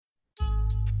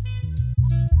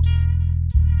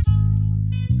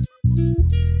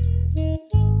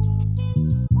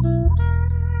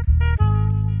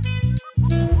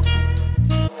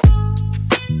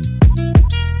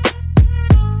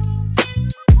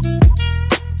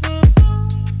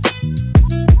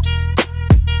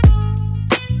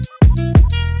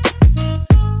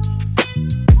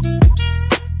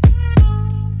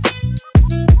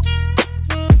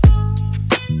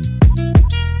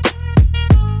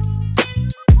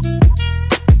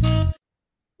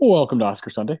Welcome to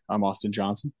Oscar Sunday. I'm Austin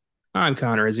Johnson. I'm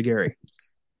Connor Ezagari.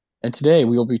 And today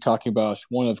we will be talking about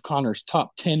one of Connor's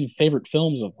top 10 favorite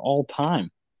films of all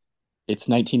time. It's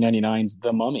 1999's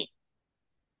The Mummy,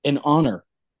 in honor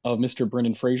of Mr.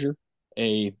 Brendan Fraser,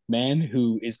 a man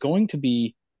who is going to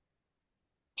be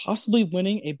possibly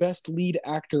winning a Best Lead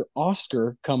Actor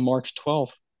Oscar come March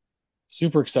 12th.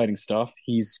 Super exciting stuff.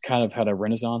 He's kind of had a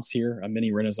renaissance here, a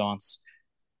mini renaissance.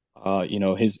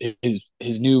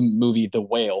 His new movie, The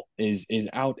Whale, is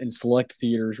out in select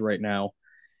theaters right now.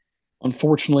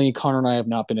 Unfortunately, Connor and I have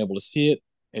not been able to see it.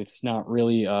 It's not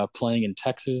really playing in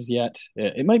Texas yet.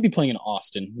 It might be playing in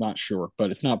Austin, not sure,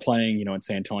 but it's not playing, in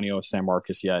San Antonio, San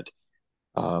Marcos yet.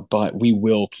 But we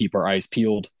will keep our eyes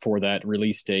peeled for that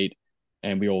release date,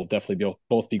 and we will definitely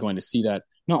both be going to see that.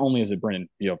 Not only is it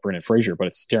Brendan Fraser, but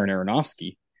it's Darren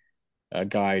Aronofsky, a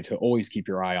guy to always keep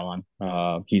your eye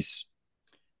on. He's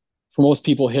for most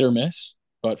people hit or miss,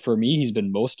 but for me, he's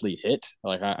been mostly hit.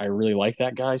 Like I really like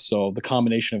that guy, so the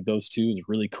combination of those two is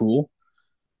really cool.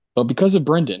 But because of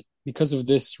Brendan, because of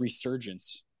this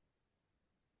resurgence,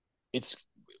 it's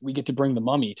we get to bring The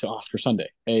Mummy to Oscar Sunday,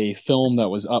 a film that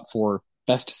was up for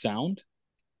Best Sound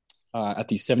at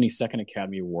the 72nd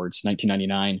Academy Awards,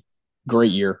 1999.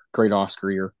 Great year, great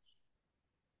Oscar year.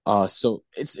 So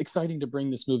it's exciting to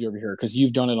bring this movie over here because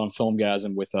you've done it on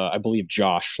Filmgasm with, I believe,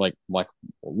 Josh, like a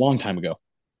long time ago.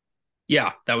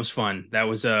 Yeah, that was fun. That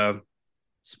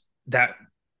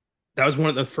that was one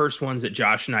of the first ones that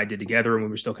Josh and I did together, and we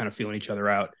were still kind of feeling each other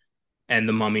out. And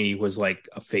The Mummy was like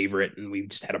a favorite, and we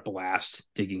just had a blast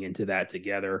digging into that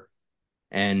together.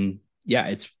 And yeah,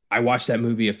 it's I watch that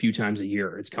movie a few times a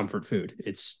year. It's comfort food.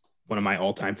 It's one of my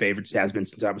all-time favorites. It has been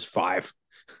since I was 5.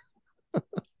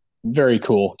 Very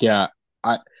cool. Yeah,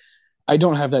 I I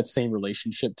don't have that same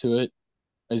relationship to it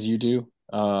as you do,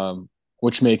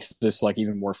 which makes this like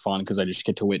even more fun because I just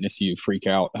get to witness you freak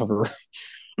out over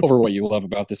over what you love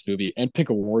about this movie and pick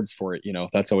awards for it.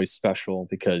 That's always special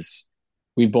because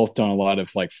we've both done a lot of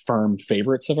like firm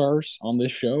favorites of ours on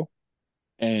this show,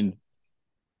 and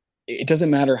it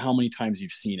doesn't matter how many times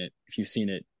you've seen it. If you've seen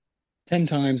it 10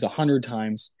 times, 100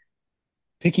 times,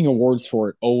 picking awards for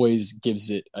it always gives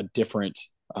it a different.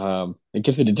 It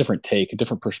gives it a different take, a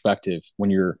different perspective when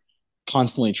you're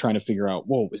constantly trying to figure out,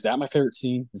 whoa, is that my favorite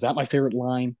scene? Is that my favorite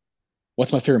line?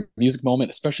 What's my favorite music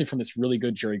moment? Especially from this really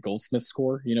good Jerry Goldsmith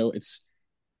score.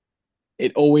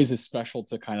 It always is special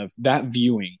to kind of that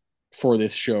viewing for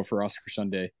this show for Oscar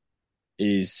Sunday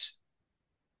is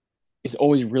is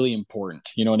always really important.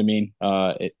 You know what I mean?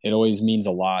 It always means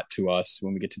a lot to us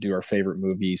when we get to do our favorite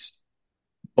movies,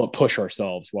 but push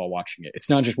ourselves while watching it. It's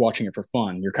not just watching it for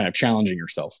fun. You're kind of challenging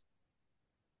yourself.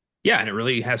 Yeah, and it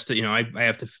really has to, I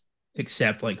have to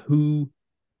accept like who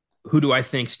do I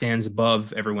think stands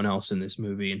above everyone else in this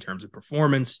movie in terms of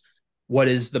performance? What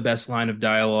is the best line of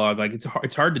dialogue? Like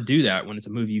it's hard to do that when it's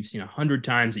a movie you've seen 100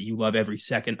 times that you love every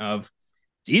second of.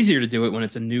 It's easier to do it when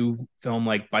it's a new film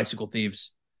like Bicycle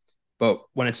Thieves, but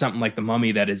when it's something like The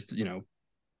Mummy that is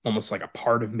almost like a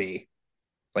part of me,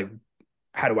 like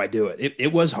how do I do it?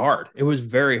 It was hard. It was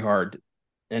very hard,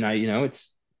 and I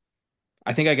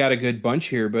think I got a good bunch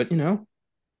here, but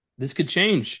this could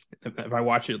change if I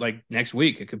watch it like next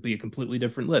week. It could be a completely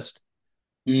different list.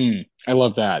 I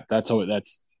love that. That's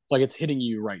like it's hitting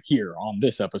you right here on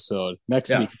this episode. Next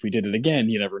Yeah. week, if we did it again,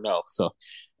 you never know. So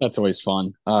that's always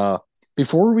fun.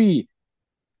 Before we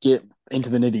get into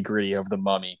the nitty gritty of The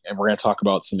Mummy, and we're going to talk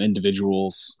about some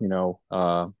individuals,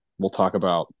 we'll talk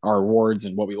about our awards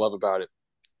and what we love about it.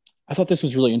 I thought this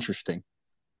was really interesting,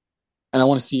 and I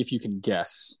want to see if you can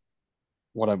guess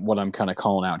what I'm kind of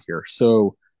calling out here.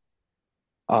 So,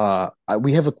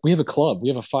 we have a club. We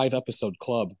have a 5 episode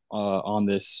club on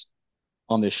this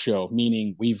show,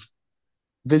 meaning we've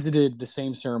visited the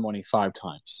same ceremony 5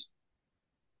 times.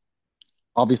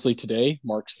 Obviously, today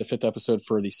marks the 5th episode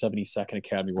for the 72nd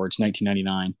Academy Awards,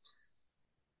 1999.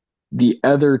 The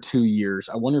other 2 years,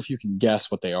 I wonder if you can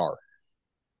guess what they are.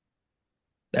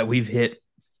 That we've hit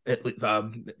at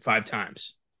 5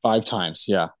 times. 5 times,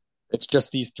 yeah. It's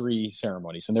just these 3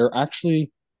 ceremonies, and they're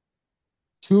actually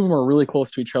two of them are really close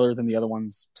to each other, than the other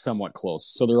one's somewhat close.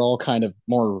 So they're all kind of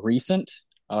more recent,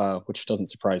 which doesn't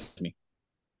surprise me.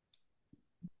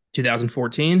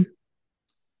 2014.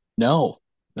 No,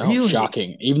 no, Really?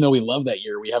 shocking. Even though we love that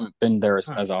year, we haven't been there as,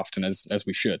 Huh. as often as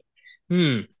we should.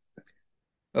 Hmm.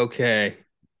 Okay.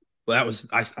 Well,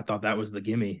 I thought that was the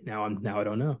gimme. Now I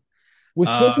don't know. With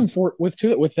Uh, 2004,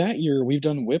 with that year, we've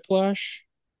done Whiplash,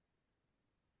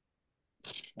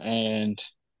 and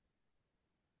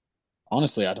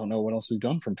honestly, I don't know what else we've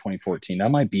done from 2014.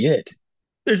 That might be it.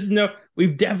 there's no.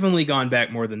 We've definitely gone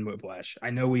back more than Whiplash.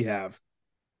 I know we have.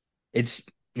 It's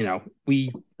you know,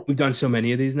 we've done so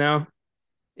many of these now.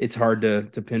 It's hard to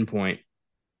pinpoint.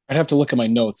 I'd have to look at my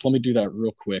notes. Let me do that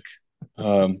real quick.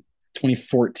 Um,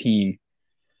 2014.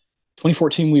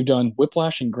 2014, we've done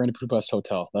Whiplash and Grand Budapest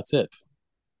Hotel. That's it.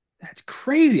 That's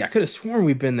crazy. I could have sworn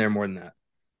we've been there more than that.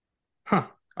 Huh.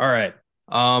 All right.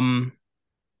 Um,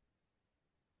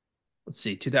 let's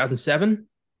see. 2007.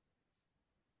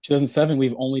 2007,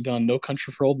 we've only done No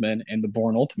Country for Old Men and The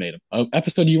Bourne Ultimatum, an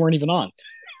episode you weren't even on.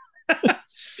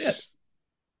 Shit.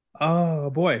 Oh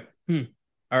boy.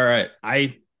 All right.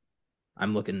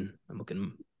 I'm looking.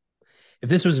 If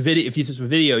this was video, if this was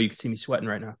video, you could see me sweating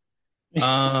right now.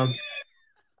 Um,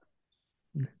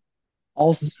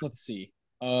 Also, let's see.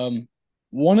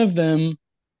 One of them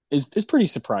is pretty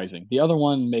surprising. The other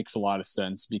one makes a lot of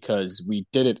sense because we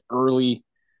did it early,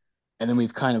 and then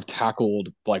we've kind of tackled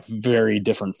like very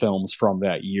different films from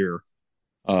that year.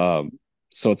 Um,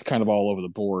 so it's kind of all over the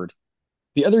board.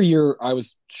 The other year, I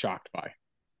was shocked by,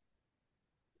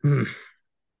 hmm.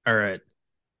 All right.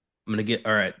 I'm gonna get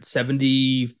all right.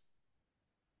 75.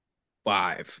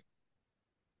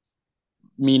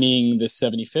 meaning the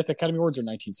 75th Academy Awards or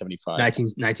 1975.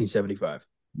 1975.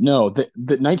 No, the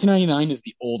 1999 is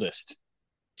the oldest.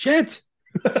 Shit.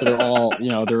 So they're all,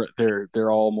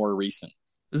 they're all more recent.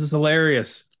 This is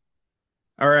hilarious.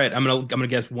 All right, I'm gonna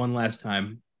guess one last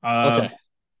time. Okay.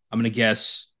 I'm gonna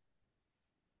guess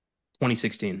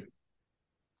 2016.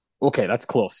 Okay, that's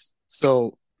close.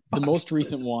 So Fuck. the most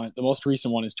recent one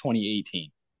is 2018.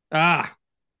 Ah,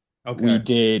 We okay.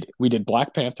 did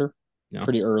Black Panther No,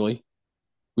 pretty early.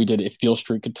 We did If Beale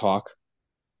Street Could Talk.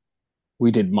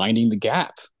 We did Minding the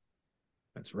Gap.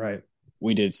 that's right.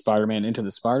 We did Spider-Man Into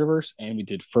the Spider-Verse, and we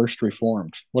did First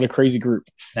Reformed. What a crazy group.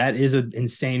 That is an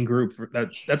insane group.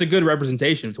 That's a good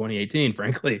representation of 2018,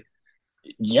 frankly.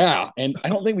 Yeah, and I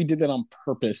don't think we did that on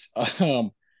purpose.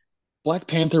 Black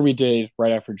Panther we did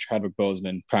right after Chadwick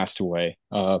Boseman passed away.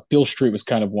 Beale Street was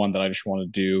kind of one that I just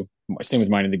wanted to do. Same with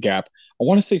Minding the Gap. I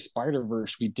want to say Spider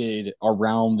Verse we did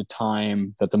around the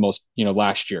time that the most,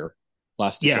 last year,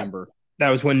 last Yeah, December, that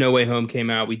was when No Way Home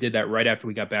came out. We did that right after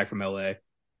we got back from LA.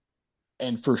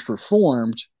 and First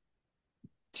Reformed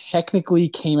technically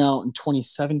came out in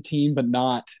 2017, but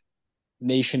not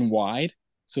nationwide.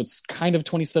 So it's kind of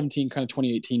 2017, kind of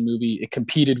 2018 movie. It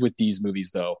competed with these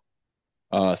movies though.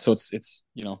 So it's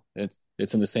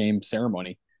in the same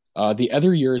ceremony. The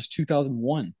other year is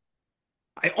 2001.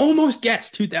 I almost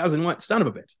guessed 2001. Son of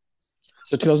a bitch.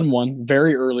 So 2001,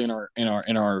 very early in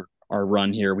our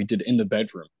run here, we did In the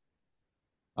Bedroom.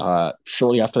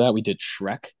 Shortly after that, we did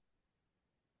Shrek.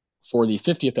 For the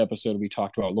 50th episode, we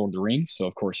talked about Lord of the Rings. So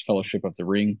of course, Fellowship of the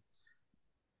Ring,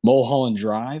 Mulholland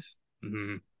Drive,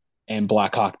 Mm-hmm. and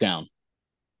Black Hawk Down.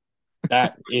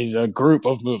 That is a group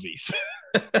of movies.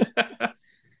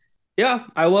 Yeah,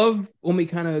 I love when we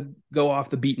kind of go off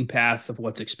the beaten path of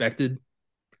what's expected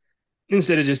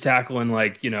instead of just tackling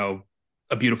like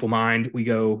A Beautiful Mind. We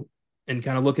go and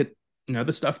kind of look at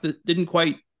the stuff that didn't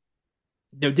quite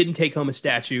didn't take home a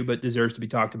statue but deserves to be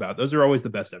talked about. Those are always the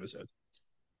best episodes.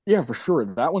 Yeah, for sure.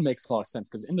 That one makes a lot of sense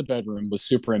because In the Bedroom was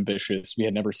super ambitious. We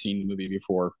had never seen the movie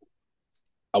before.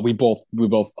 We both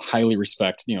highly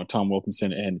respect Tom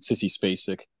Wilkinson and Sissy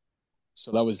Spacek.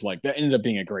 So that ended up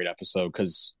being a great episode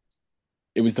because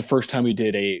it was the first time we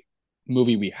did a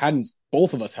movie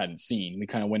both of us hadn't seen. We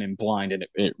kind of went in blind and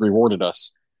it rewarded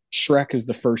us. Shrek is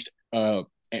the first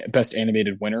best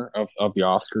animated winner of the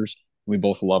Oscars. We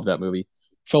both love that movie.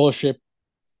 Fellowship,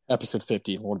 episode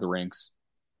 50, Lord of the Rings.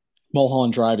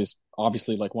 Mulholland Drive is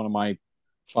obviously like one of my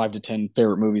 5 to 10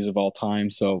 favorite movies of all time,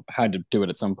 so I had to do it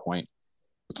at some point.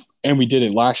 And we did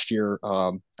it last year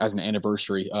as an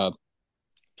anniversary,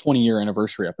 20-year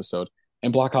anniversary episode.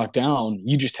 And Black Hawk Down,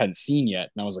 you just hadn't seen yet.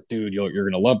 And I was like, dude, you're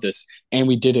going to love this. And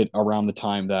we did it around the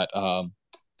time that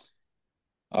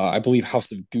I believe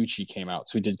House of Gucci came out.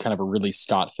 So we did kind of a Ridley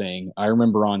Scott thing. I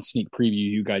remember on Sneak Preview,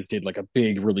 you guys did like a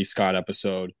big Ridley Scott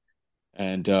episode.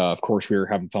 And of course, we were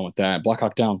having fun with that. Black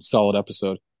Hawk Down, solid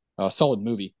episode, solid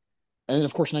movie. And then,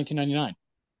 of course,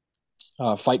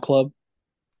 1999, Fight Club,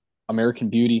 American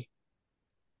Beauty,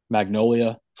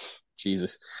 Magnolia,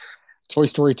 Jesus, Toy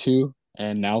Story 2,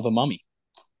 and now The Mummy.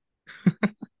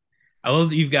 I love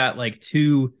that you've got like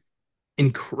two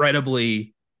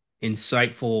incredibly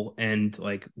insightful and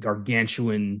like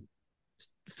gargantuan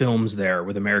films there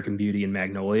with American Beauty and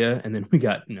Magnolia, and then we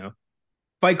got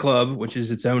Fight Club, which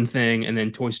is its own thing, and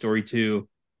then Toy Story 2,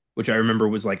 which I remember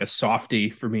was like a softie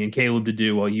for me and Caleb to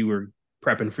do while you were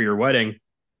prepping for your wedding,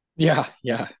 Yeah,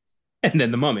 yeah, and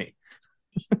then The Mummy.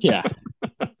 yeah.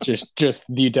 Just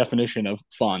the definition of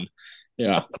fun.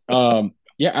 Yeah.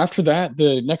 Yeah, after that,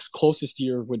 the next closest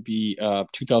year would be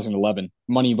 2011.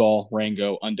 Moneyball,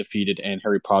 Rango, Undefeated, and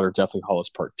Harry Potter Deathly Hallows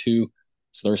Part 2.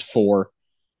 So there's four.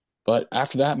 But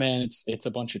after that, man, it's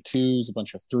a bunch of twos, a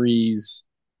bunch of threes.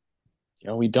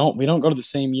 We don't go to the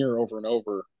same year over and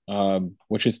over,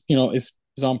 which is is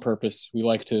on purpose. We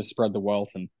like to spread the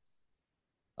wealth and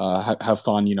have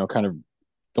fun, kind of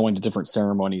going to different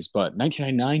ceremonies. But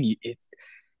 1999,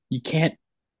 you can't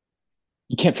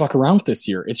you can't fuck around with this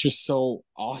year. It's just so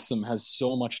awesome, has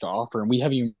so much to offer, and we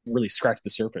haven't even really scratched the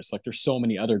surface. Like there's so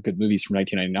many other good movies from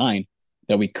 1999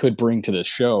 that we could bring to this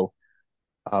show.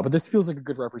 But this feels like a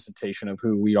good representation of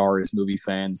who we are as movie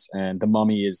fans, and The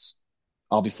Mummy is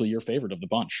obviously your favorite of the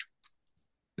bunch.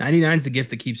 99 is the gift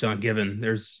that keeps on giving.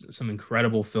 There's some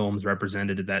incredible films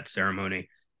represented at that ceremony,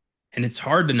 and it's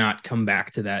hard to not come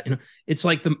back to that. It's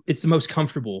the most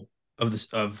comfortable of this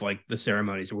of like the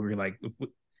ceremonies where we're like,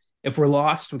 if we're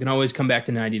lost, we can always come back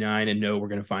to 99 and know we're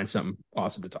going to find something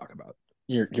awesome to talk about.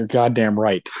 You're goddamn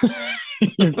right.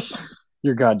 you're,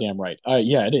 you're goddamn right.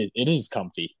 Yeah, it is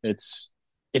comfy. It's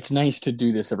nice to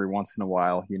do this every once in a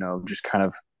while. Just kind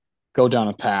of go down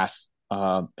a path.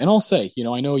 And I'll say,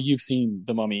 I know you've seen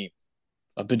The Mummy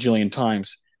a bajillion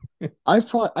times. I've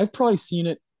probably seen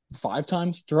it 5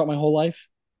 times throughout my whole life.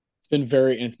 It's been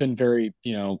very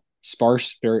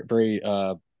sparse,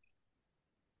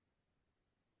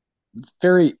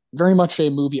 very much a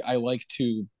movie I like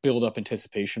to build up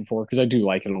anticipation for because I do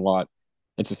like it a lot.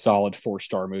 It's a solid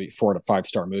 4-star movie, 4 to 5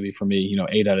 star movie for me.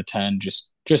 8 out of 10,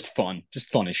 just fun,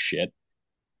 just fun as shit.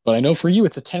 But I know for you,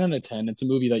 it's a 10 out of 10. It's a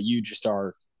movie that you just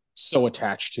are so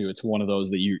attached to. It's one of those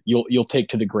that you'll take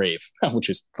to the grave, which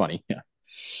is funny. Yeah.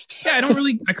 Yeah,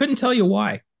 I couldn't tell you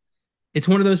why. It's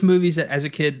one of those movies that as a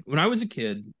kid, when I was a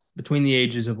kid, between the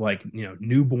ages of like,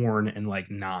 newborn and like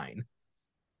 9,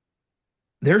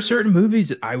 there are certain movies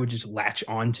that I would just latch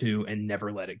onto and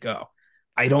never let it go.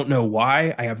 I don't know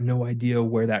why. I have no idea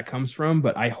where that comes from,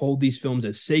 but I hold these films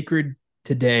as sacred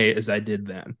today as I did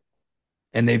then.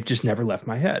 And they've just never left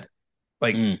my head.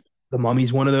 Like Mm, The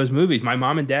Mummy's one of those movies. My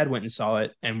mom and dad went and saw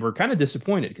it and were kind of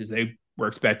disappointed because they were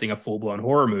expecting a full-blown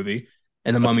horror movie.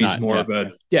 And The that's Mummy's not. more Yeah. of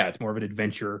a, yeah, it's more of an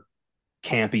adventure,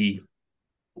 campy,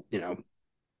 you know,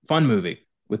 fun movie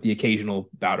with the occasional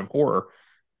bout of horror.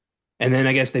 And then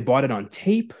I guess they bought it on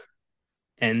tape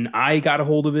and I got a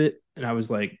hold of it and I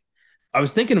was like, I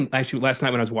was thinking actually last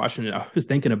night when I was watching it, I was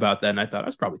thinking about that and I thought I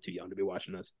was probably too young to be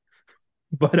watching this.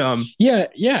 But Yeah,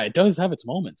 yeah, it does have its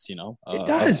moments, it of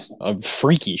does.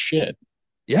 freaky shit.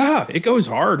 Yeah, it goes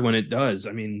hard when it does.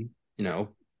 I mean, it's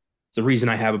the reason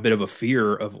I have a bit of a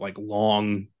fear of like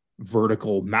long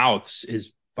vertical mouths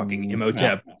is fucking Yeah.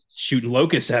 Imhotep shooting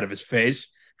locusts out of his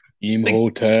face. Like,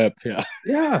 Imhotep. Yeah.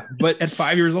 yeah. But at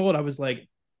 5 years old, I was like,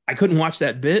 I couldn't watch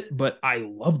that bit, but I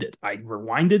loved it. I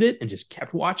rewinded it and just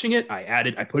kept watching it.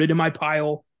 I put it in my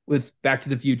pile with Back to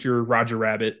the Future, Roger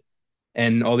Rabbit,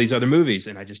 and all these other movies,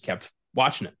 and I just kept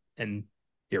watching it. And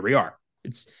here we are.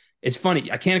 It's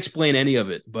funny. I can't explain any of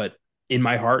it, but in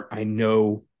my heart, I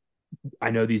know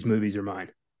these movies are mine.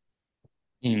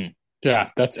 Mm. Yeah,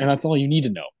 that's all you need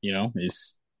to know,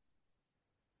 is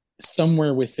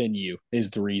somewhere within you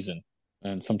is the reason.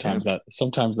 And Yeah.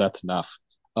 sometimes that's enough.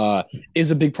 Uh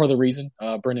is a big part of the reason,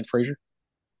 Brendan Fraser.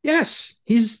 Yes,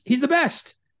 he's the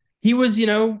best. He was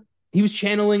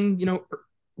channeling,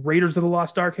 Raiders of the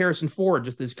Lost Ark Harrison Ford,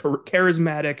 just this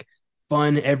charismatic,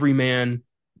 fun everyman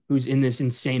who's in this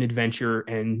insane adventure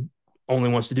and only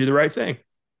wants to do the right thing.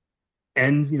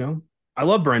 And I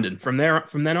love Brendan. From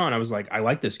then on, I was like, I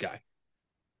like this guy.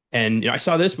 And I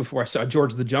saw this before I saw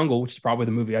George of the Jungle, which is probably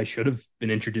the movie I should have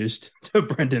been introduced to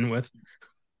Brendan with.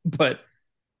 But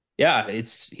yeah,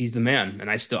 he's the man, and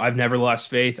I've never lost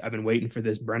faith. I've been waiting for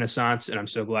this renaissance, and I'm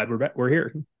so glad we're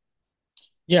here.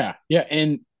 Yeah, yeah,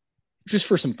 and just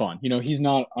for some fun, he's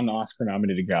not an Oscar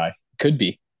nominated guy. Could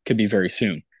be very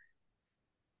soon.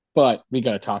 But we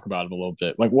got to talk about him a little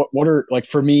bit. Like, what are, like,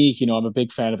 for me, I'm a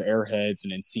big fan of Airheads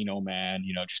and Encino Man.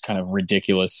 Just kind of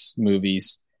ridiculous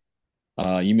movies.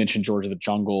 You mentioned George of the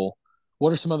Jungle.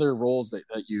 What are some other roles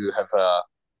that you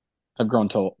have grown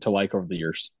to like over the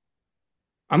years?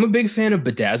 I'm a big fan of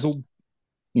Bedazzled,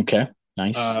 Okay,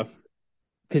 nice. uh,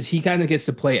 because he kind of gets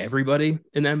to play everybody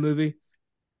in that movie.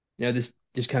 This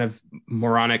just kind of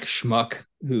moronic schmuck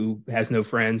who has no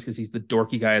friends because he's the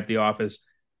dorky guy at the office.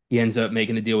 He ends up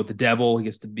making a deal with the devil. He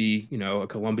gets to be, a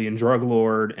Colombian drug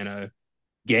lord and a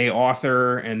gay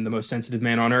author and the most sensitive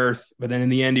man on earth. But then in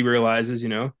the end, he realizes,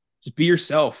 just be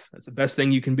yourself. That's the best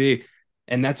thing you can be.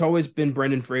 And that's always been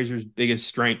Brendan Fraser's biggest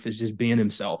strength is just being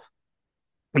himself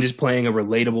and just playing a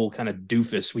relatable kind of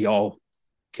doofus we all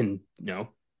can,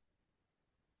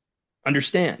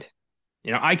 understand.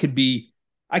 I could be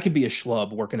a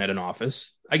schlub working at an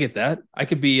office. I get that. I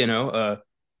could be, a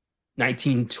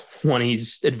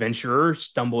 1920s adventurer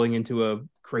stumbling into a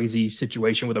crazy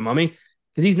situation with a mummy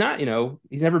because he's not,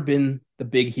 he's never been the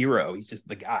big hero. He's just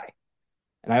the guy.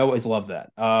 And I always love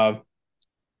that.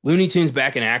 Looney Tunes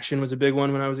Back in Action was a big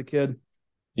one when I was a kid.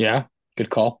 Yeah, good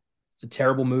call. It's a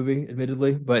terrible movie,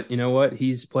 admittedly, but you know what?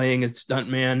 He's playing a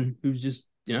stuntman who's just,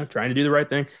 trying to do the right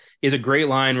thing. He has a great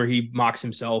line where he mocks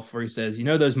himself, where he says,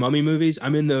 those mummy movies?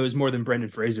 I'm in those more than Brendan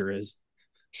Fraser is.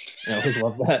 I always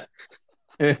love that.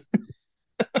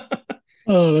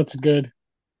 Oh, that's good.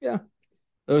 Yeah.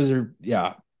 Those are,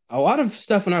 yeah, a lot of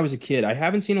stuff when I was a kid. I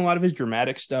haven't seen a lot of his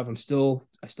dramatic stuff. I still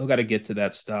got to get to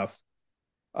that stuff.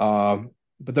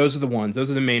 But those are the ones, those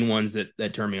are the main ones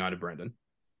that turn me on to Brendan.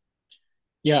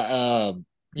 Yeah,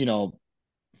 you know,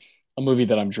 a movie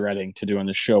that I'm dreading to do on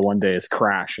the show one day is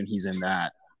Crash, and he's in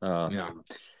that. Uh, Yeah.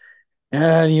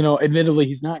 and admittedly,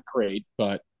 he's not great,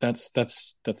 but that's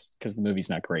because the movie's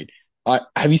not great.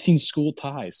 Have you seen School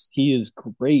Ties? He is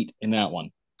great in that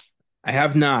one. I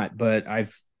have not, but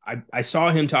I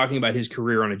saw him talking about his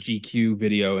career on a GQ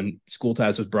video, and School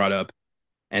Ties was brought up,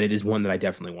 and it is one that I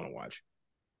definitely want to watch.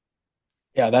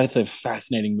 Yeah, that is a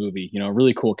fascinating movie.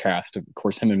 Really cool cast. Of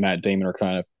course, him and Matt Damon are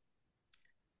kind of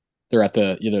they're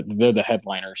the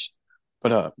headliners,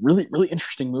 but really really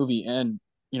interesting movie. And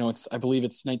it's I believe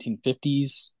it's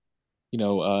 1950s.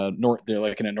 North they're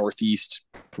like in a northeast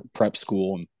prep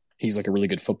school, and he's like a really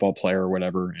good football player or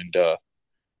whatever.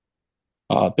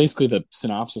 And basically the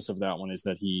synopsis of that one is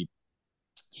that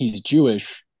he's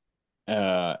Jewish,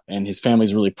 and his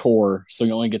family's really poor, so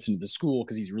he only gets into the school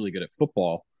because he's really good at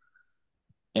football.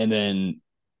 And then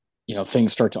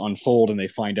things start to unfold, and they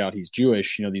find out he's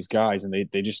Jewish. These guys, and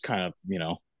they just kind of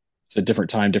it's a different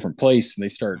time, different place, and they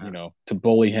start to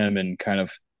bully him, and kind of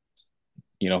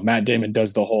Matt Damon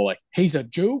does the whole like, hey, he's a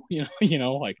Jew,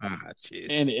 like,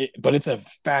 Jeez. but it's a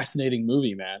fascinating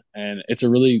movie, man, and it's a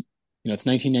really it's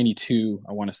 1992,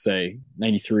 I want to say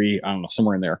 93, I don't know,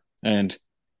 somewhere in there, and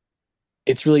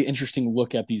it's really interesting to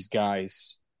look at these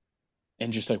guys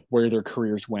and just like where their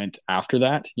careers went after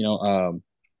that.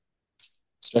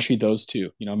 Especially those two.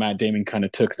 Matt Damon kind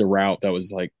of took the route that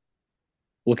was like,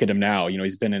 look at him now.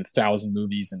 He's been in 1,000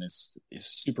 movies and is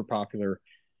super popular.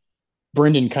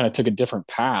 Brendan kind of took a different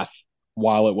path.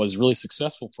 While it was really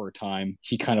successful for a time,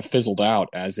 he kind of fizzled out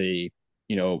as a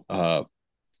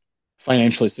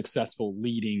financially successful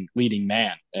leading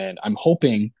man. And I'm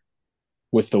hoping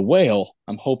with The Whale,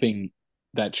 I'm hoping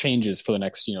that changes for the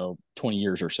next 20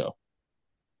 years or so.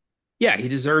 Yeah, he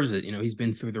deserves it. He's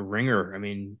been through the ringer. I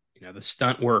mean, the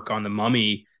stunt work on the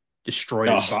mummy destroyed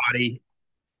his Oh, body.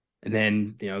 And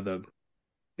then, he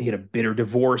had a bitter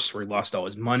divorce where he lost all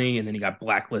his money, and then he got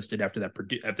blacklisted after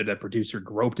that producer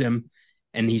groped him,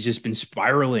 and he's just been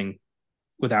spiraling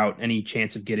without any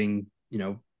chance of getting,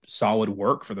 solid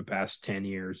work for the past 10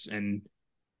 years. And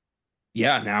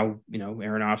yeah, now,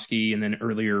 Aronofsky, and then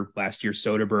earlier last year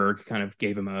Soderbergh kind of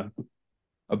gave him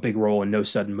a big role in No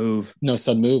Sudden Move. no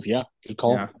sudden move. Yeah, good Yeah.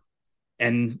 call.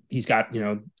 And he's got,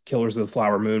 Killers of the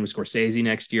Flower Moon with Scorsese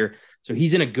next year. So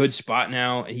he's in a good spot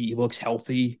now. He looks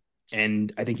healthy.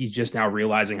 And I think he's just now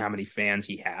realizing how many fans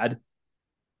he had.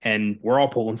 And we're all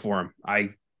pulling for him.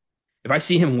 If I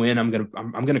see him win, I'm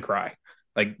gonna cry.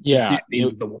 Like, this Yeah,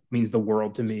 dude means the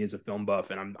world to me as a film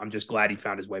buff, and I'm just glad he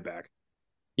found his way back.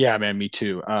 yeah, man, me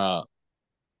too.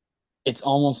 It's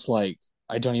almost like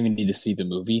I don't even need to see the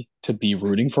movie to be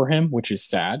rooting for him, which is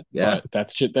sad, Yeah. but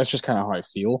that's just kind of how I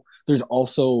feel. There's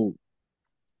also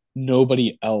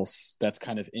nobody else that's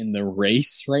kind of in the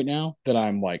race right now that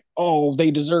I'm like, oh,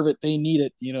 they deserve it, they need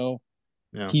it.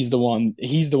 Yeah. He's the one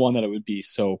that it would be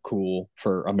so cool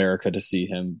for America to see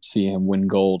him win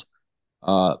gold.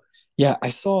 Uh, yeah, I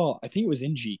think it was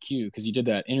in GQ because he did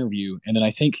that interview, and then I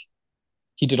think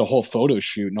he did a whole photo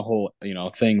shoot and a whole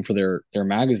thing for their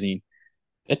magazine.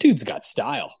 That dude's got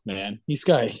style, man. He's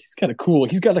got a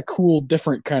cool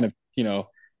different kind of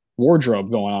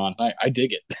wardrobe going on. I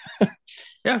dig it.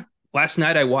 Yeah. Last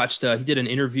night I watched he did an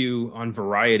interview on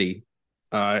Variety.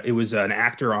 It was an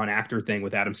actor on actor thing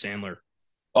with Adam Sandler.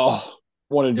 Oh,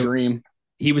 what a It, dream.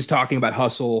 he was talking about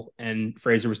Hustle, and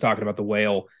Fraser was talking about The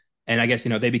Whale. And I guess,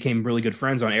 they became really good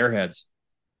friends on Airheads,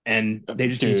 and they've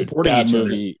just been Dude, supporting that each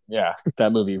other's. movie, yeah,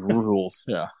 that movie rules.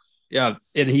 Yeah. Yeah.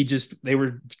 And they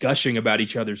were gushing about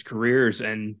each other's careers.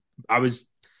 And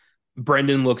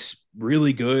Brendan looks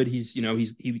really good.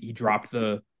 He dropped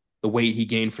the weight he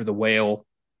gained for The Whale,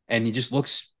 and he just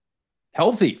looks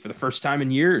healthy for the first time in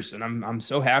years. And I'm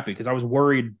so happy because I was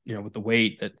worried, with the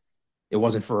weight that it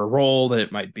wasn't for a role, that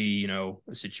it might be,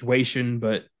 a situation,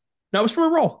 but no, it was for a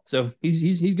role. So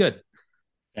he's good.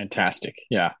 Fantastic.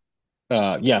 Yeah.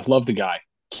 Yeah, love the guy.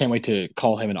 Can't wait to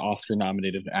call him an Oscar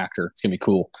nominated actor. It's gonna be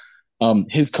cool.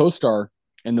 His co-star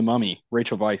in The Mummy,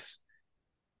 Rachel Weisz,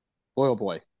 boy oh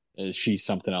boy, is she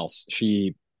something else.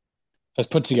 She has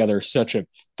put together such a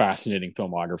fascinating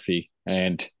filmography,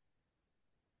 and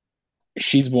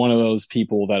she's one of those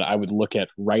people that I would look at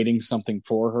writing something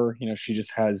for her. You know, she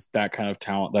just has that kind of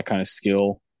talent, that kind of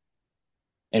skill,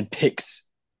 and picks,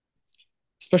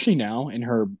 especially now in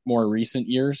her more recent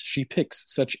years, she picks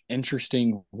such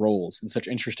interesting roles and such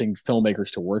interesting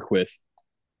filmmakers to work with.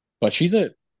 But she's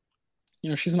an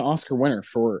Oscar winner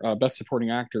for Best Supporting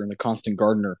Actor in The Constant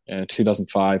Gardener in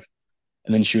 2005,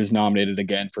 and then she was nominated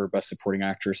again for Best Supporting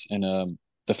Actress in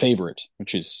The Favorite,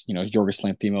 which is Yorgos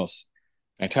Lanthimos'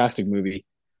 fantastic movie.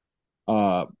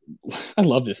 Uh, I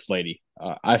love this lady.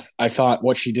 I thought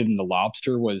what she did in The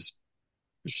Lobster was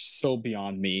so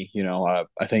beyond me.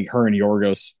 I think her and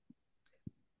Yorgos,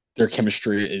 their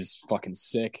chemistry is fucking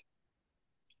sick.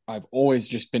 I've always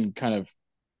just been kind of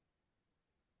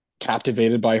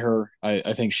captivated by her.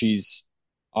 I think she's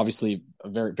obviously a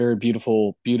very very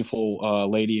beautiful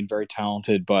lady and very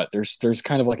talented, but there's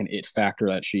kind of like an it factor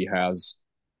that she has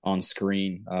on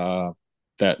screen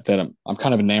that I'm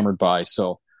kind of enamored by.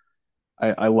 So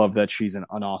I love that she's an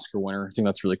Oscar winner. I think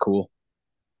that's really cool.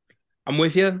 I'm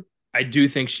with you. I do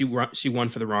think she won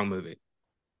for the wrong movie.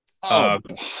 Oh, Uh,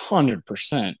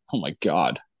 100%. Oh my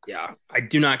God. yeah, I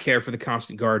do not care for the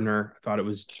Constant Gardener. I thought it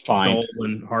was It's fine. dull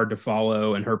and hard to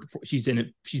follow, and she's in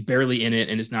it. She's barely in it,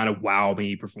 and it's not a wow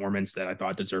me performance that I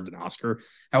thought deserved an Oscar.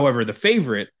 However, The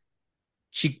Favorite,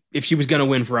 she if she was going to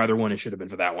win for either one, it should have been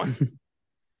for that one.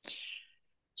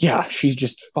 Yeah, she's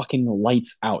just fucking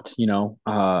lights out, in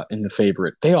The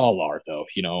Favorite. They all are though,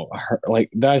 like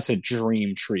that's a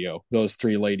dream trio. Those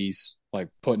three ladies like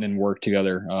putting in work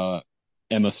together.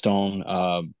 Emma Stone,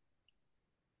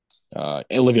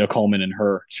 Olivia Colman and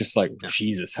her. It's just like Yeah.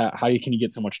 Jesus, how can you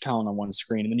get so much talent on one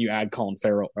screen? And then you add Colin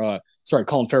Farrell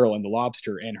in The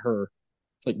Lobster and her.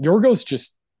 It's like Yorgos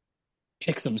just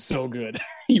picks them so good.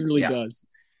 He really Yeah, does.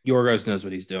 Yorgos knows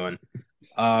what he's doing.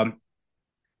 Um,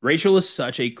 Rachel is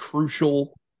such a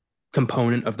crucial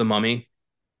component of the Mummy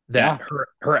that Yeah,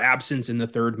 her absence in the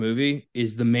third movie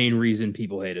is the main reason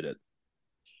people hated it.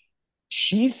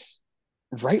 she's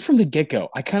right from the get go.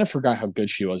 I kind of forgot how good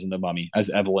she was in The Mummy as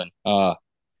Evelyn.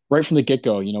 Right from the get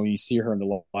go, you see her in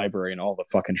the library and all the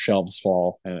fucking shelves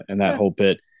fall and that Yeah. whole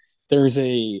bit. There's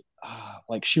a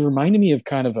like she reminded me of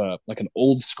kind of a like an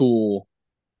old school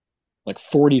like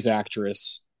 40s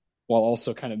actress while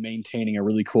also kind of maintaining a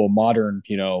really cool modern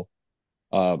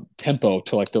tempo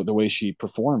to like the way she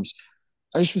performs.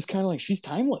 I just was kind of like she's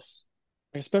timeless,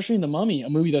 especially in The Mummy, a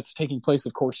movie that's taking place,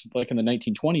 of course, like in the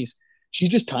 1920s. She's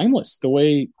just timeless. The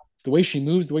way she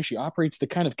moves, the way she operates, the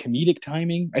kind of comedic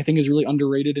timing, I think is really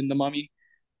underrated in The Mummy.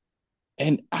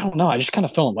 And I don't know, I just kind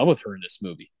of fell in love with her in this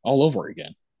movie all over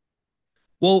again.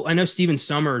 Well, I know Stephen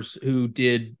Summers, who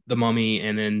did The Mummy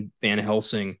and then Van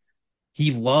Helsing,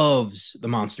 he loves the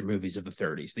monster movies of the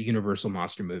 30s, the Universal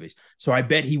monster movies. So I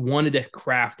bet he wanted to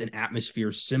craft an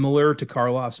atmosphere similar to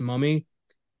Karloff's Mummy.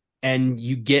 And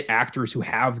you get actors who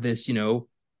have this,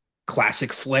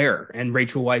 classic flair. And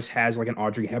Rachel Weisz has like an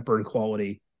Audrey Hepburn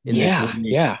quality in this Yeah, movie.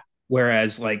 yeah,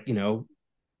 Whereas, like,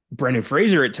 Brendan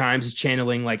Fraser at times is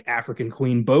channeling like African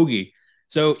Queen Bogey.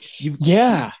 So you've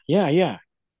yeah, yeah, yeah.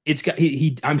 it's got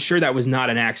I'm sure that was not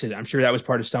an accident. I'm sure that was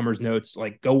part of Summer's notes.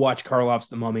 Like, go watch Karloff's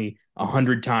The Mummy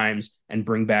 100 times and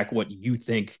bring back what you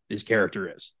think this character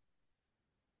is.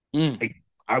 Mm.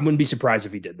 I wouldn't be surprised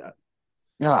if he did that.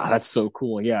 Ah, that's so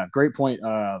cool. Yeah, great point.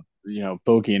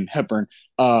 Bogey and Hepburn.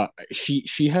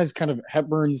 She has kind of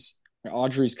Hepburn's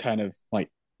Audrey's kind of like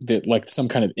some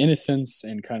kind of innocence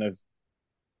and kind of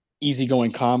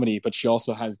easygoing comedy, but she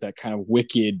also has that kind of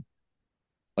wicked,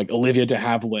 like Olivia de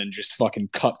Havilland, just fucking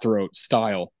cutthroat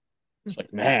style. It's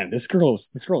like, man, this girl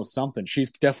is something.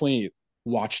 She's definitely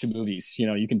watched movies.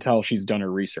 You can tell she's done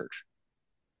her research.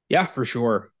 Yeah, for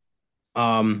sure.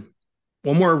 Um,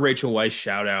 One more Rachel Weisz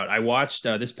shout out. I watched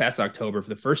this past October for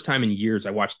the first time in years.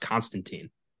 I watched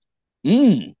Constantine,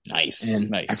 Nice,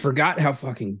 and I nice. forgot how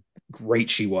fucking great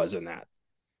she was in that.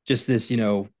 Just this,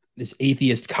 this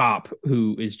atheist cop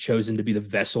who is chosen to be the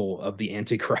vessel of the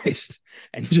Antichrist,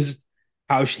 and just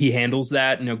how he handles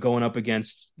that. Going up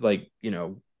against like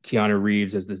Keanu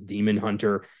Reeves as this demon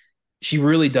hunter. She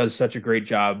really does such a great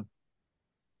job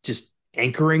just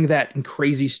anchoring that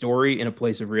crazy story in a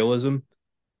place of realism.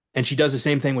 And she does the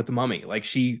same thing with the Mummy. Like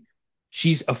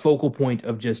she's a focal point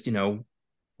of just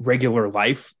regular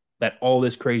life, that all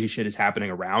this crazy shit is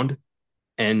happening around,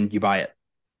 and you buy it.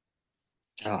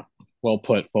 Ah, well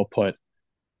put, well put.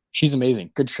 She's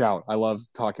amazing. Good shout. I love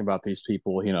talking about these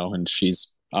people, and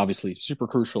she's obviously super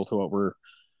crucial to what we're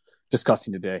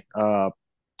discussing today.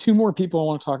 Two more people I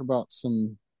want to talk about,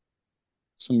 some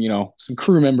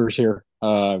crew members here.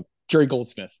 Jerry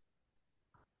Goldsmith,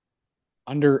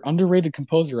 underrated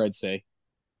composer, I'd say.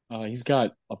 He's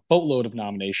got a boatload of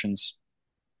nominations,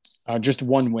 just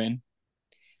one win.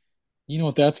 You know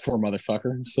what that's for,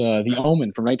 motherfucker? It's The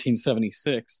Omen from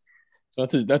 1976. So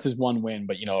that's his one win.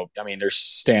 But I mean, there's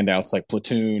standouts like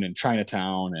Platoon and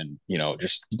Chinatown, and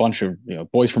just a bunch of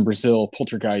Boys from Brazil,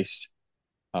 Poltergeist,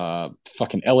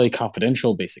 fucking L.A.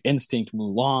 Confidential, Basic Instinct,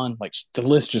 Mulan. Like the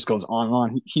list just goes on and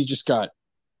on. He's just got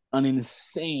an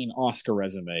insane Oscar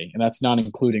resume, and that's not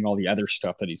including all the other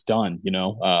stuff that he's done.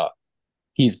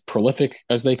 He's prolific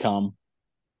as they come,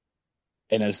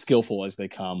 and as skillful as they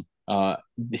come.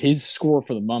 His score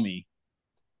for The Mummy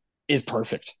is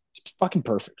perfect. It's fucking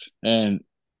perfect. And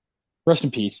rest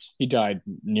in peace. He died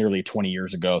nearly 20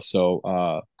 years ago.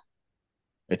 So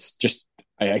it's just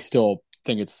I still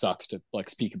think it sucks to like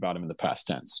speak about him in the past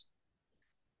tense.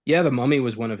 Yeah, The Mummy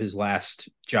was one of his last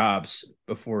jobs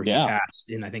before he Yeah. passed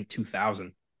in, I think,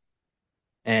 2000.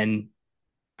 And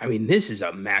I mean, this is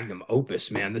a magnum opus,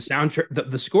 man. The soundtrack,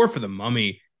 the score for The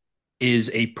Mummy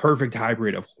is a perfect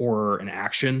hybrid of horror and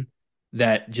action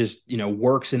that just,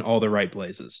 works in all the right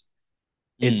places.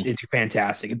 Mm. It's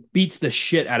fantastic. It beats the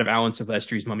shit out of Alan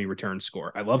Silvestri's Mummy Returns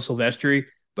score. I love Silvestri,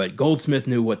 but Goldsmith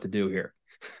knew what to do here.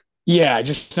 Yeah,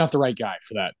 just not the right guy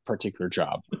for that particular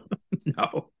job.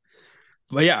 No.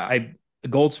 But yeah,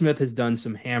 Goldsmith has done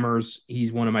some hammers.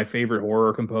 He's one of my favorite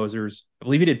horror composers. I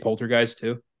believe he did Poltergeist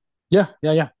too. Yeah,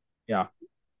 yeah, yeah. Yeah.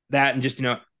 That and just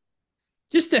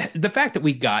the fact that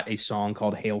we got a song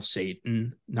called Hail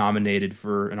Satan nominated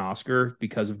for an Oscar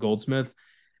because of Goldsmith.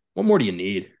 What more do you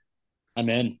need? I'm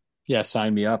in. Yeah,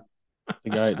 sign me up.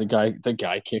 The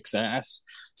guy kicks ass.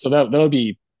 So that'll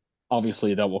be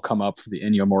obviously that will come up for the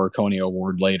Ennio Morricone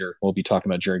Award later. We'll be talking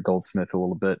about Jerry Goldsmith a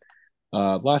little bit.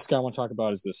 Last guy I want to talk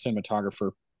about is the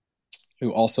cinematographer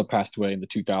who also passed away in the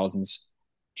 2000s,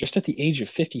 just at the age of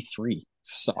 53.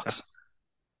 Sucks.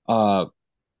 Uh,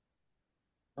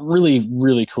 really,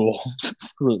 really cool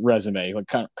resume. Like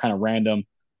kind of random.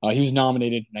 He was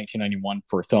nominated in 1991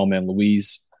 for Thelma and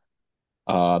Louise.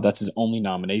 That's his only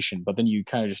nomination. But then you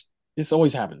kind of just this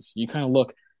always happens. You kind of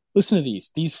look, listen to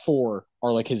these. These four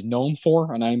are like his known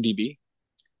four on IMDb: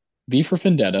 V for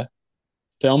Vendetta,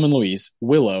 Thelma and Louise,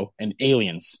 Willow, and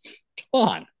Aliens. Come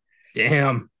on,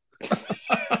 Damn.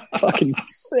 fucking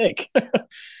sick.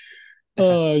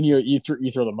 That's You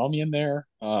throw the Mummy in there.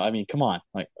 I mean, come on,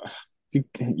 like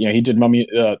he did Mummy.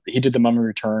 He did the Mummy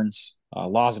Returns,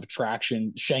 Laws of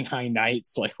Attraction, Shanghai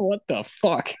Nights. Like what the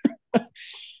fuck?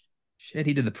 shit.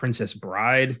 He did The Princess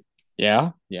Bride,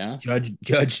 Yeah, yeah. Judge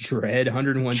Dredd,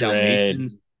 101 Dread.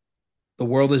 Dalmatians. The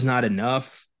World Is Not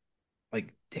Enough.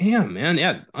 Like, damn, man.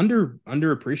 Yeah,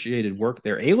 underappreciated work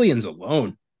there. Aliens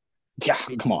alone. Yeah, I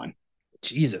mean, come on.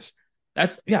 Jesus.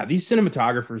 That's yeah, these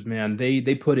cinematographers, man, they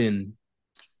put in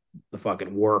the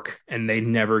fucking work and they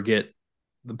never get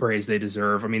the praise they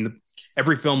deserve. I mean,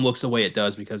 every film looks the way it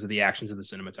does because of the actions of the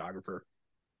cinematographer.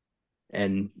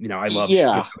 And I love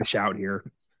Yeah, a shout here.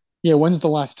 yeah. When's the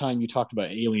last time you talked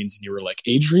about aliens and you were like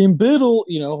Adrian Biddle?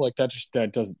 Like that. Just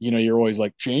that doesn't. You're always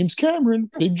like James Cameron,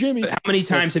 Big But Jimmy. how many Like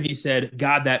times have you said,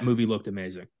 God, that movie looked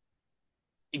amazing?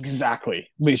 exactly,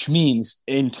 which means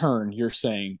in turn you're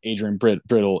saying Adrian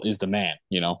Brittle is the man.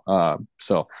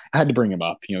 So I had to bring him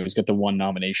up. He's got the one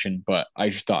nomination, but I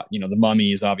just thought the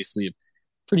Mummy is obviously a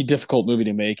pretty difficult movie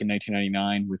to make in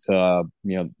 1999 with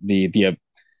the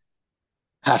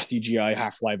half CGI,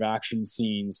 half live action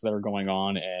scenes that are going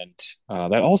on,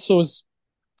 and that also is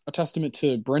a testament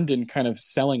to Brendan kind of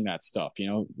selling that stuff.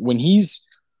 When he's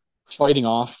fighting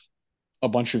off a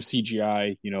bunch of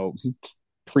CGI,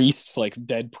 priests like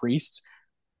dead priests,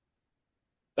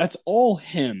 that's all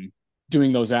him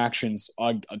doing those actions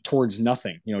towards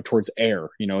nothing, towards air.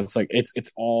 It's like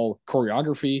it's all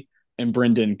choreography and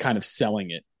Brendan kind of selling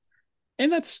it,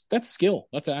 and that's skill,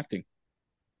 that's acting.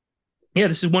 Yeah,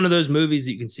 this is one of those movies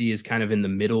that you can see is kind of in the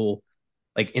middle,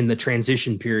 like in the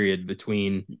transition period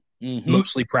between Mm-hmm.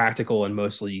 mostly practical and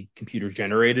mostly computer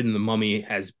generated, and the Mummy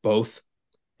has both.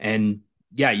 And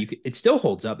yeah, it still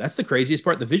holds up. That's the craziest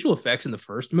part. The visual effects in the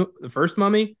first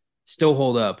Mummy still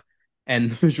hold up,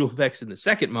 and the visual effects in the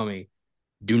second Mummy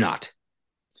do not.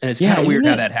 And it's Yeah, kind of weird isn't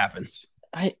how it? that happens.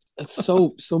 It's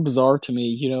so bizarre to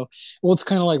me. Well, it's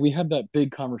kind of like we had that big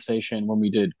conversation when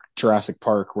we did Jurassic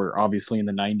Park, where obviously in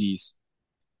the '90s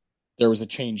there was a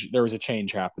change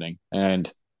happening,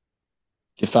 and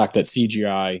the fact that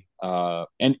CGI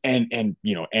and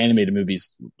animated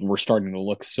movies were starting to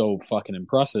look so fucking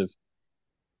impressive.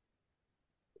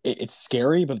 It's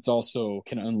scary, but it's also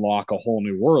can unlock a whole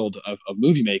new world of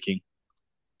movie making.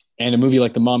 And a movie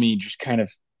like The Mummy just kind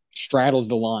of straddles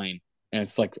the line, and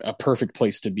it's like a perfect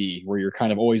place to be, where you're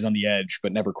kind of always on the edge,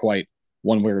 but never quite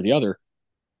one way or the other.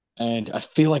 And I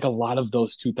feel like a lot of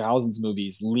those 2000s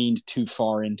movies leaned too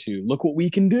far into look what we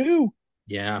can do,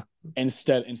 Yeah.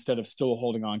 instead of still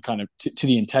holding on kind of to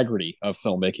the integrity of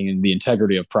filmmaking and the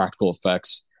integrity of practical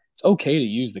effects. It's okay to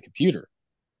use the computer,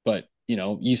 but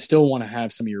you still want to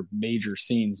have some of your major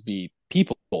scenes be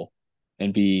people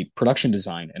and be production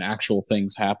design and actual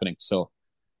things happening. So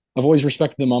I've always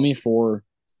respected The Mummy for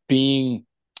being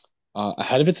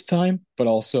ahead of its time, but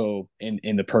also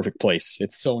in the perfect place.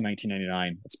 It's so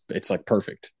 1999. It's like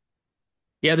perfect.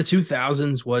 Yeah, the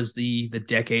 2000s was the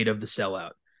decade of the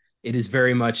sellout. It is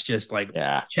very much just like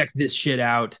Yeah, check this shit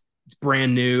out. It's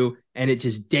brand new and it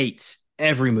just dates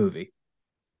every movie.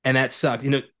 And that sucks.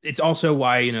 It's also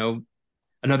why,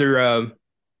 another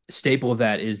staple of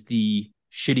that is the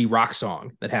shitty rock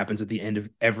song that happens at the end of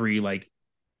every like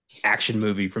action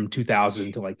movie from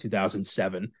 2000 to like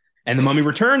 2007. And The Mummy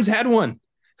Returns had one.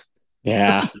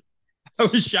 yeah. I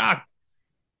was shocked.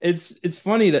 It's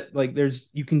funny that like there's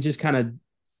you can just kind of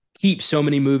keep so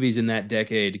many movies in that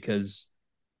decade because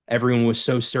everyone was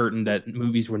so certain that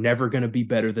movies were never going to be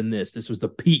better than this. This was the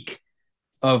peak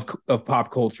of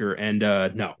pop culture, and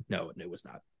no, it was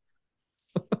not.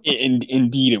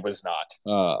 Indeed, it was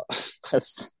not.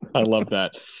 That's I love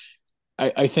that.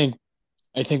 I think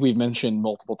we've mentioned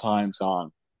multiple times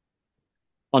on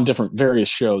different various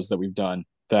shows that we've done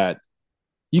that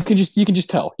you can just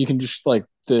tell, you can just like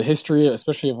the history,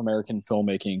 especially of American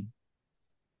filmmaking.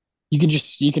 You can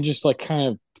just like kind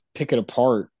of pick it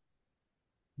apart,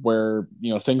 where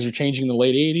things are changing in the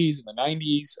late 80s and the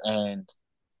 90s and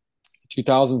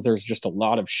 2000s. There's just a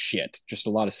lot of shit, just a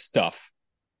lot of stuff,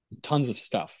 tons of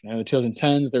stuff. And in the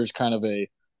 2010s, there's kind of a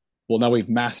well, now we've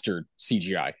mastered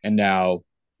CGI, and now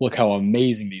look how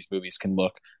amazing these movies can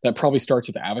look. That probably starts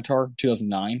with Avatar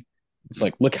 2009. It's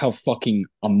like look how fucking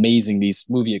amazing these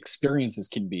movie experiences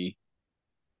can be.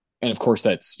 And of course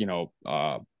that's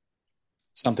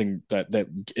something that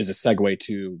is a segue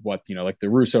to what like the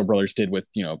Russo brothers did with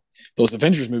those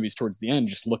Avengers movies towards the end.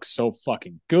 Just looks so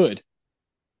fucking good.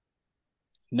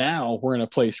 Now we're in a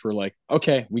place where like,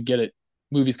 okay, we get it,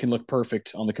 movies can look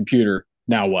perfect on the computer.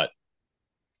 Now what?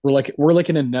 We're like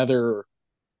in another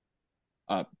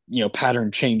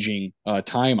pattern changing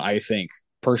time, I think,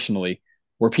 personally,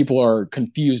 where people are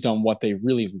confused on what they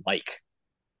really like.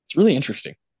 It's really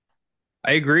interesting.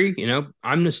 I agree.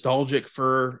 I'm nostalgic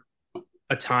for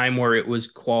a time where it was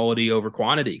quality over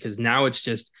quantity because now it's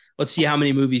just let's see how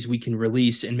many movies we can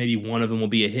release and maybe one of them will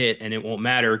be a hit and it won't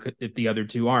matter if the other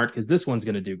two aren't because this one's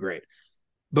going to do great.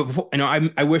 But before,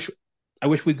 I wish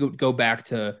we could go back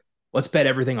to let's bet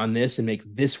everything on this and make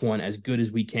this one as good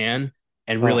as we can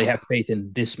and really Oh, have faith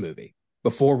in this movie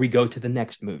before we go to the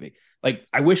next movie. Like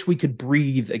I wish we could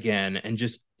breathe again and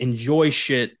just enjoy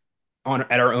shit on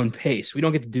at our own pace. We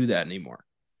don't get to do that anymore.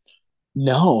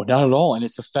 no, not at all. And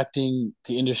it's affecting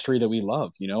the industry that we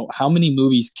love. How many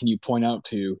movies can you point out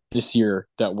to this year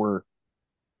that were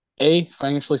A,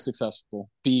 financially successful,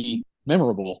 B,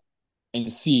 memorable,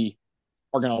 and C,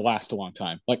 are going to last a long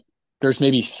time? Like, there's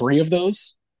maybe three of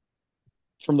those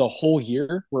from the whole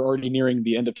year. We're already nearing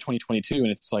the end of 2022. And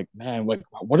it's like, man, what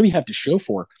do we have to show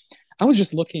for? I was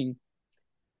just looking,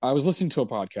 I was listening to a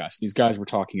podcast. These guys were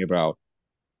talking about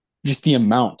just the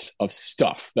amount of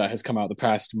stuff that has come out the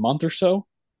past month or so.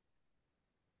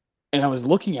 And I was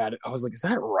looking at it. I was like, is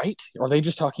that right? Are they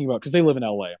just talking about, because they live in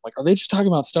LA? I'm like, are they just talking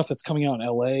about stuff that's coming out in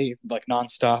LA like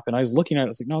nonstop? And I was looking at it. I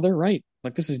was like, no, they're right.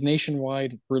 Like, this is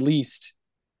nationwide released,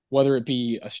 whether it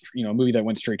be a movie that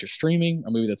went straight to streaming, a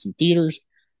movie that's in theaters,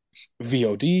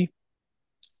 VOD.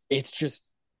 It's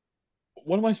just,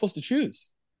 what am I supposed to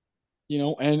choose?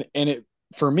 And it,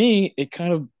 for me, it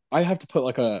kind of, I have to put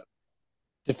like a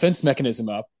defense mechanism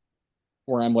up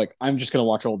where I'm like, I'm just going to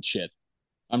watch old shit.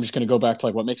 I'm just going to go back to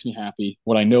like what makes me happy,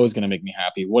 what I know is going to make me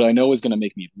happy, what I know is going to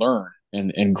make me learn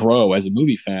and grow as a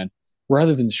movie fan,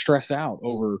 rather than stress out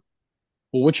over,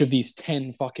 well, which of these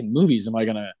 10 fucking movies am I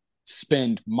going to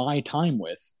spend my time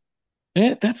with?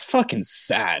 That's fucking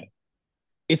sad.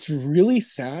 It's really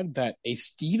sad that a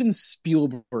Steven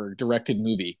Spielberg directed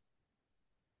movie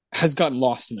has gotten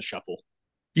lost in the shuffle.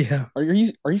 Yeah. Are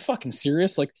you fucking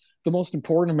serious? Like, the most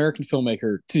important American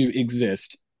filmmaker to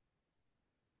exist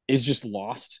is just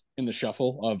lost in the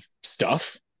shuffle of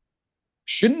stuff.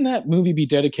 Shouldn't that movie be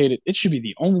dedicated? It should be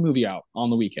the only movie out on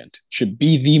the weekend. It should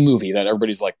be the movie that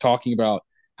everybody's like talking about.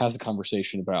 has a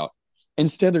conversation about.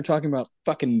 Instead, they're talking about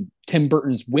fucking Tim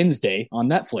Burton's Wednesday on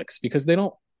Netflix because they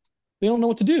don't know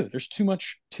what to do. There's too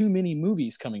many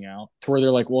movies coming out to where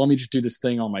they're like, well, let me just do this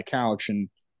thing on my couch and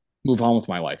move on with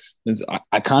my life.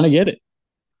 I kind of get it.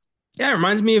 Yeah, it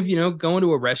reminds me of, going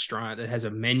to a restaurant that has a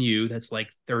menu that's like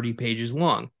 30 pages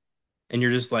long. And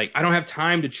you're just like, I don't have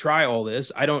time to try all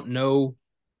this. I don't know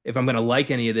if I'm going to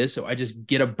like any of this. So I just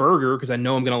get a burger because I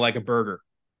know I'm going to like a burger.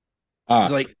 It's Ah,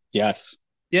 like, yes.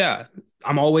 yeah,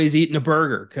 I'm always eating a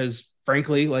burger because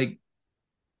frankly, like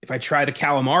if I try the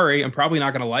calamari, I'm probably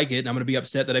not going to like it. And I'm going to be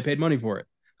upset that I paid money for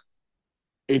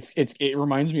It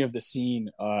reminds me of the scene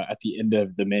at the end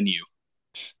of the menu.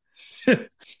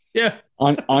 it. Yeah.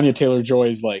 Anya Taylor Joy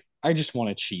is like, I just want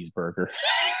a cheeseburger.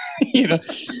 you know,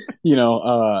 you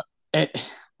know. And,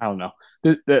 I don't know.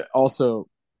 Also,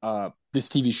 this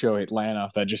TV show Atlanta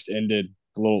that just ended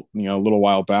a little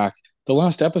while back. The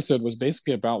last episode was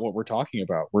basically about what we're talking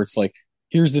about, where it's like,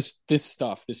 here's this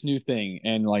stuff, this new thing,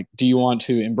 and like, do you want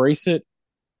to embrace it?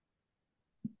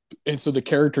 And so the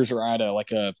characters are at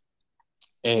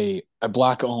a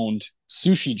black owned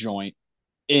sushi joint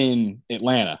in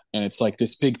Atlanta, and it's like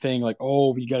this big thing, like,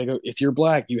 oh, you gotta go. If you're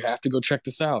black, you have to go check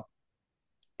this out.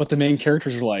 But the main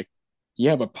characters are like,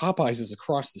 yeah, but Popeyes is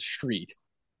across the street,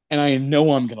 and I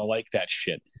know I'm gonna like that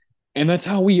shit. And that's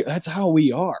how we are. That's how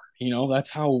we are.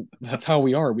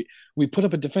 We put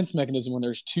up a defense mechanism when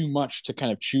there's too much to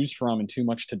kind of choose from and too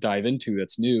much to dive into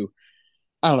that's new.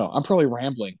 I don't know. I'm probably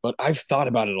rambling, but I've thought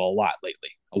about it a lot lately.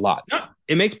 A lot. No,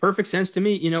 it makes perfect sense to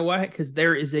me. You know why? Because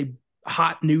there is a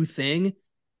hot new thing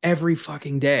every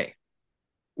fucking day.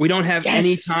 We don't have any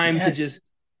Yes, time to yes. just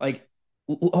like,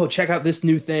 oh, check out this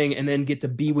new thing and then get to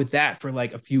be with that for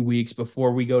like a few weeks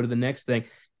before we go to the next thing.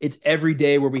 It's every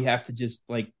day where we have to just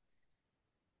like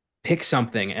pick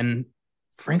something. And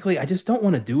frankly, I just don't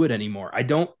want to do it anymore. I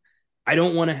don't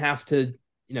want to have to,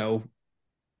 you know,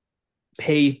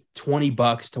 pay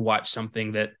 $20 to watch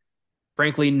something that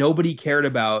frankly nobody cared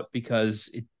about because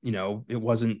it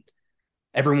wasn't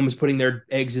everyone was putting their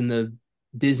eggs in the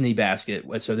Disney basket.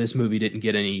 So this movie didn't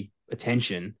get any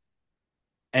attention.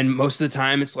 And most of the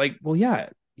time it's like, well, yeah,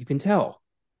 you can tell.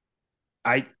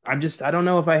 I don't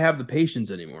know if I have the patience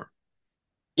anymore.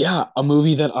 Yeah, a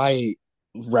movie that I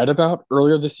read about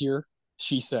earlier this year,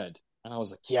 She Said. And I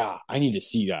was like, yeah, I need to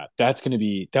see that. That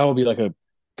will be like a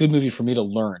good movie for me to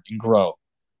learn and grow.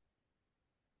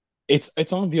 It's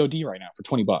on VOD right now for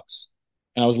 $20.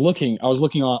 And I was looking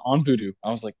on Vudu. I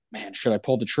was like, man, should I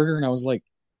pull the trigger? And I was like,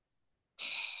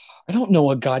 I don't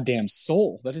know a goddamn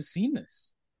soul that has seen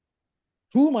this.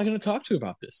 Who am I going to talk to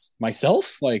about this?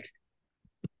 Myself? Like,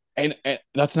 and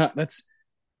that's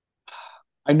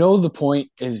I know the point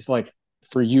is like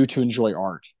for you to enjoy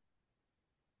art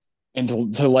and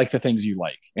to like the things you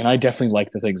like. And I definitely like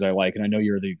the things I like. And I know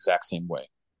you're the exact same way.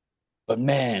 But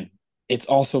man, it's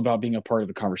also about being a part of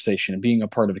the conversation and being a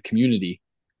part of a community,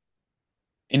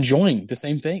 enjoying the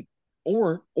same thing.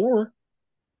 Or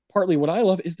partly what I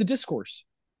love is the discourse.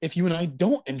 If you and I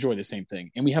don't enjoy the same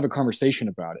thing and we have a conversation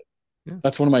about it, Yeah.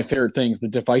 that's one of my favorite things, the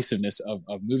divisiveness of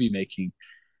movie making.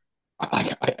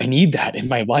 I need that in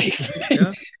my life.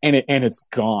 Yeah. And it's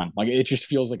gone. Like it just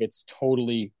feels like it's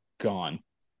totally gone.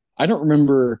 I don't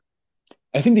remember.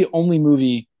 I think the only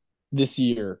movie this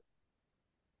year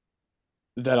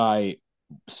that I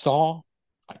saw,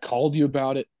 I called you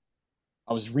about it.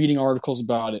 I was reading articles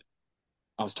about it.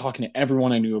 I was talking to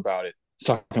everyone I knew about it. I was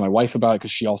talking to my wife about it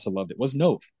because she also loved it. Was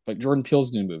Nove, like Jordan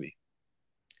Peele's new movie.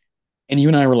 And you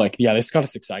and I were like, yeah, this got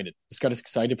us excited. This got us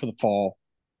excited for the fall.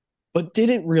 But did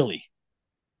it really?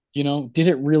 Did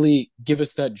it really give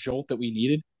us that jolt that we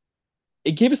needed?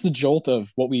 It gave us the jolt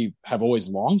of what we have always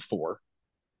longed for,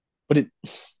 but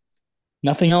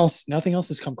nothing else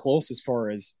has come close as far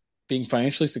as being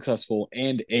financially successful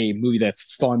and a movie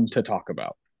that's fun to talk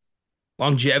about.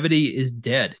 Longevity is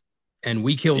dead and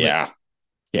we killed it. Yeah. I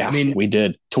Yeah, mean, we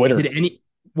did. Twitter. did any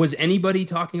was anybody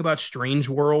talking about Strange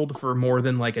World for more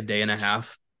than like a day and a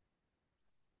half?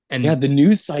 Yeah, And the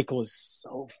news cycle is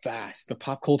so fast. The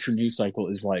pop culture news cycle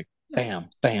is like bam,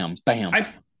 bam, bam. I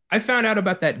I found out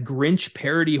about that Grinch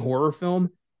parody horror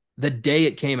film the day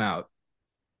it came out,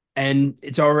 and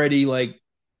it's already like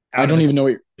I out of don't the. even know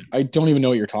what I don't even know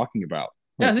what you're talking about.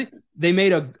 Yeah, Like, they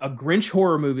made a Grinch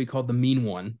horror movie called The Mean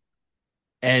One,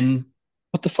 and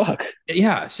what the fuck?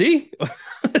 yeah, see,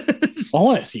 I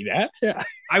want to see that. Yeah.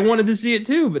 I wanted to see it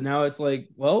too, but now it's like,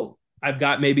 well, I've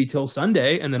got maybe till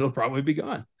Sunday, and then it'll probably be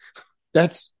gone.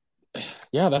 That's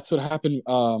yeah, that's what happened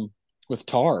with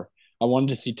Tar. I wanted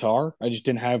to see Tar. I just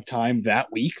didn't have time that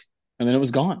week, and then it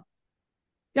was gone.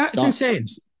 Yeah, It's it's gone. insane.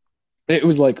 It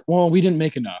was like, well, we didn't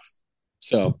make enough.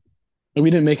 So we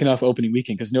didn't make enough opening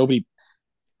weekend because nobody,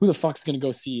 who the fuck's going to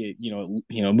go see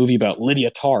a movie about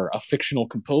Lydia Tarr, a fictional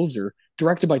composer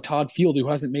directed by Todd Field, who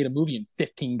hasn't made a movie in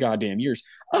 15 goddamn years?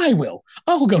 I will.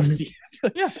 I'll go see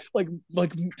it. Yeah. like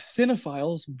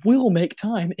cinephiles will make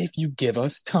time if you give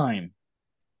us time.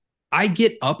 I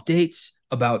get updates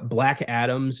about Black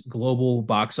Adam's global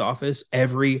box office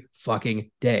every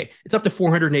fucking day. It's up to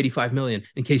 485 million,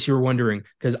 in case you were wondering,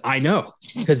 because I know,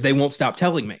 because they won't stop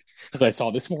telling me. As I saw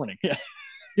this morning. Yeah.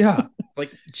 Yeah.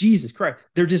 Like, Jesus Christ.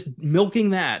 They're just milking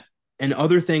that and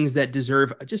other things that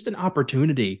deserve just an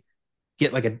opportunity.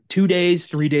 Get like a 2 days,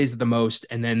 3 days at the most,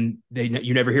 and then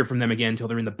you never hear from them again until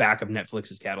they're in the back of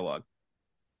Netflix's catalog.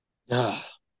 Oh,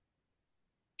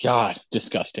 God,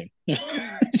 disgusting.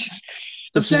 It's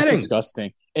It's just upsetting.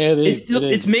 disgusting. It It's is. It still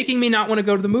it's is. making me not want to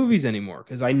go to the movies anymore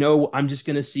because I know I'm just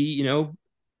gonna see,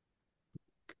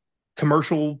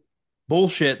 commercial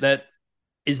bullshit that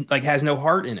is like has no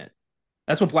heart in it.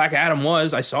 That's what Black Adam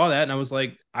was. I saw that and I was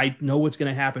like, I know what's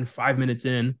gonna happen 5 minutes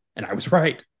in, and I was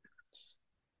right.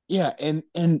 Yeah, and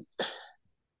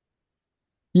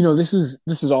this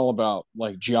is all about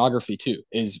like geography too.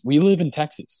 Is we live in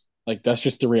Texas. Like that's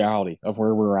just the reality of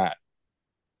where we're at.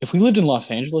 If we lived in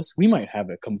Los Angeles, we might have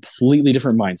a completely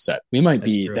different mindset. We might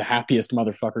That's be the true. happiest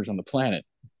motherfuckers on the planet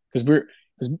because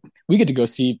we get to go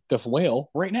see the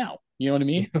whale right now. You know what I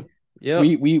mean?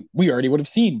 Yep. We already would have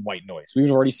seen White Noise.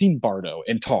 We've already seen Bardo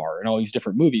and Tar and all these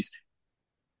different movies,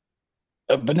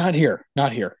 but not here.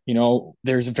 Not here.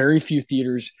 There's very few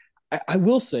theaters. I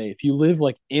will say, if you live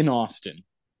like in Austin,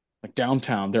 like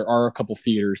downtown, there are a couple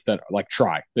theaters that like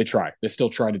try. They try. They still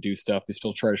try to do stuff. They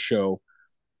still try to show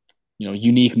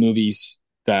unique movies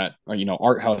that are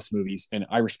art house movies, and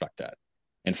I respect that,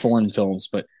 and foreign films.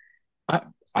 But I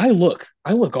I look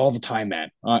all the time,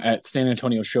 man, at San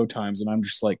Antonio showtimes, and I'm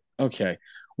just like, okay,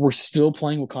 we're still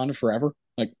playing Wakanda Forever.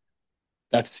 Like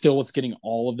that's still what's getting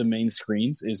all of the main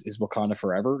screens is Wakanda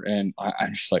Forever, and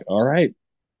I'm just like, all right,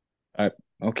 I,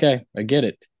 okay, I get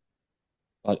it,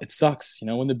 but it sucks.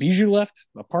 When the Bijou left,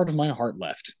 a part of my heart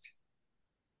left.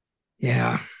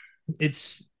 Yeah.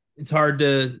 It's hard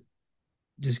to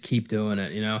just keep doing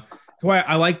it. That's why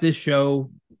I like this show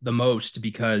the most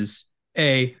because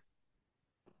A,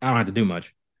 I don't have to do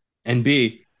much. And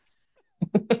B,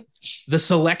 the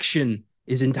selection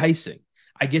is enticing.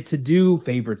 I get to do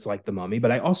favorites like The Mummy,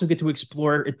 but I also get to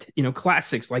explore,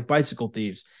 classics like Bicycle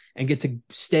Thieves and get to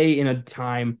stay in a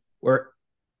time where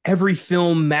every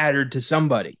film mattered to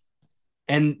somebody.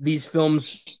 And these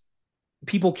films,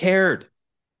 people cared.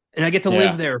 And I get to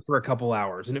live Yeah, there for a couple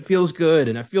hours and it feels good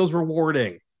and it feels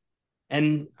rewarding.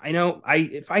 And I know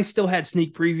if I still had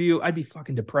sneak preview, I'd be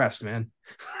fucking depressed, man.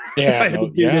 If yeah, I had to no,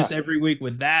 do yeah. this every week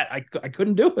with that, I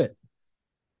couldn't do it.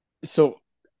 So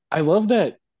I love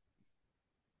that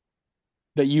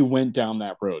you went down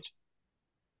that road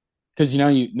because now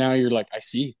you're like, I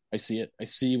see it, I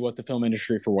see what the film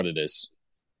industry for what it is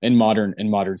in modern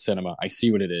cinema. I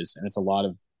see what it is, and it's a lot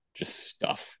of just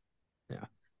stuff. Yeah.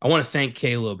 I want to thank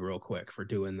Caleb real quick for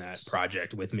doing that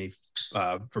project with me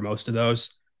for most of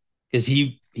those because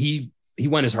he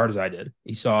went as hard as I did.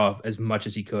 He saw as much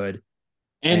as he could,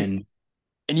 and and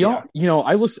and yeah, y'all,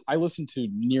 I listened to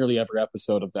nearly every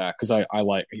episode of that because I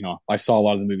like, I saw a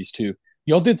lot of the movies too.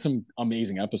 Y'all did some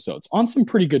amazing episodes on some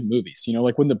pretty good movies.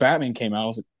 Like when the Batman came out, I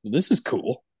was like, well, this is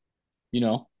cool. you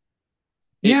know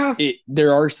yeah,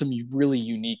 there are some really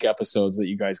unique episodes that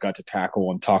you guys got to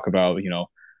tackle and talk about,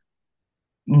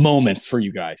 moments for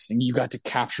you guys, and you got to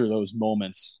capture those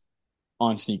moments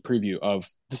on sneak preview of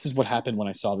this is what happened when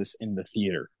I saw this in the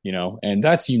theater, and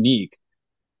that's unique.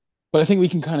 But I think we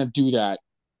can kind of do that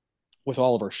with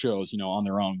all of our shows, on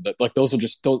their own. That like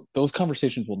those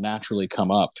conversations will naturally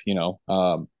come up.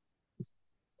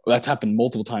 That's happened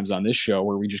multiple times on this show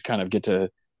where we just kind of get to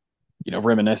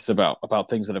reminisce about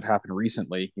things that have happened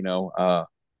recently.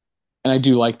 And I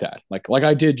do like that. Like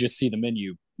I did just see The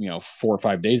Menu, 4 or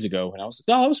 5 days ago, and I was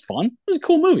like, oh, that was fun. It was a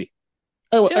cool movie.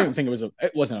 I yeah. didn't think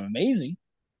it wasn't amazing,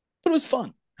 but it was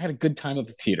fun. I had a good time at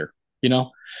the theater. You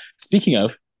know. Speaking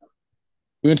of,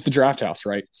 we went to the Draft House,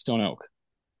 right, Stone Oak,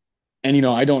 and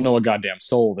I don't know a goddamn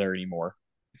soul there anymore.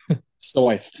 So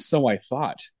I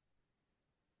thought,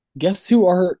 guess who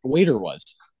our waiter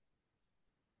was?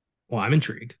 Well, I'm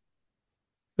intrigued.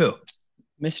 Who?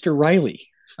 Mr. Riley.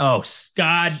 Oh,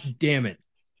 God damn it!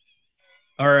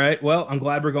 All right. Well, I'm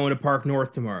glad we're going to Park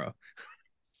North tomorrow.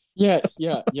 Yes,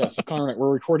 yeah, yeah. So Connor and I,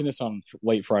 we're recording this on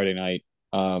late Friday night.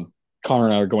 Connor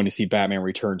and I are going to see Batman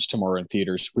Returns tomorrow in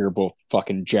theaters. We were both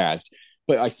fucking jazzed.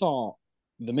 But I saw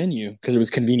the menu because it was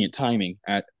convenient timing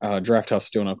at Draft House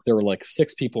Stone Oak. There were like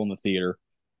 6 people in the theater,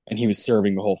 and he was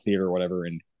serving the whole theater or whatever.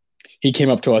 And He came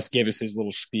up to us, gave us his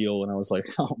little spiel, and I was like,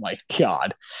 oh my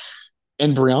God.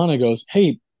 And Brianna goes,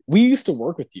 hey, we used to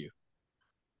work with you.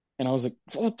 And I was like,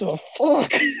 what the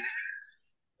fuck?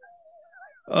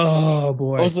 Oh I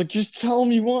boy. was like, just tell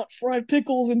him you want fried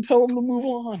pickles and tell him to move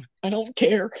on. I don't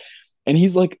care. And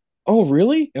he's like, oh,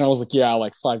 really? And I was like, yeah,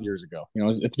 like 5 years ago.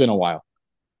 It's been a while.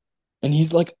 And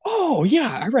he's like, oh,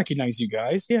 yeah, I recognize you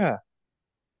guys. Yeah.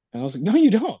 And I was like, no,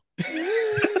 you don't.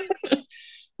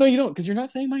 No, you don't, because you're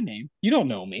not saying my name. You don't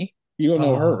know me. You don't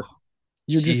know Oh, her.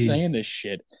 You're just jeez. saying this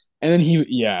shit. And then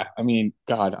yeah, I mean,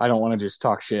 God, I don't want to just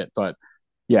talk shit, but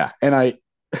yeah. And I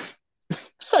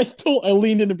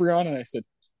leaned into Brianna and I said,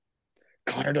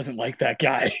 Connor doesn't like that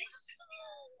guy.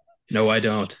 No, I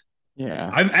don't. Yeah.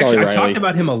 I've Sorry, actually I've talked Riley.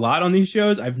 about him a lot on these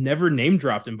shows. I've never name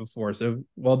dropped him before, so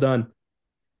well done.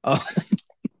 Uh,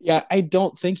 Yeah, I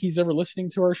don't think he's ever listening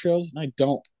to our shows, and I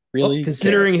don't well, really care.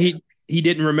 considering he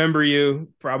didn't remember you,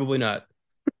 probably not.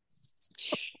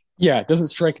 Yeah, it doesn't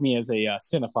strike me as a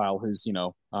cinephile who's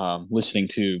listening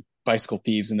to Bicycle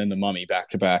Thieves and then The Mummy back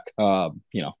to back.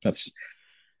 That's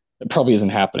it probably isn't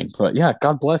happening. But yeah,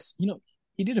 God bless.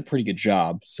 He did a pretty good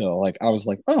job. So like, I was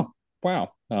like, oh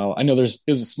wow. I know it was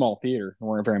a small theater, there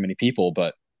weren't very many people,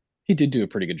 but he did do a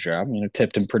pretty good job.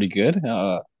 Tipped him pretty good.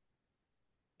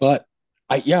 But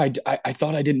I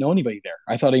thought I didn't know anybody there.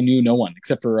 I thought I knew no one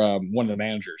except for one of the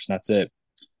managers, and that's it.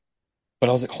 But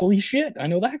I was like, holy shit, I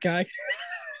know that guy.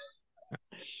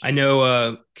 I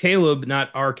know Caleb, not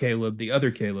our Caleb, the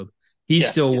other Caleb. He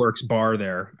still Yes, works bar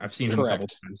there. I've seen him a couple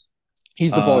correct. times.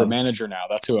 He's the bar Uh, manager now.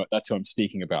 That's who I'm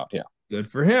speaking about. Yeah, Good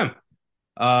for him.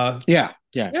 Uh, yeah.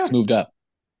 He's yeah. moved up.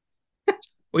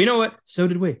 Well, you know what? So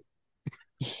did we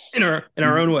in our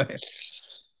own way.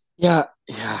 Yeah,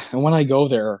 yeah. And when I go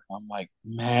there, I'm like,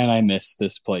 man, I miss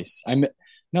this place.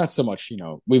 Not so much,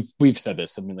 we've said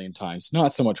this a million times.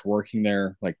 Not so much working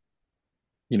there, like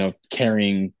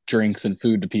carrying drinks and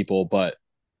food to people, but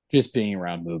just being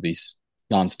around movies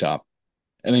nonstop.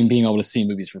 And then being able to see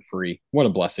movies for free. What a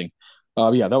blessing.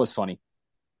 Yeah, that was funny.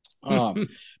 Um,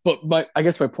 but I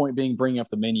guess my point being, bringing up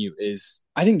the menu is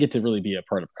I didn't get to really be a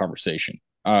part of the conversation.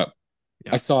 Yeah.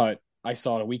 I saw it. I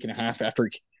saw it a week and a half after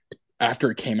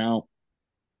it came out.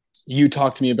 You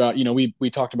talked to me about, we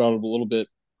talked about it a little bit.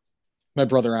 My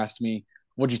brother asked me,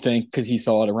 "What'd you think?" Because he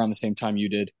saw it around the same time you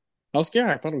did. I was like,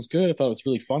 yeah, I thought it was good. I thought it was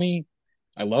really funny.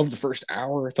 I loved the first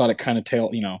hour. I thought it kind of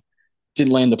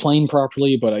didn't land the plane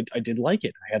properly, but I did like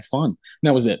it. I had fun. And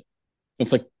that was it.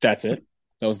 It's like that's it.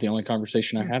 That was the only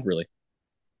conversation I had really.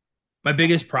 My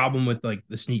biggest problem with like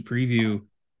the sneak preview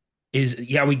is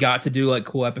yeah, we got to do like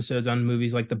cool episodes on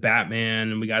movies like the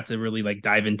Batman, and we got to really like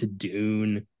dive into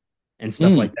Dune and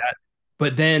stuff like Mm. that.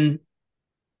 But then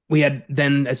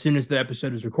as soon as the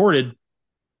episode was recorded,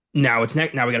 now we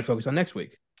got to focus on next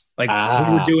week. Like we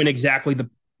were Ah, doing exactly the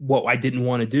what I didn't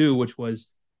want to do, which was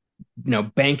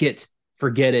bank it,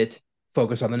 forget it,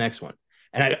 focus on the next one.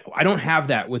 And I don't have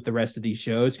that with the rest of these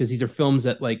shows because these are films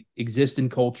that like exist in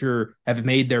culture, have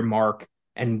made their mark,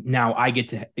 and now I get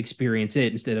to experience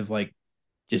it instead of like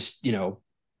just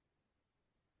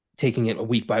taking it a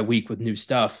week by week with new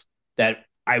stuff that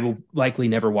I will likely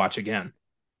never watch again.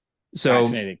 So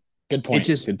fascinating. Good it point.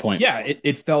 just Good point. yeah,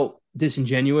 it felt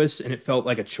disingenuous and it felt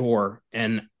like a chore,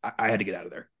 and I had to get out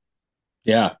of there.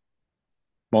 Yeah.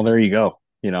 Well, there you go.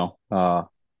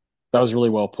 That was really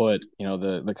well put.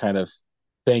 The kind of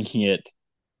banking it,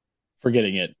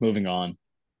 forgetting it, moving on.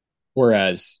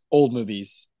 Whereas old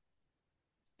movies,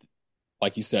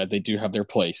 like you said, they do have their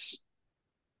place.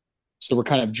 So we're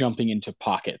kind of jumping into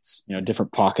pockets,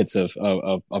 different pockets of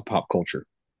pop culture.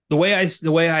 The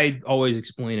way I always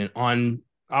explain it on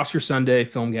Oscar Sunday,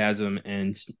 Filmgasm,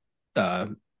 and uh,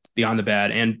 Beyond the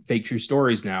Bad and Fake True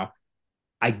Stories. Now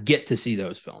I get to see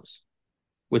those films.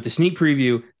 With the sneak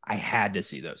preview, I had to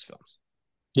see those films.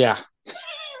 Yeah,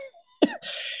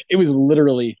 it was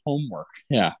literally homework.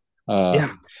 Yeah, uh,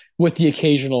 Yeah, with the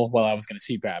occasional. Well, I was going to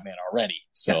see Batman already, yeah.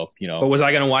 so But was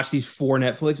I going to watch these 4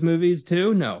 Netflix movies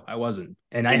too? No, I wasn't.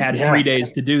 And I had yeah. 3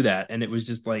 days to do that, and it was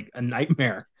just like a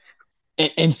nightmare.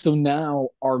 And so now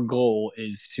our goal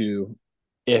is to,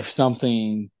 if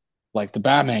something like the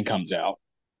Batman comes out,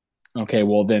 okay,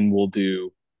 well then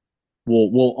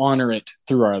we'll honor it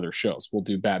through our other shows. We'll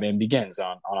do Batman Begins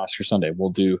on Oscar Sunday.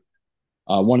 We'll do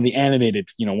one of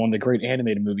the great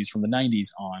animated movies from the '90s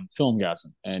on Filmgasm,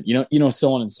 and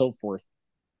so on and so forth.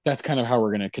 That's kind of how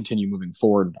we're going to continue moving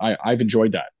forward. I've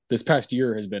enjoyed that. This past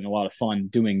year has been a lot of fun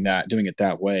doing it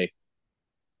that way.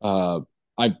 Uh,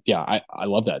 I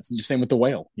love that. It's the same with the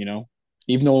whale.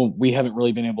 Even though we haven't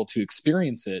really been able to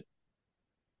experience it,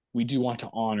 we do want to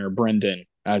honor Brendan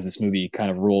as this movie kind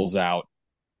of rolls out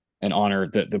and honor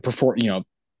the perform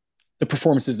the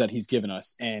performances that he's given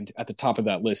us, and at the top of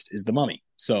that list is The Mummy.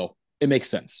 So it makes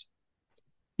sense.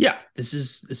 Yeah, this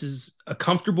is a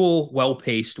comfortable,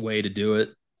 well-paced way to do it.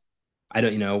 I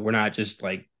don't, we're not just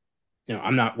like,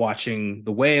 I'm not watching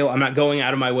The Whale. I'm not going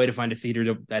out of my way to find a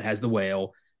theater that has The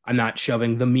Whale. I'm not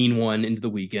shoving The Mean One into the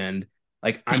weekend.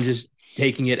 Like, I'm just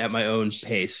taking it at my own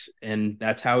pace, and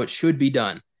that's how it should be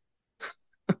done.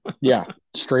 Yeah,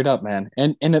 straight up, man.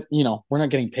 And we're not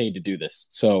getting paid to do this,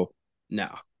 so No,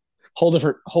 whole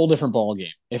different ball game.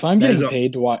 If I'm that is getting a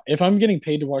paid to watch, if I'm getting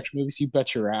paid to watch movies, you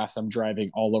bet your ass I'm driving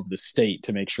all over the state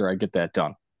to make sure I get that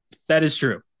done. that is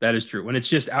true. That is true. When it's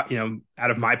just out,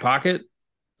 out of my pocket,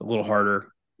 it's a little harder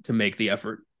to make the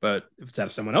effort. But if it's out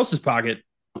of someone else's pocket,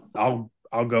 I'll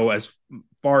go as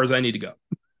far as I need to go.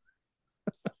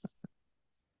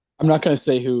 I'm not going to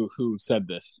say who said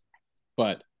this,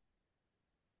 but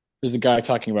there's a guy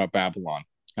talking about Babylon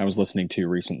I was listening to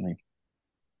recently,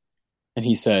 and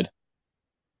he said,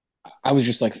 I was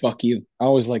just like, fuck you. I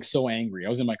was like so angry. I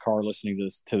was in my car listening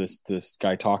to this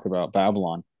guy talk about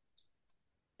Babylon.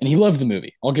 And he loved the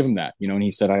movie. I'll give him that. And he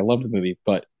said, I love the movie,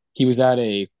 but he was at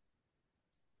a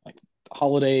like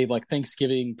holiday, like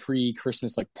Thanksgiving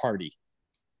pre-Christmas like party.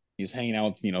 He was hanging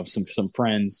out with, some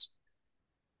friends,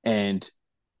 and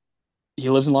he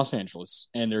lives in Los Angeles,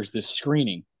 and there's this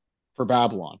screening for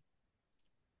Babylon.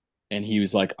 And he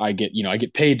was like, I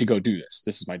get paid to go do this.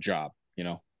 This is my job.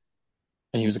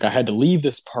 And he was like, I had to leave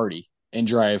this party and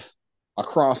drive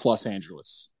across Los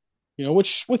Angeles,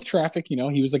 which with traffic, he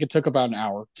was like, it took about an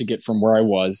hour to get from where I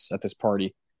was at this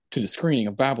party to the screening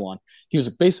of Babylon. He was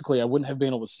like, basically, I wouldn't have been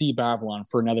able to see Babylon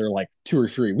for another like 2 or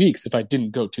 3 weeks if I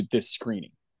didn't go to this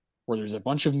screening where there's a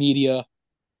bunch of media,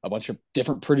 a bunch of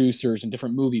different producers and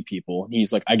different movie people. And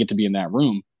he's like, I get to be in that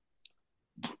room.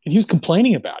 And he was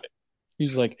complaining about it.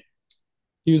 He's like,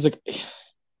 he was like,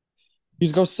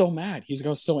 he's like, I was so mad. He's like, I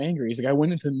was so angry. He's like, I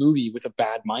went into the movie with a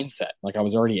bad mindset. Like I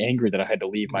was already angry that I had to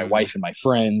leave my Mm. wife and my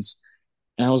friends.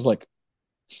 And I was like,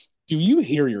 do you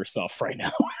hear yourself right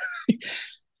now?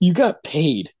 You got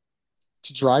paid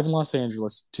to drive in Los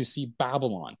Angeles to see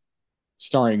Babylon,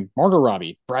 starring Margot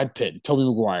Robbie, Brad Pitt, Tobey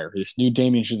Maguire, this new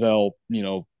Damien Chazelle,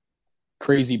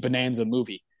 crazy bonanza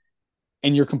movie.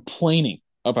 And you're complaining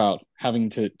about having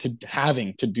to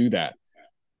do that.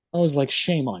 I was like,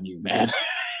 shame on you, man.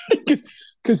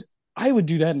 Because I would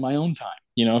do that in my own time.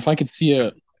 If I could see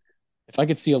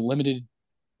a limited,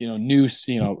 news,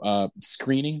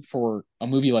 screening for a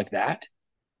movie like that,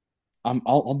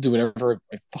 I'll do whatever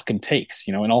it fucking takes,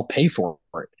 and I'll pay for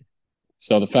it.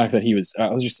 So the fact that I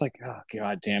was just like, oh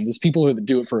god damn, there's people who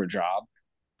do it for a job,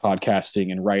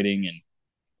 podcasting and writing and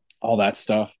all that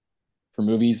stuff for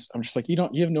movies. I'm just like, you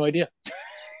have no idea.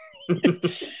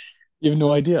 You have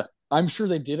no idea. I'm sure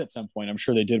they did at some point. I'm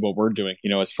sure they did what we're doing,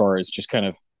 as far as just kind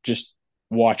of just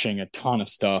watching a ton of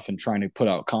stuff and trying to put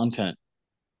out content.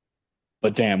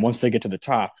 But damn, once they get to the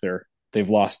top, they've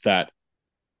lost that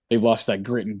they've lost that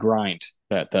grit and grind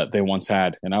that they once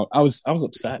had, and I was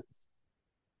upset.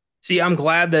 See, I'm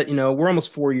glad that we're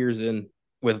almost 4 years in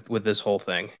with this whole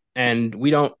thing, and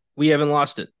we haven't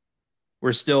lost it.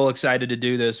 We're still excited to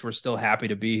do this. We're still happy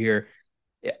to be here.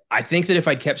 I think that if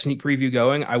I'd kept sneak preview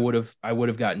going, I would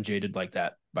have gotten jaded like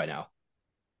that by now,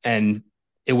 and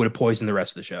it would have poisoned the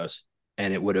rest of the shows,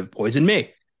 and it would have poisoned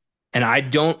me. And I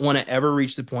don't want to ever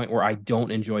reach the point where I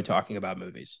don't enjoy talking about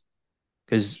movies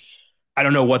because I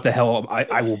don't know what the hell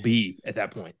I will be at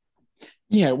that point.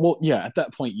 Yeah, well, yeah. At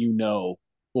that point,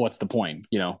 what's the point?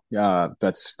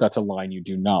 That's a line you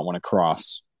do not want to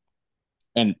cross,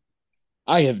 and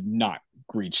I have not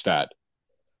reached that.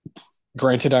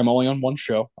 Granted, I'm only on one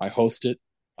show. I host it.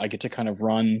 I get to kind of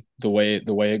run the way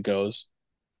it goes.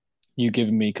 You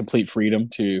give me complete freedom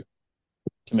to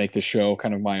make the show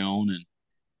kind of my own, and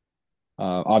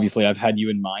obviously I've had you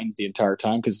in mind the entire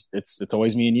time because it's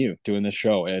always me and you doing this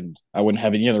show, and I wouldn't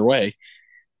have it any other way.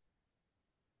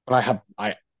 But I have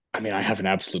an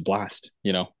absolute blast.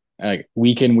 Like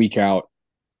week in week out.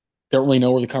 Don't really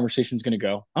know where the conversation is going to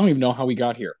go. I don't even know how we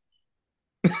got here,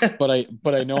 but I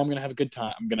know I'm going to have a good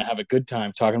time. I'm going to have a good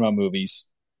time talking about movies,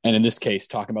 and in this case,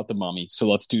 talking about the Mummy. So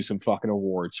let's do some fucking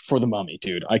awards for the Mummy,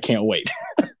 dude. I can't wait.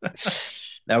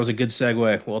 That was a good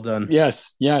segue. Well done.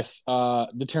 Yes, yes.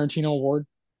 The Tarantino Award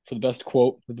for the best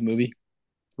quote of the movie.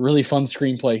 Really fun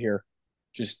screenplay here.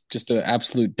 Just an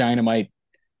absolute dynamite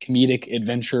comedic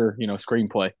adventure,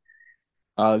 screenplay.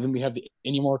 Then we have the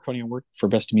Ennio Morricone Award for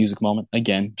best music moment.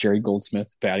 Again, Jerry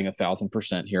Goldsmith batting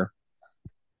 1,000% here.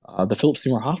 The Philip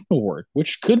Seymour Hoffman Award,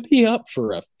 which could be up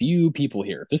for a few people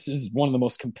here. This is one of the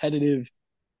most competitive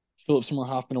Philip Seymour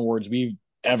Hoffman Awards we've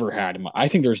ever had. I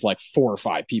think there's like 4 or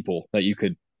 5 people that you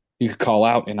could call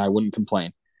out, and I wouldn't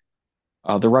complain.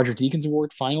 the Roger Deakins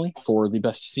Award finally for the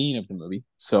best scene of the movie.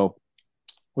 So,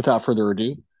 without further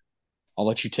ado, I'll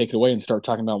let you take it away and start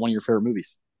talking about one of your favorite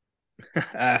movies.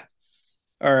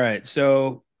 All right.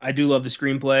 So I do love the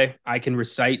screenplay. I can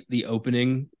recite the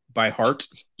opening by heart,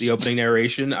 the opening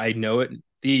narration. I know it.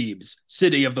 Thebes,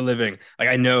 City of the Living. Like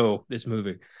I know this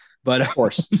movie. But Of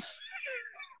course.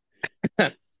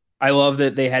 I love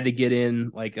that they had to get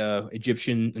in like an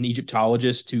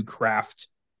Egyptologist to craft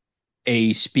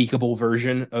a speakable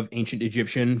version of ancient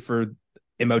Egyptian for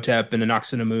Imhotep and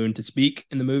Anck-su-namun to speak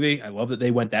in the movie. I love that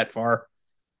they went that far.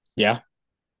 Yeah.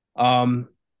 Um,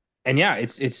 and yeah,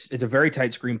 it's a very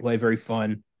tight screenplay, very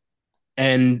fun.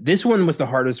 And this one was the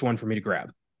hardest one for me to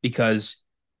grab because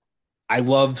I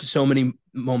love so many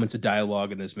moments of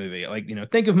dialogue in this movie. Like,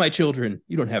 think of my children.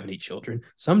 You don't have any children.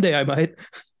 Someday I might.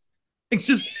 It's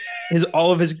just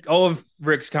all of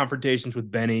Rick's confrontations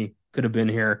with Benny could have been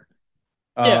here.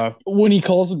 Yeah. Uh, When he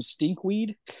calls him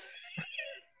stinkweed.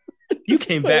 you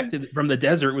came So, back from the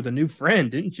desert with a new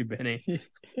friend, didn't you, Benny?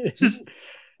 It's just,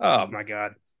 oh my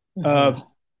God. Uh,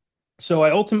 so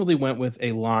I ultimately went with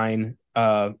a line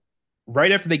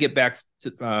right after they get back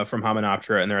from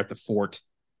Hamunaptra and they're at the fort.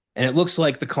 And it looks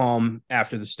like the calm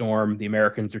after the storm. The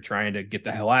Americans are trying to get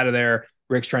the hell out of there.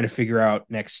 Rick's trying to figure out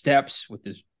next steps with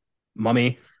his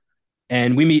mummy.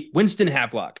 And we meet Winston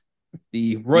Havelock,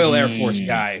 the Royal Air Force mm,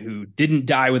 guy who didn't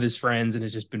die with his friends and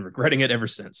has just been regretting it ever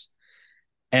since.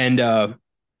 And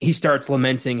he starts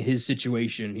lamenting his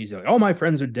situation. He's like, "Oh, my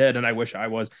friends are dead, and I wish I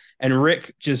was." And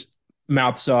Rick just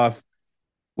mouths off,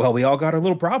 "Well, we all got our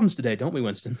little problems today, don't we,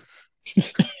 Winston?"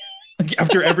 Like,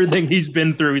 after everything he's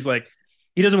been through, he's like,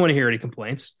 he doesn't want to hear any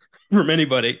complaints from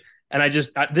anybody. And I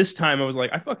just at this time I was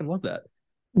like, I fucking love that.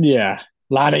 yeah.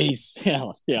 Laddies. Yeah.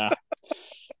 Yeah.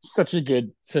 Such a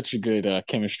good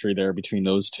chemistry there between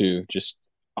those two. Just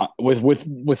with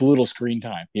little screen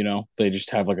time, they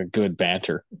just have like a good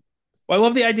banter. Well, I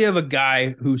love the idea of a guy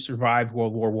who survived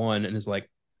World War One and is like,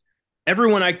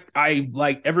 everyone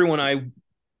I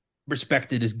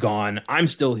respected is gone. I'm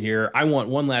still here. I want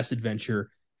one last adventure,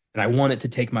 and I want it to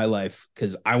take my life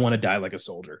because I want to die like a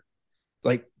soldier.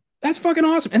 Like that's fucking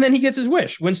awesome. And then he gets his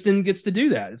wish. Winston gets to do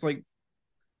that. It's like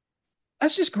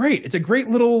that's just great. It's a great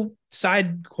little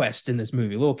side quest in this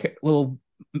movie, little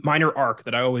minor arc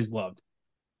that I always loved.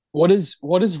 What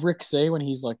does Rick say when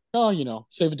he's like, oh,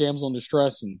 save a damsel in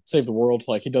distress and save the world?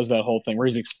 Like he does that whole thing where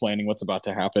he's explaining what's about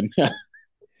to happen. Well,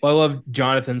 I love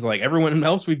Jonathan's like everyone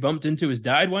else we bumped into has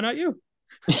died. Why not you?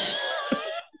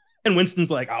 And Winston's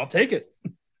like, I'll take it.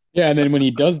 Yeah, and then when he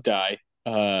does die,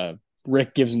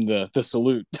 Rick gives him the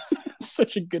salute.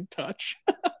 Such a good touch.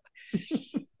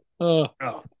 Uh,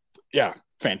 Oh, yeah,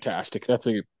 fantastic. That's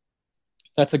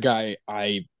a guy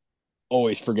I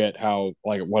always forget how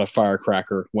like what a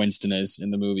firecracker Winston is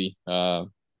in the movie.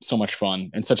 So much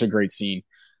fun and such a great scene.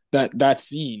 That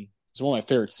scene is one of my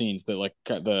favorite scenes. That like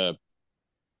the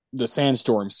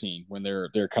sandstorm scene when they're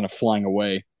kind of flying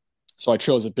away. So I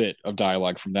chose a bit of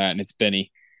dialogue from that, and it's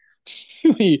Benny.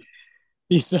 he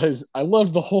he says, "I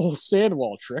loved the whole sand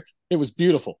wall trick. It was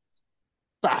beautiful,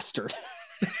 bastard."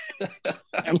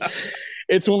 And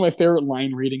it's one of my favorite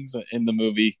line readings in the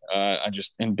movie.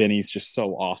 And Benny's just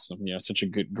so awesome. Such a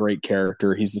great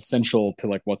character. He's essential to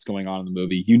like what's going on in the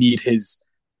movie. You need his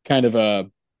kind of a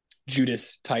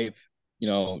Judas type,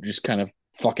 just kind of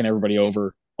fucking everybody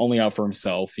over, only out for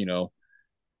himself. I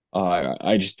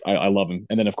love him.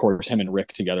 And then of course him and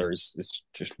Rick together is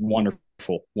just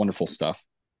wonderful, wonderful stuff.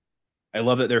 I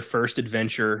love that their first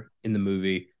adventure in the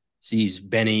movie sees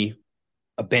Benny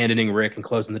abandoning Rick and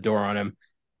closing the door on him.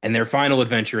 And their final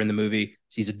adventure in the movie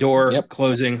sees a door Yep.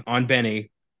 closing on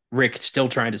Benny, Rick still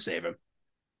trying to save him.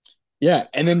 Yeah.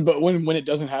 And then, but when it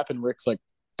doesn't happen, Rick's like,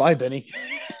 "Bye, Benny."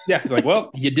 Yeah, he's like,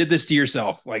 well, you did this to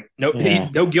yourself. Like, no, Yeah.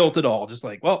 no guilt at all. Just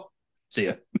like, well, see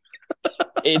ya.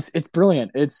 It's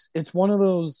brilliant. It's one of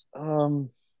those. I don't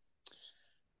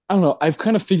know. I've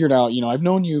kind of figured out. I've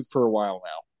known you for a while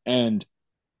now, and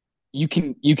you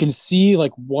can see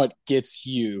like what gets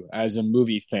you as a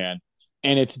movie fan,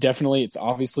 and it's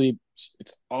obviously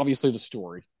the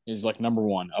story is like number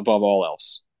one above all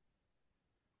else.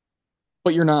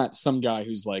 But you're not some guy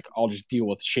who's like, I'll just deal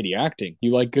with shitty acting.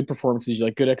 You like good performances, you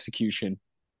like good execution,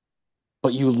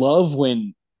 but you love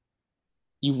when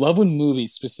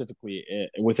movies specifically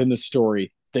within the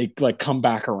story they like come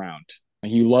back around.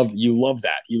 Like, you love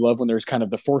that. You love when there's kind of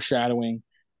the foreshadowing,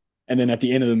 and then at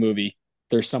the end of the movie,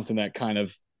 there's something that kind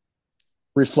of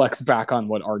reflects back on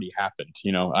what already happened.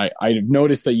 I've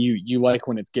noticed that you like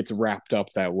when it gets wrapped up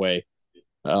that way.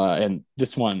 And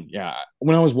this one, yeah,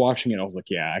 when I was watching it, I was like,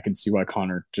 yeah, I can see why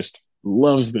Connor just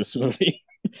loves this movie.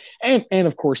 And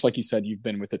of course, like you said, you've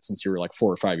been with it since you were like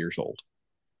 4 or 5 years old.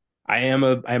 I am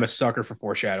a sucker for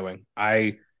foreshadowing.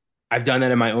 I've done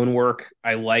that in my own work.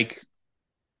 I like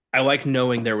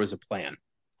knowing there was a plan.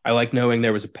 I like knowing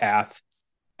there was a path,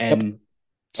 Yep, and a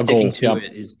sticking goal. to Yep.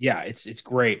 it is, yeah, it's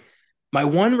great. My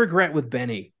one regret with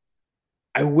Benny,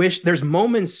 I wish there's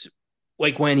moments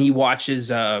like when he watches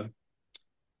the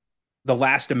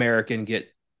last American get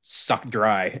sucked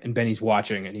dry and Benny's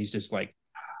watching and he's just like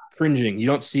cringing. You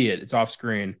don't see it. It's off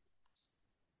screen.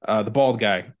 The bald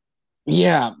guy.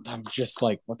 Yeah, I'm just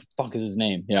like, what the fuck is his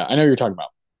name? Yeah, I know you're talking about.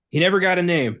 He never got a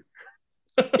name.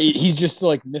 He's just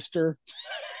like Mister.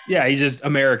 Yeah, he's just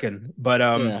American. But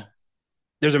Yeah.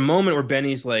 there's a moment where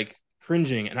Benny's like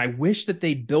cringing, and I wish that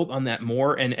they built on that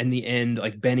more. And in the end,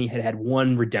 like Benny had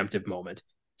one redemptive moment,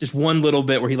 just one little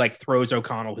bit where he like throws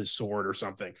O'Connell his sword or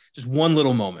something. Just one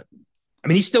little moment. I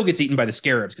mean, he still gets eaten by the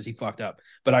scarabs because he fucked up.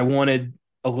 But I wanted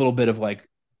a little bit of like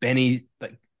Benny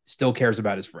like still cares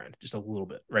about his friend, just a little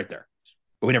bit right there.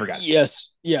 But we never got it.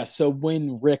 Yes. Yeah. So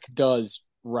when Rick does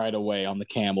ride away on the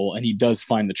camel and he does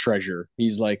find the treasure,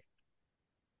 he's like,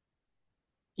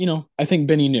 I think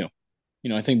Benny knew.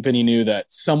 I think Benny knew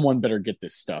that someone better get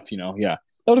this stuff. Yeah, that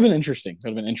would have been interesting. That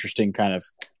would have been interesting, kind of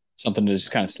something to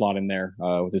just kind of slot in there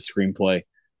with his screenplay.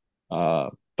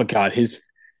 But God, his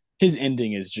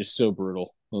ending is just so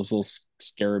brutal. Those little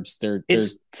scarabs, they're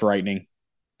It's frightening.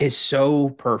 is so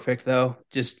perfect though.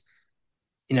 Just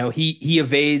he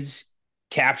evades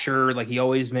capture, like he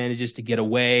always manages to get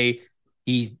away.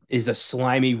 He is a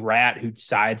slimy rat who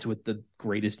sides with the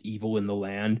greatest evil in the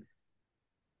land.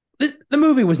 The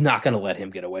movie was not going to let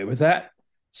him get away with that.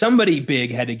 Somebody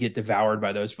big had to get devoured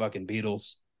by those fucking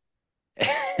beetles, and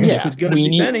it Yeah, was going to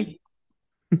be Benny.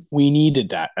 we needed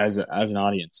that as an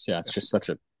audience. Yeah, it's just such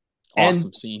an And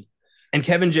awesome scene. and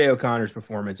Kevin J. O'Connor's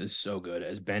performance is so good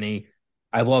as Benny.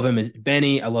 I love him as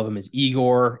Benny. I love him as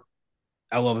Igor.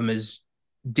 I love him as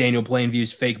Daniel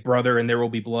Plainview's fake brother in There Will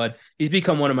Be Blood. He's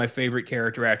become one of my favorite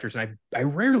character actors, and I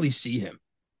rarely see him.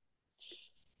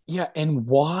 Yeah, and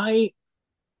why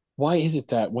is it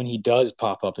that when he does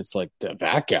pop up, it's like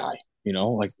that guy?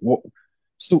 Like what?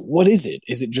 So what is it?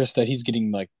 Is it just that he's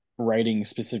getting like writing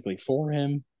specifically for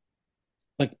him?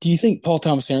 Like, do you think Paul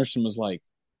Thomas Anderson was like,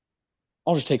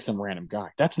 I'll just take some random guy?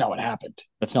 That's not what happened.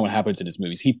 That's not what happens in his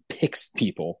movies. He picks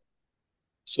people,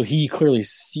 so he clearly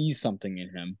sees something in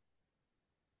him.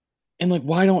 And like,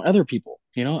 why don't other people?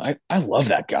 I love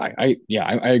that guy. I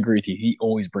agree with you. He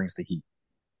always brings the heat.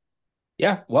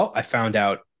 Yeah, well, I found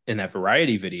out in that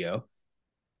Variety video,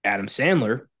 Adam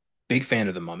Sandler, big fan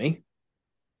of The Mummy,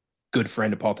 good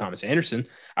friend of Paul Thomas Anderson.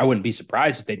 I wouldn't be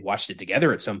surprised if they'd watched it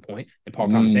together at some point. And Paul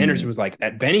Thomas Anderson Mm. was like,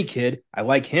 "That Benny kid, I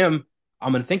like him.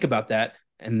 I'm going to think about that."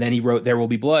 And then he wrote There Will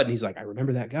Be Blood. And he's like, "I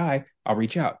remember that guy. I'll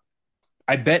reach out."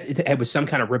 I bet it was some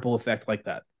kind of ripple effect like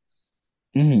that.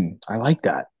 I like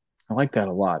that. I like that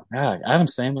a lot. Yeah, Adam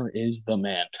Sandler is the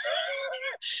man.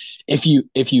 If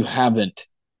you haven't,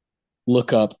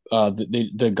 look up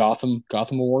the Gotham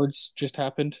Awards just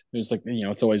happened. It was like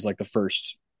it's always like the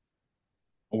first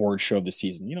award show of the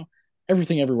season.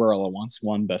 Everything Everywhere All at Once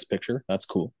won Best Picture. That's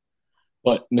cool.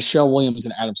 But Michelle Williams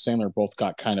and Adam Sandler both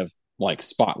got kind of like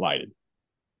spotlighted,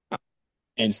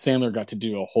 and Sandler got to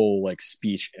do a whole like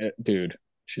speech. Dude,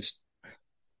 just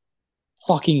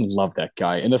fucking love that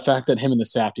guy, and the fact that him and the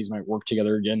Safdies might work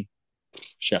together again,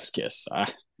 chef's kiss.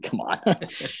 Come on,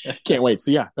 can't wait.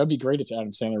 So yeah, that'd be great if Adam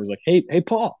Sandler was like, hey,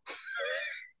 Paul,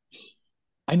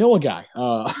 I know a guy.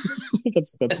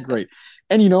 That's great.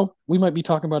 And we might be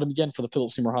talking about him again for the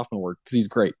Philip Seymour Hoffman Award because he's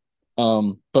great.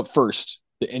 But first,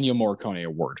 the Ennio Morricone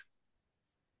Award.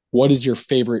 What is your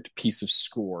favorite piece of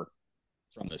score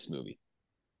from this movie?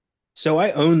 So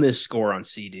I own this score on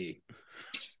CD.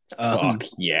 Fuck Um,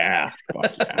 yeah.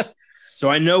 Fuck yeah. so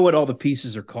I know what all the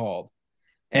pieces are called.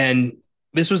 And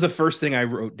this was the first thing I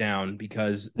wrote down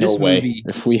because No this way. movie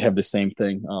If we have the same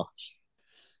thing. Oh,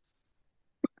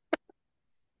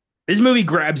 this movie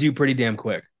grabs you pretty damn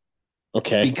quick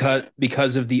okay.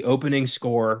 because of the opening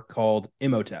score called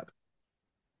Imhotep.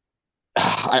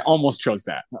 I almost chose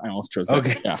that. I almost chose that.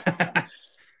 Okay. Yeah.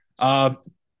 uh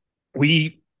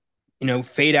we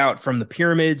fade out from the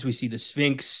pyramids, we see the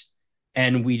Sphinx,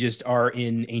 and we just are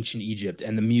in ancient Egypt,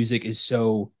 and the music is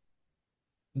so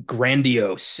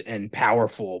grandiose and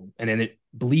powerful, and then it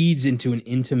bleeds into an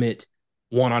intimate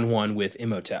one-on-one with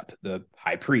Imhotep, the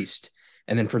high priest.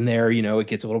 And then from there, it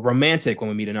gets a little romantic when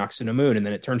we meet Anck-su-namun, and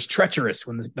then it turns treacherous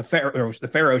when the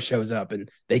pharaoh shows up and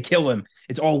they kill him.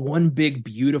 It's all one big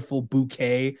beautiful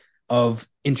bouquet of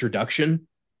introduction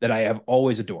that I have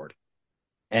always adored,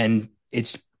 and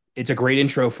it's a great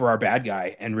intro for our bad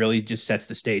guy, and really just sets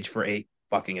the stage for a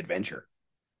fucking adventure.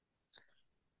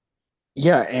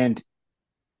 Yeah, and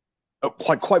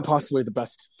quite possibly the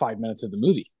best 5 minutes of the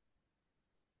movie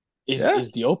Yeah.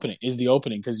 is the opening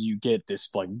because you get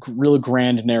this like really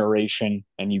grand narration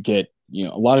and you get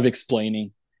a lot of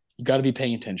explaining. You got to be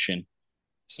paying attention.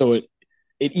 So it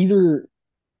either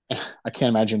I can't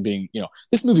imagine being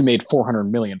this movie made 400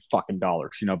 million fucking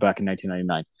dollars back in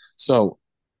 1999. So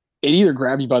it either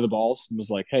grabbed you by the balls and was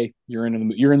like, hey, you're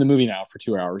in the movie now for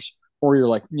 2 hours, or you're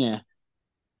like, yeah.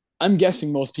 I'm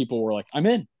guessing most people were like, I'm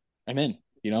in,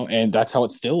 and that's how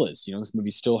it still is. This movie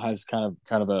still has kind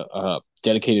of a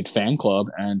dedicated fan club,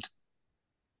 and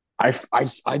I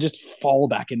just fall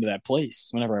back into that place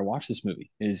whenever I watch this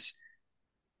movie.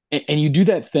 And you do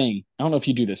that thing. I don't know if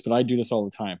you do this, but I do this all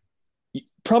the time.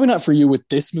 Probably not for you with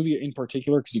this movie in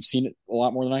particular because you've seen it a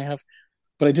lot more than I have.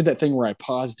 But I did that thing where I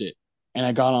paused it and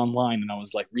I got online and I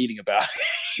was like reading about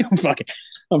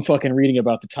I'm fucking reading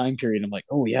about the time period. I'm like,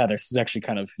 oh yeah, this is actually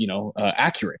kind of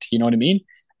accurate. You know what I mean?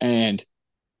 And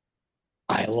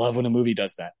I love when a movie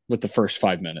does that with the first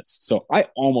 5 minutes. So I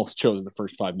almost chose the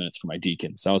first 5 minutes for my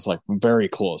Deacon. So I was like very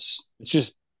close. It's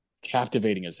just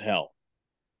captivating as hell.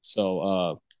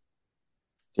 So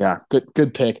yeah,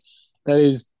 good pick. That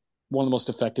is one of the most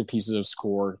effective pieces of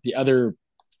score. The other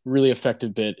really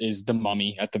effective bit is the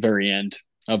mummy at the very end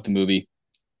of the movie.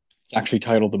 It's actually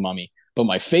titled The Mummy. But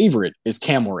my favorite is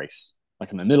Camel Race,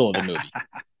 like in the middle of the movie.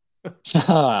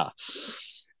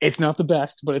 It's not the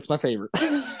best, but it's my favorite.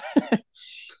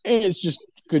 And it's just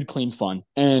good, clean fun.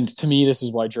 And to me, this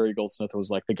is why Jerry Goldsmith was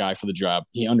like the guy for the job.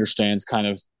 He understands kind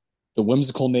of the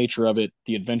whimsical nature of it,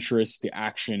 the adventurous, the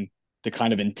action, the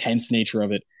kind of intense nature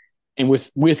of it. And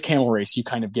with Camel Race, you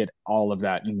kind of get all of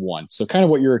that in one. So kind of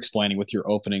what you're explaining with your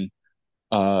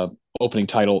uh opening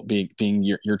title being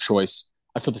your choice.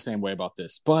 I feel the same way about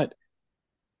this. But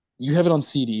you have it on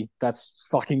CD. That's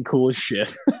fucking cool as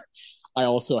shit. I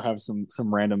also have some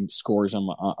random scores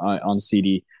on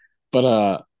CD,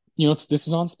 but this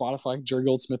is on Spotify. Jerry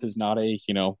Goldsmith is not a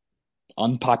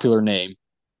unpopular name.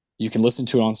 You can listen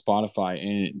to it on Spotify,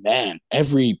 and man,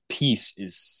 every piece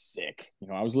is sick.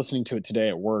 I was listening to it today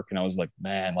at work, and I was like,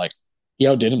 man, like he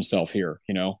outdid himself here.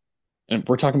 And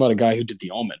we're talking about a guy who did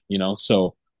The Omen.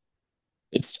 So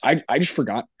I just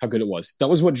forgot how good it was. That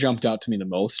was what jumped out to me the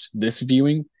most. This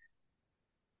viewing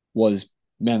was,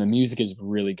 man, the music is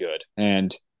really good,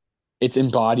 and it's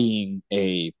embodying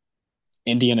a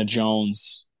Indiana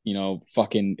Jones,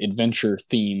 fucking adventure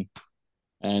theme,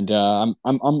 and I'm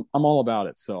all about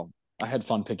it. So I had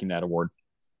fun picking that award.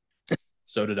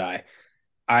 So did I.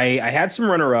 I had some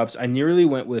runner ups. I nearly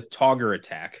went with Togger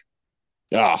Attack,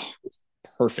 Ah,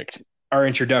 perfect. our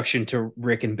introduction to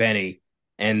Rick and Benny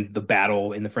and the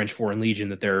battle in the French Foreign Legion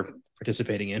that they're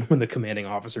participating in when the commanding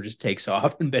officer just takes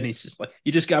off and Benny's just like,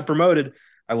 you just got promoted.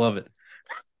 I love it.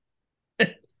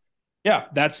 Yeah,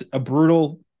 that's a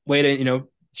brutal way to,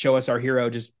 show us our hero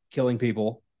just killing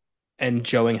people and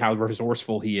showing how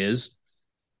resourceful he is.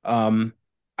 I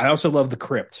also love the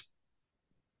crypt.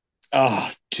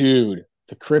 Ah, dude,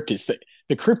 the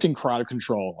crypt and crowd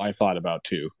control. I thought about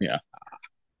too. Yeah.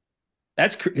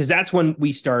 That's because that's when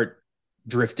we start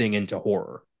drifting into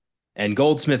horror. And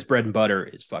Goldsmith's bread and butter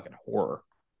is fucking horror.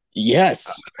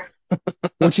 Yes.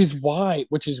 Which is why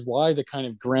the kind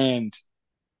of grand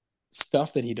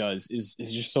stuff that he does is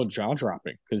just so jaw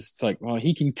dropping because it's like, well,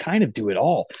 he can kind of do it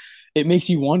all. It makes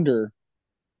you wonder.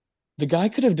 The guy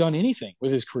could have done anything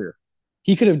with his career.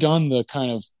 He could have done the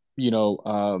kind of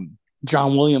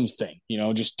John Williams thing,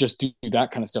 just do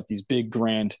that kind of stuff, these big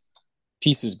grand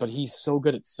pieces. But he's so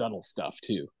good at subtle stuff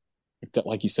too.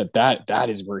 Like you said, that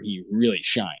is where he really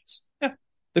shines. Yeah.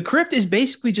 The crypt is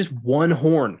basically just one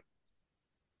horn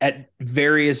at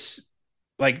various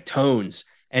like tones,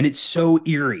 and it's so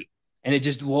eerie, and it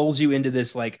just lulls you into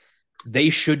this like they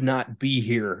should not be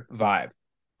here vibe.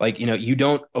 Like you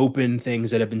don't open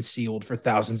things that have been sealed for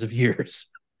thousands of years.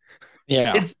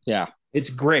 Yeah, It's yeah, it's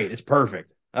great. It's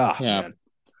perfect. Oh yeah. man.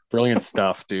 Brilliant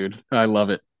stuff, dude. I love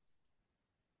it.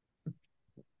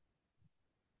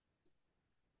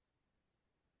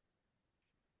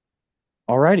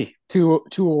 Alrighty, two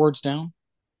awards down,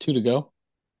 two to go.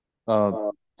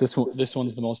 Uh, this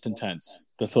one's the most intense.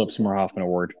 The Philip Seymour Hoffman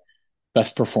Award,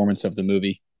 best performance of the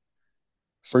movie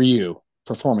for you,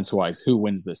 performance wise. Who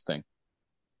wins this thing?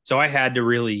 So I had to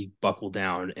really buckle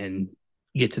down and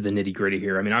get to the nitty gritty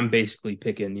here. I mean, I'm basically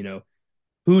picking,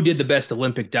 who did the best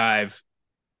Olympic dive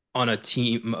on a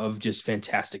team of just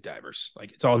fantastic divers.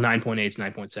 Like it's all 9.8s,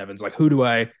 9.7s. Like who do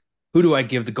I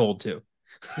give the gold to?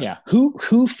 Yeah,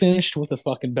 who finished with a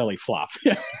fucking belly flop?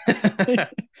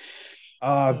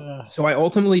 So I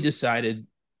ultimately decided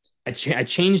I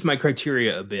changed my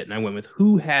criteria a bit and I went with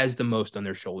who has the most on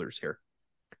their shoulders here.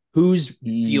 Who's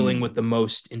dealing with the Mm.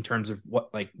 most in terms of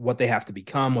what they have to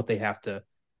become, what they have to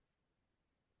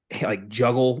like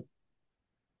juggle.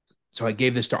 So I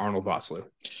gave this to Arnold Vosloo.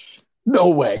 No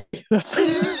way. That's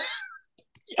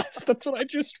yes, that's what I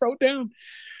just wrote down.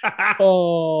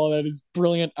 Oh, that is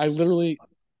brilliant. I literally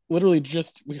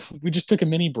just we just took a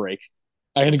mini break.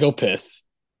 I had to go piss.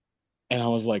 And I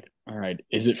was like, all right,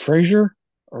 is it Fraser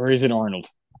or is it Arnold?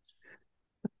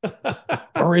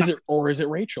 Or is it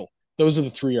Rachel? Those are the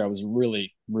three I was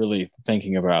really, really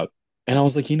thinking about. And I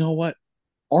was like, you know what?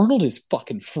 Arnold is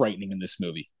fucking frightening in this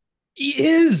movie. He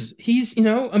is. He's,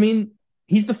 I mean,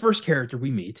 he's the first character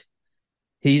we meet.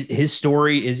 His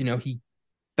story is, he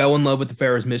fell in love with the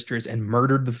Pharaoh's mistress and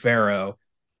murdered the Pharaoh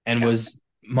and Yeah. was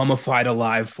mummified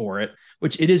alive for it,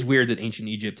 which it is weird that ancient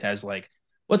Egypt has like,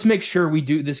 let's make sure we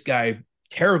do this guy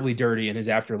terribly dirty in his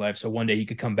afterlife so one day he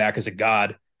could come back as a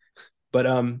god. But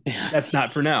that's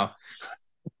not for now.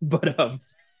 But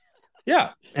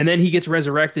yeah. And then he gets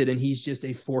resurrected and he's just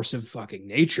a force of fucking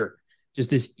nature. Just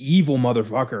this evil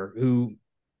motherfucker who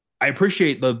I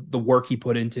appreciate the work he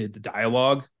put into the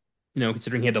dialogue,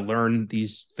 considering he had to learn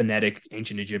these phonetic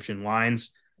ancient Egyptian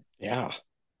lines. Yeah.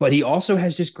 But he also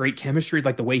has just great chemistry,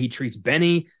 like the way he treats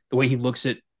Benny, the way he looks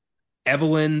at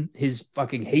Evelyn, his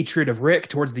fucking hatred of Rick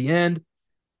towards the end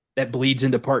that bleeds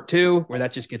into part two, where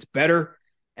that just gets better.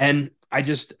 And I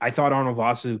thought Arnold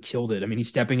Vosloo killed it. I mean, he's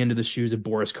stepping into the shoes of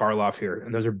Boris Karloff here,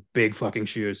 and those are big fucking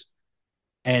shoes.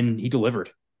 And he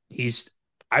delivered. He's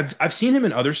I've seen him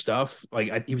in other stuff,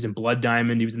 like he was in Blood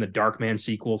Diamond, he was in the Darkman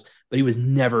sequels, but he was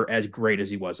never as great as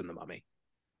he was in The Mummy.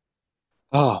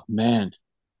 Oh man.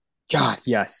 God,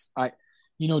 yes.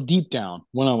 Deep down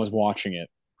when I was watching it,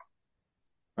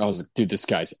 I was like, dude, this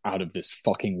guy's out of this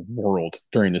fucking world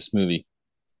during this movie.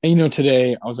 And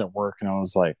today I was at work and I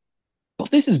was like, well,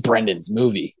 this is Brendan's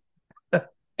movie.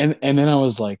 And then I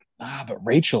was like, but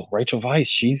Rachel Weisz,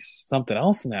 she's something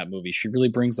else in that movie. She really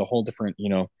brings a whole different,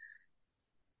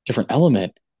 different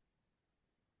element.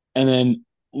 And then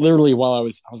literally while I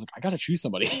was like, I gotta choose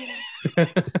somebody.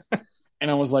 And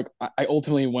I was like, I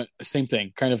ultimately went the same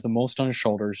thing, kind of the most on his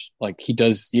shoulders. Like he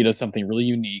does something really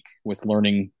unique with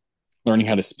learning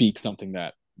how to speak something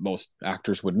that most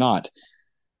actors would not.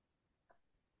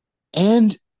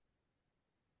 And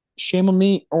shame on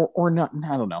me or not.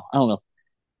 I don't know. I don't know.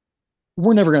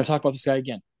 We're never going to talk about this guy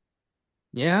again.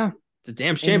 Yeah, it's a damn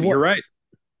And shame, but you're what right.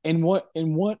 in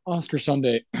what Oscar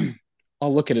Sunday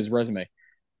I'll look at his resume.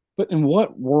 But in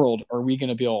what world are we going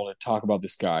to be able to talk about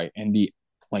this guy and the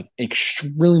like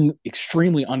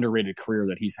extremely underrated career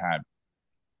that he's had? And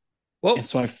Well,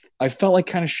 so I felt like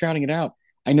kind of shouting it out.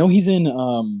 I know he's in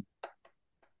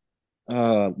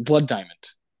Blood Diamond.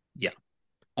 yeah,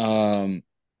 Um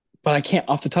but I can't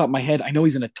off the top of my head. I know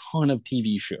he's in a ton of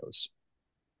TV shows.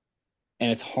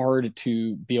 And it's hard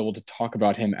to be able to talk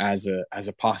about him as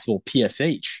a possible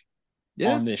PSH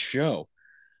yeah, on this show.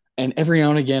 And every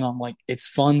now and again, I'm like, it's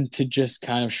fun to just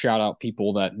kind of shout out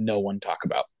people that no one talk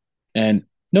about, and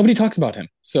nobody talks about him.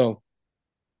 So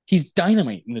he's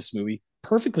dynamite in this movie,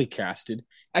 perfectly casted.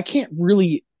 I can't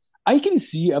really, I can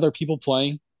see other people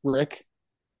playing Rick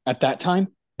at that time,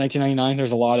 1999.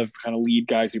 There's a lot of kind of lead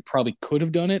guys who probably could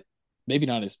have done it, maybe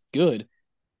not as good,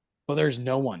 but there's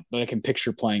no one that I can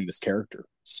picture playing this character.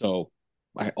 So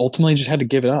I ultimately just had to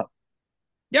give it up.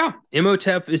 yeah.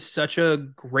 Imhotep is such a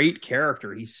great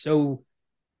character. He's so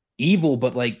evil,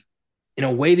 but like in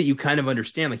a way that you kind of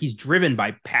understand. Like he's driven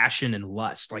by passion and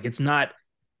lust. Like it's not,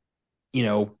 you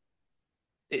know,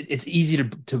 it's easy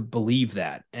to believe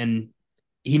that, and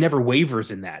he never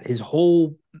wavers in that. His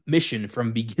whole mission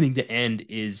from beginning to end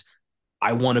is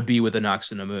I want to be with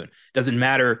Moon. Doesn't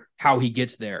matter how he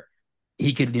gets there.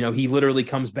 He could, he literally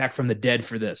comes back from the dead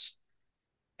for this.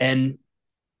 And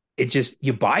it just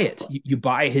you buy it. You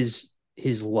buy his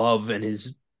love and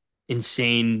his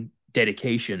insane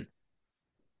dedication.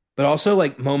 But also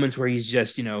like moments where he's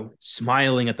just,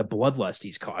 smiling at the bloodlust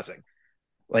he's causing.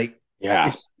 Like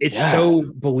Yeah. it's Yeah. so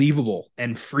believable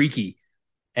and freaky.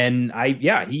 And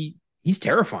he's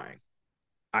terrifying.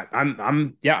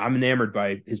 I'm enamored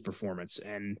by his performance,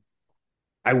 and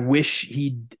I wish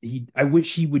he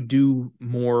would do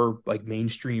more like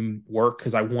mainstream work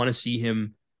because I want to see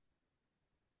him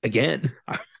again.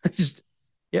 I just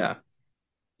yeah.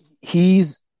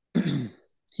 He's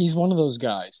he's one of those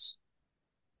guys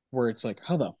where it's like,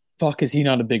 how the fuck is he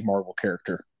not a big Marvel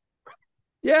character?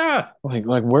 Yeah.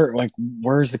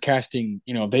 Where's the casting?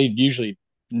 They usually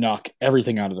knock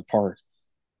everything out of the park.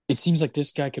 It seems like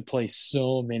this guy could play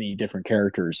so many different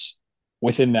characters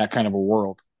within that kind of a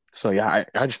world. So yeah,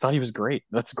 I just thought he was great.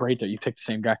 That's great that you picked the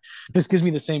same guy. This gives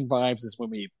me the same vibes as when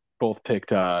we both picked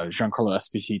Giancarlo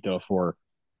Esposito for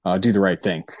do the right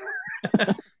thing.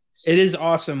 It is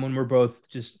awesome when we're both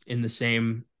just in the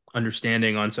same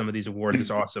understanding on some of these awards. It's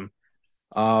awesome.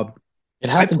 Uh, It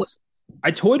I pl- happens.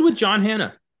 I toyed with John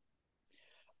Hannah.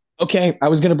 Okay, I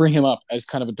was going to bring him up as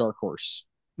kind of a dark horse.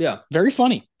 Yeah, Very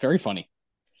funny, very funny.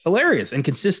 hilarious and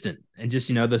consistent, and just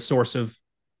the source of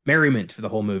merriment for the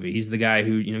whole movie. He's the guy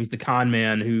who he's the con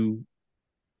man who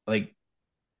like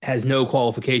has no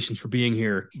qualifications for being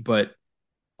here, but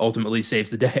ultimately saves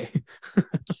the day.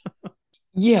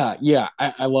 Yeah, yeah.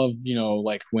 I love,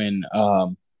 like when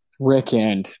Rick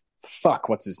and fuck,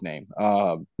 what's his name?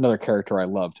 Another character I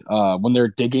loved. When they're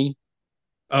digging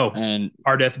Oh, and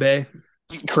Our Death Bay.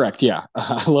 correct, yeah.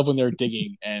 I love when they're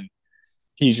digging and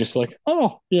he's just like,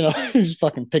 oh, he's just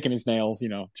fucking picking his nails,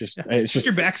 just it's Put just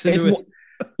your backs it's into it.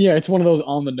 yeah, it's one of those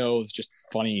on the nose, just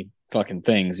funny fucking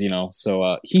things.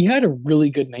 So he had a really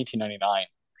good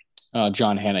 1999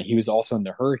 John Hannah. He was also in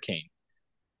The Hurricane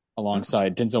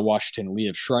alongside Denzel Washington and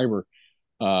Liev Schreiber.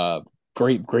 Uh,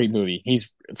 great movie.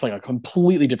 It's like a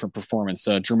completely different performance,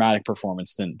 a dramatic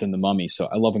performance than The Mummy. So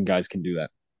I love when guys can do that.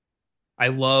 I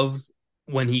love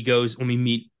when he goes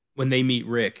when they meet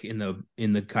Rick in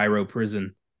the Cairo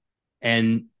prison,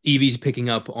 and Evie's picking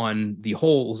up on the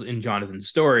holes in Jonathan's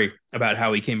story about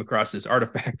how he came across this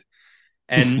artifact.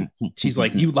 And she's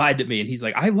like, "You lied to me," and he's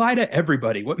like, "I lie to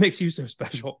everybody. What makes you so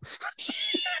special?"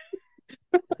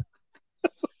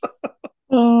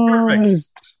 Oh,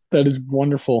 Perfect. that is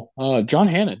wonderful. John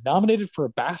Hannah nominated for a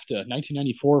BAFTA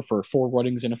 1994 for Four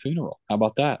Weddings and a Funeral. How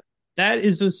about that? That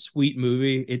is a sweet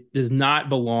movie. It does not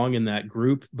belong in that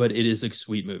group, but it is a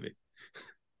sweet movie.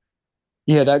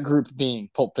 Yeah, that group being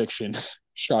Pulp Fiction,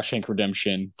 Shawshank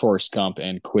Redemption, Forrest Gump,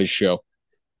 and Quiz Show.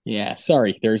 Yeah,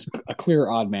 sorry, there's a clear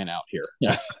odd man out here.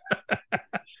 Yeah.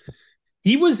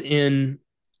 He was in.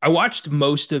 I watched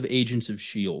most of Agents of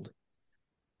Shield,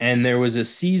 and there was a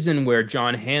season where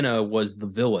John Hannah was the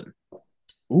villain.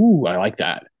 Ooh, I like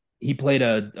that. He played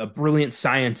a brilliant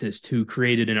scientist who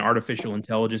created an artificial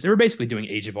intelligence. They were basically doing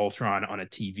Age of Ultron on a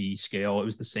TV scale. It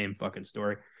was the same fucking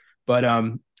story, but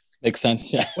Makes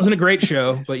sense. Yeah. wasn't a great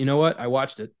show. But you know what? I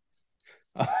watched it.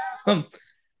 Um,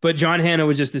 but John Hannah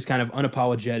was just this kind of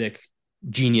unapologetic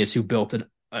genius who built an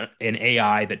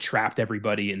AI that trapped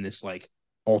everybody in this like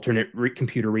alternate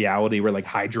computer reality where like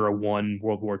Hydra won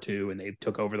World War II and they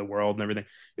took over the world and everything.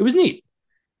 It was neat.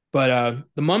 But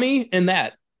the Mummy and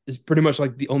that is pretty much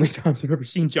like the only times I've ever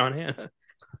seen John Hannah.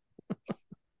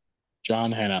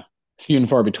 John Hannah, few and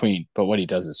far between, but what he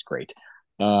does is great.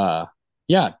 Uh,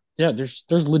 yeah, yeah. There's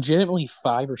legitimately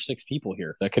 5 or 6 people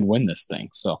here that could win this thing.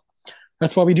 So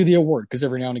that's why we do the award because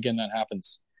every now and again that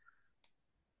happens.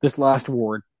 This last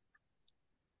award,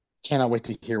 cannot wait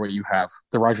to hear what you have.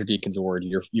 The Roger Deakins Award,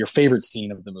 your favorite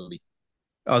scene of the movie.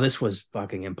 Oh, this was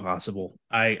fucking impossible.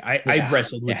 I Yeah,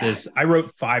 wrestled with yeah. this. I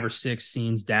wrote 5 or 6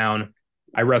 scenes down.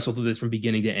 I wrestled with this from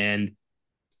beginning to end,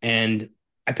 and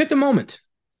I picked a moment.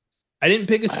 I didn't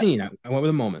pick a I, scene. I went with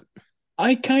a moment.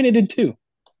 I kind of did too.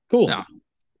 Cool. No,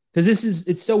 because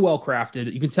it's so well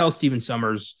crafted. You can tell Steven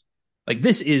Summers, like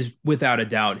this is without a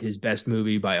doubt his best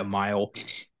movie by a mile. I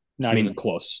Not even mean,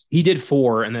 close. he did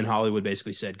 4, and then Hollywood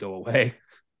basically said go away,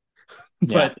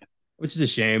 Yeah. but which is a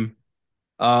shame.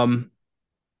 Um,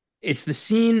 it's the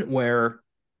scene where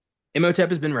Imhotep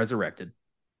has been resurrected.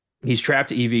 He's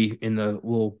trapped Evie in the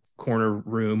little corner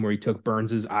room where he took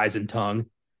Burns's eyes and tongue.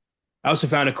 I also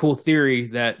found a cool theory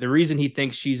that the reason he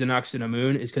thinks she's an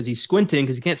Moon is because he's squinting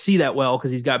because he can't see that well because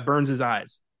he's got Burns's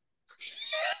eyes.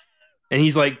 And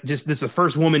he's like, just this is the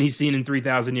first woman he's seen in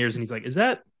 3,000 years. And he's like, is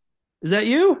that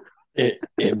you?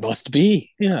 It must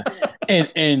be. Yeah.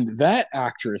 And that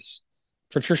actress,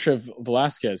 Patricia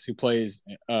Velasquez, who plays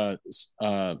how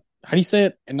do you say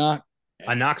it? Not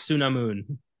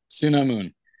Moon.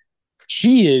 Sunamun.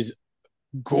 She is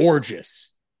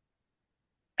gorgeous.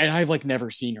 And I've like never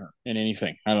seen her in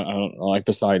anything. I don't like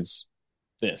besides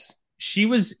this. She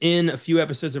was in a few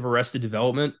episodes of Arrested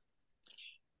Development.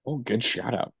 Oh, good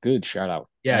shout out. Good shout out.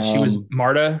 Yeah, she was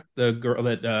Marta, the girl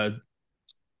that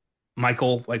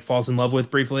Michael like falls in love with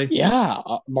briefly. Yeah,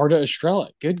 Marta Estrella.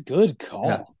 Good Yeah.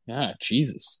 call. Yeah,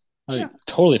 Jesus. I Yeah.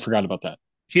 totally forgot about that.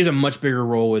 She has a much bigger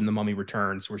role in The Mummy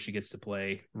Returns, where she gets to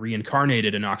play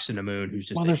reincarnated Moon, who's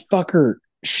just a Motherfucker,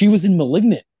 she was in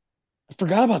Malignant. I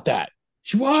forgot about that.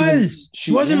 she She's in was she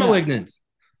she was in yeah. Malignant.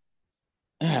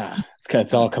 Yeah,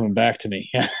 it's all coming back to me.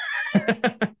 Yeah.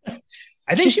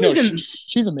 I think she was in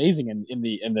she's amazing in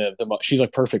the she's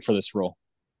like perfect for this role.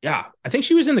 yeah, I think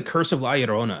she was in The Curse of La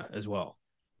Llorona as well.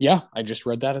 Yeah, I just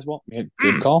read that as well. Yeah,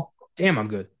 good Mm, call. damn, I'm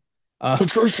good. Uh,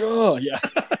 Patricia. Yeah.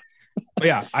 but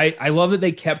yeah, I love that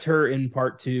they kept her in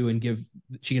part 2 and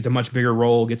she gets a much bigger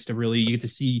role. Gets to really you get to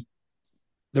see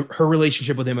her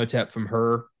relationship with Imhotep from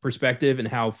her perspective and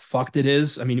how fucked it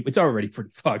is. I mean, it's already pretty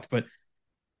fucked, but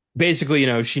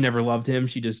basically, she never loved him.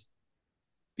 She just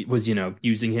was,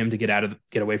 using him to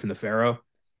get away from the pharaoh.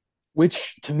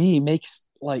 Which to me makes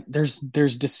like there's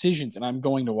decisions, and I'm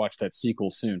going to watch that sequel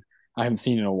soon. I haven't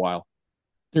seen it in a while.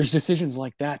 There's decisions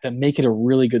like that that make it a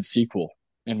really good sequel,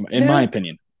 in my Yeah,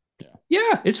 opinion. Yeah,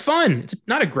 yeah, it's fun. It's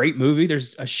not a great movie.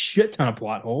 There's a shit ton of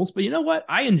plot holes, but you know what?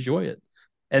 I enjoy it,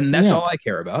 and that's yeah. all I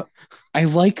care about. I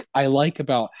like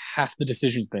about half the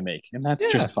decisions they make, and that's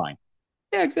Yeah, just fine.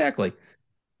 yeah, exactly.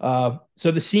 So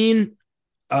the scene,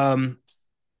 um,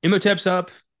 Imhotep's up.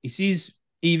 He sees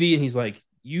Evie, and he's like,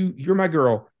 You're my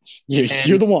girl." You're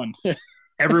And the one.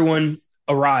 everyone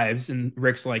arrives, and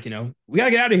Rick's like, "We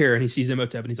gotta get out of here." And he sees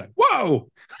Imhotep, and he's like,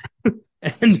 "Whoa!"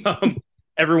 And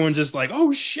everyone's just like,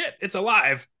 "Oh shit, it's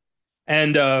alive!"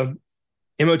 And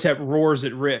Imhotep roars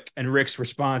at Rick, and Rick's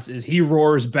response is he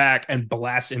roars back and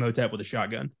blasts Imhotep with a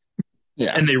shotgun,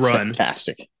 Yeah, and they run.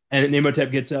 fantastic. And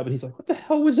Imhotep gets up, and he's like, "What the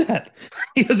hell was that?"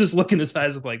 He has this look in his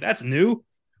eyes of like, "That's new."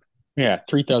 Yeah,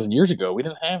 3,000 years ago, we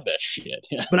didn't have that shit.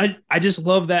 Yeah, But I just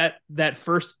love that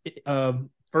first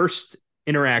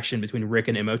interaction between Rick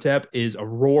and Imhotep is a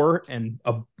roar and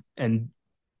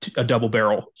a double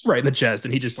barrel right in the chest,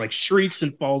 and he just like shrieks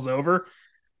and falls over.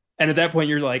 And at that point,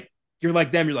 you're like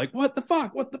them. You're like, what the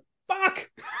fuck? What the fuck?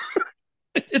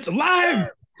 It's alive.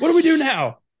 What do we do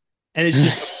now? And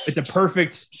it's a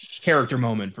perfect character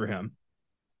moment for him.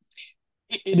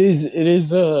 it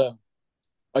is a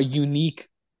unique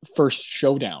first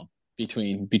showdown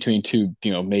between two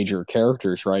major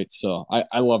characters, right? So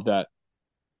I love that.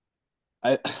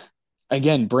 I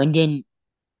again, Brendan's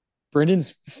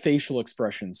facial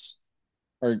expressions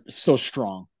are so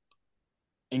strong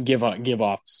and give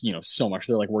off so much.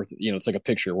 They're like worth it's like a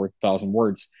picture worth 1,000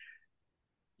 words.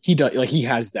 He does like he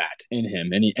has that in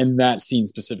him, and that scene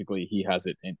specifically, he has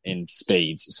it in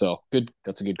spades. So good,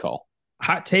 that's a good call.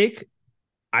 Hot take: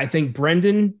 I think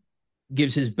Brendan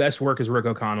gives his best work as Rick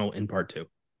O'Connell in part two.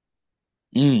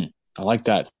 I like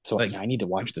that. So Like yeah, I need to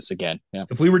watch this again. Yeah,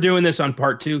 if we were doing this on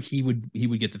part two, he would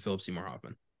get the Philip Seymour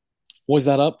Hoffman. was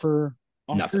that up for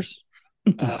Nothing.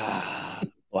 Oscars?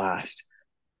 Blast.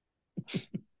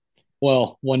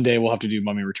 Well, one day we'll have to do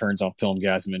Mummy Returns on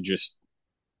Filmgasm and just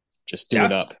do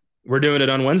it Yeah, up. we're doing it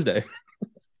on Wednesday.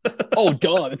 Oh,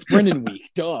 duh, it's Brendan week.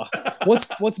 Duh.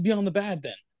 What's Beyond the Bad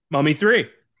then? Mummy 3.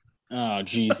 Oh,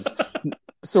 Jesus.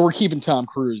 So we're keeping Tom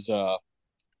Cruise.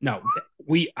 No,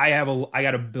 I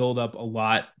got to build up a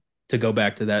lot to go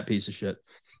back to that piece of shit.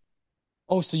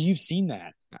 Oh, so you've seen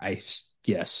that? I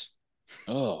Yes,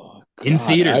 Oh in God,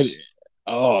 theaters.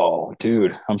 oh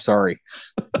dude, I'm sorry.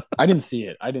 I didn't see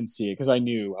it. I didn't see it because I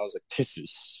knew I was like, this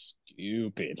is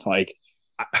stupid. Like,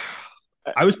 I,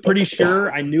 I was pretty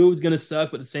sure I knew it was gonna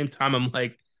suck, but at the same time, I'm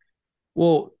like,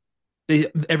 well,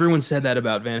 everyone said that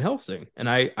about Van Helsing, and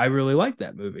I really liked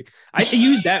that movie. I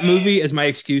used that movie as my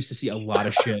excuse to see a lot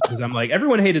of shit because I'm like,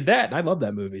 everyone hated that, and I love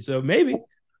that movie, so maybe.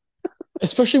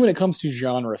 especially when it comes to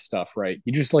genre stuff, right?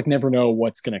 You just like never know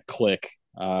what's gonna click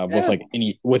with Yeah. like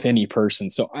any person.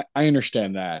 So I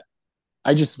understand that.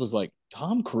 I just was like,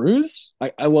 Tom Cruise.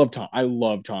 I love Tom. I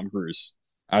love Tom Cruise.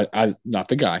 As not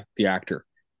the guy, the actor,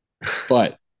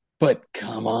 but but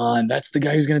come on, that's the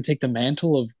guy who's gonna take the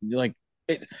mantle of like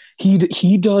it's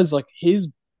he does like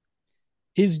his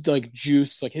like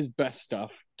juice, like his best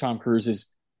stuff. Tom Cruise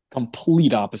is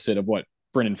complete opposite of what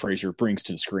Brendan Fraser brings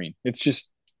to the screen. It's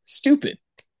just stupid.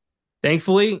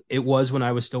 Thankfully, it was when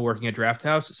I was still working at Draft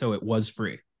House, so it was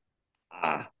free.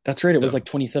 That's right. It was So like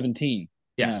 2017.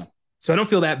 yeah, Yeah. so I don't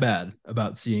feel that bad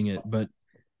about seeing it, but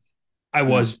I Yeah.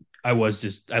 was I was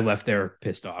just I left there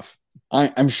pissed off.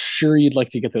 I'm sure you'd like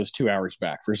to get those 2 hours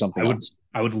back for I something would else.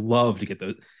 I would love to get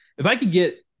those. If I could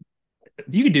get if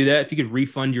you could do that, if you could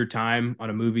refund your time on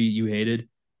a movie you hated,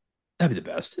 that'd be the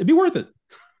best. It'd be worth it.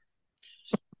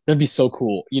 That'd be so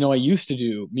cool. I used to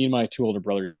do, me and my two older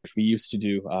brothers, we used to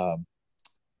do,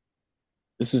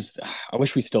 this is, I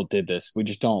wish we still did this. We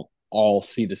just don't all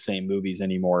see the same movies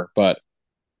anymore. But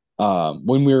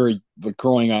when we were like,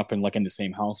 growing up and like in the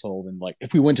same household, and like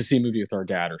if we went to see a movie with our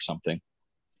dad or something,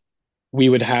 we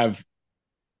would have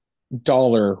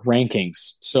dollar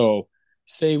rankings. So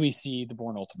say we see The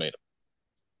Bourne Ultimatum,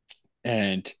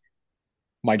 and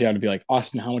my dad would be like,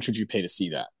 Austin, how much would you pay to see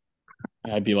that?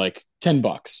 And I'd be like,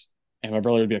 $10. And my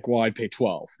brother would be like, well, I'd pay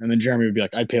 12. And then Jeremy would be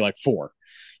like, I'd pay like 4.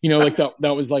 Like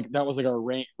that was like our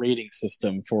rating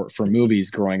system for movies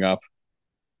growing up.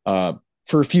 Uh,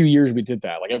 for a few years we did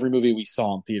that. Like every movie we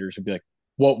saw in theaters would be like,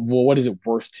 what is it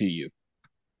worth to you?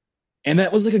 And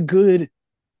that was like a good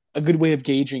way of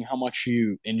gauging how much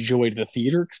you enjoyed the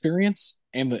theater experience.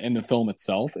 and the film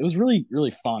itself. It was really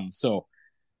really fun. So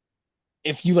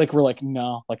if you like were like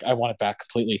no, like I want it back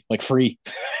completely, like free.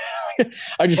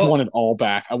 I just Well, want it all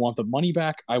back. I want the money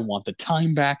back. I want the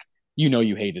time back. You know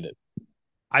you hated it.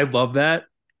 I love that.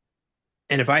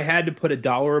 And if I had to put a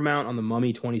dollar amount on the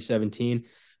Mummy 2017,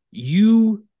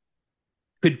 you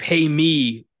could pay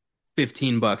me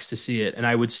 $15 to see it, and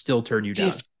I would still turn you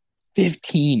down.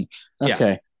 15. Yeah,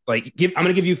 Okay. like I'm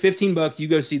gonna give you $15. You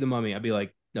go see the Mummy. I'd be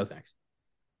like, no thanks.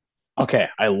 Okay.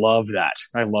 I love that.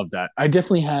 I love that. I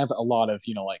definitely have a lot of,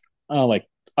 like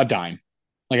a dime.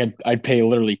 Like I'd pay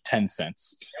literally 10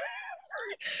 cents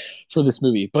for this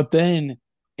movie. But then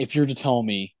if you're to tell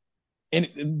me, and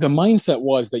the mindset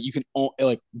was that you can,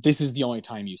 like, this is the only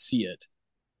time you see it.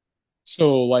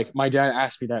 So, like, my dad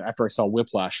asked me that after I saw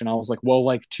Whiplash, and I was like, well,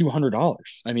 like,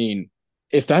 $200. I mean,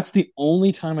 if that's the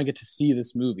only time I get to see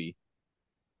this movie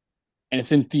and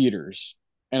it's in theaters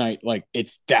and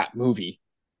it's that movie,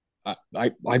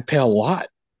 I'd pay a lot.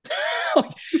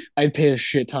 Like, I'd pay a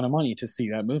shit ton of money to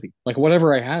see that movie, like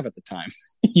whatever I have at the time,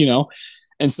 you know.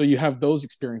 And so you have those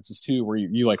experiences too, where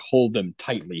you like hold them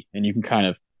tightly, and you can kind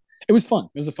of. It was fun.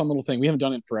 It was a fun little thing. We haven't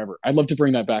done it in forever. I'd love to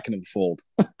bring that back into the fold.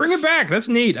 Bring it back. That's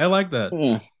neat. I like that.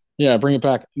 Yeah, yeah, bring it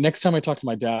back. Next time I talk to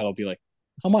my dad, I'll be like,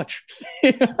 "How much?"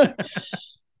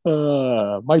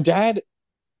 My dad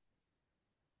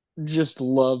just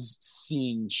loves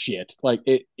seeing shit. Like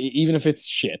even if it's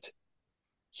shit,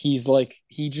 he's like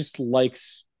he just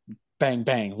likes bang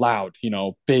bang loud,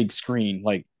 big screen.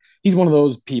 Like he's one of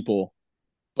those people,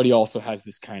 but he also has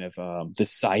this kind of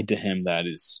this side to him that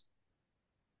is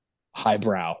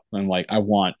highbrow and like I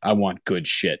want good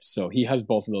shit. So he has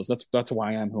both of those. That's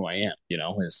why I'm who I am.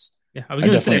 Is Yeah, I was I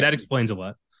gonna say definitely that explains a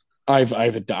lot.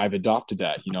 I've adopted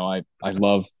that. I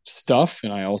love stuff,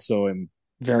 and I also am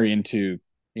very into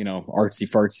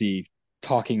artsy fartsy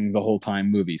talking the whole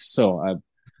time movies. So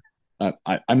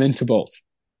I'm into both.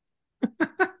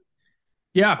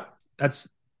 Yeah, that's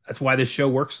why this show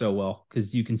works so well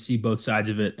because you can see both sides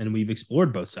of it, and we've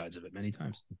explored both sides of it many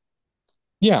times.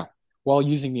 Yeah, while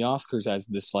using the Oscars as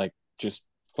this like just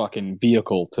fucking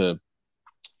vehicle to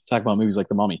talk about movies like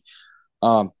The Mummy.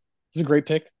 This is a great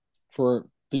pick for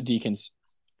the Deacons.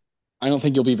 I don't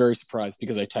think you'll be very surprised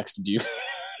because I texted you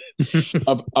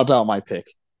about my pick.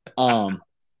 Um,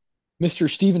 Mr.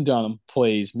 Stephen Dunham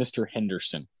plays Mr.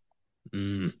 Henderson,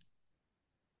 Mm.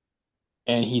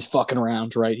 and he's fucking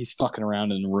around, right? He's fucking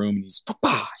around in the room, and he's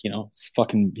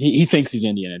fucking. He thinks he's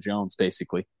Indiana Jones,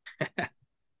 basically.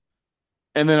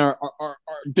 And then our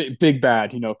big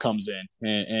bad, comes in,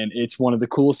 and it's one of the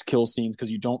coolest kill scenes because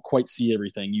you don't quite see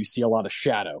everything. You see a lot of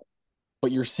shadow,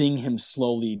 but you're seeing him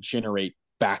slowly generate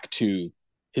back to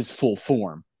his full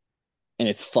form, and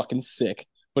it's fucking sick.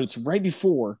 But it's right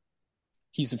before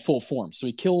he's in full form, so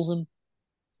he kills him.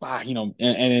 And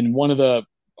then one of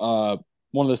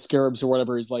the scarabs or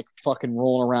whatever is like fucking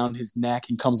rolling around his neck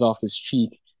and comes off his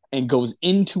cheek and goes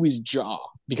into his jaw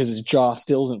because his jaw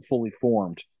still isn't fully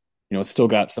formed. It's still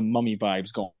got some mummy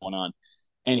vibes going on,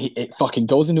 and it fucking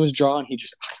goes into his jaw, and he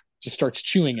just starts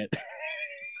chewing it.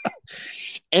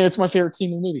 And it's my favorite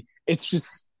scene in the movie.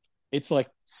 It's like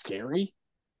scary,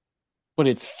 but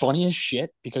it's funny as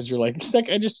shit because you're like, that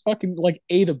guy just fucking like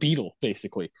ate a beetle,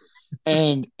 basically.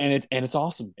 And it's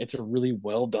awesome. It's a really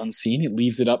well done scene. It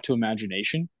leaves it up to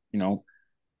imagination.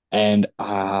 And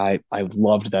I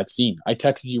loved that scene. I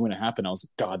texted you when it happened. I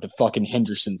was like, God, the fucking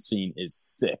Henderson scene is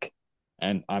sick,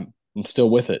 and I'm still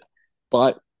with it.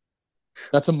 But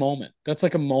that's a moment. That's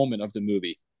like a moment of the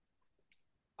movie.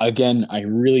 Again, I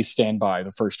really stand by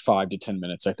the first 5 to 10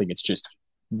 minutes. I think it's just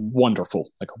wonderful,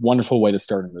 like a wonderful way to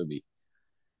start a movie.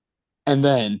 And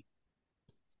then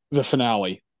the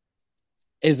finale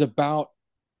is about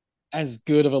as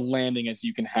good of a landing as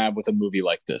you can have with a movie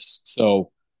like this.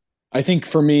 So I think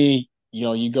for me,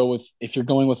 you go with, if you're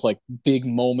going with like big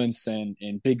moments and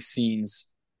big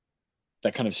scenes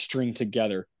that kind of string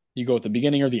together, you go with the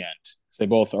beginning or the end because they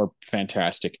both are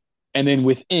fantastic. And then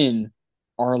within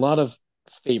are a lot of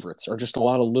favorites, or just a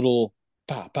lot of little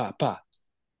pa pa pa.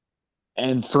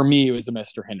 And for me, it was the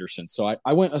Mr. Henderson. So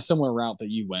I went a similar route that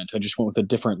you went. I just went with a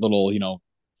different little,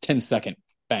 10-second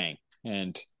bang.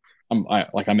 And I'm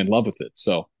in love with it.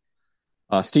 So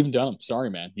Stephen Dunham, sorry,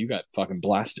 man. You got fucking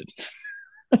blasted.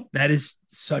 That is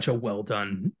such a well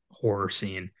done horror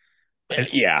scene. And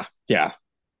Yeah. Yeah.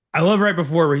 I love right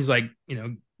before where he's like,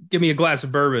 give me a glass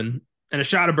of bourbon and a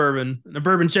shot of bourbon and a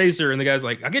bourbon chaser. And the guy's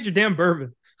like, I'll get your damn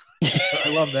bourbon.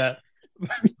 I love that.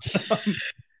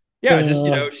 Yeah,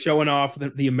 just showing off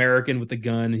the American with the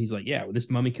gun, and he's like, "Yeah, when this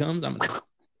mummy comes, I'm Yeah.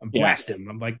 blast him."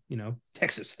 I'm like,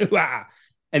 Texas,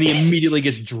 and he immediately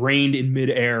gets drained in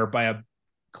midair by a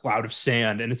cloud of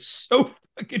sand, and it's so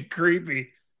fucking creepy.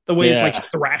 The way it's like Yeah,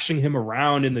 thrashing him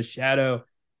around in the shadow,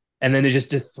 and then it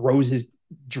just throws his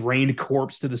drained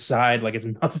corpse to the side like it's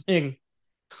nothing.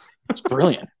 it's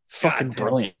brilliant. It's God fucking damn.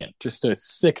 brilliant. Just a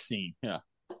sick scene. Yeah.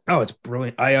 Oh, it's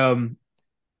brilliant.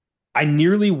 I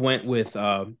nearly went with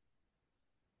the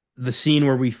scene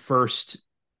where we first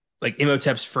like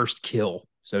Imhotep's first kill,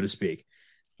 so to speak,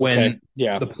 Okay. when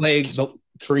Yeah. the plague, the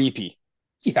Creepy.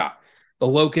 yeah, the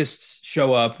locusts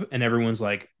show up and everyone's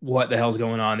like, "What the hell's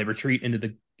going on?" They retreat into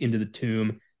the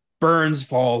tomb. Burns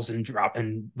falls and drop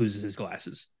and loses his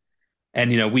glasses.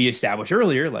 And we established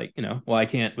earlier, like, well, I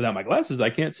can't without my glasses, I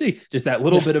can't see. Just that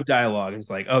little Yeah. bit of dialogue. It's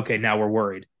like, okay, now we're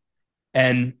worried.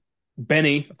 And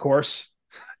Benny, of course,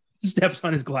 steps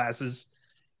on his glasses,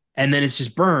 and then it's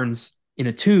just Burns in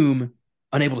a tomb,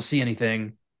 unable to see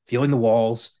anything, feeling the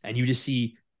walls, and you just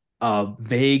see a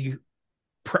vague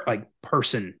like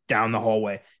person down the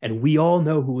hallway, and we all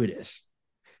know who it is.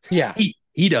 Yeah.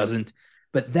 He doesn't,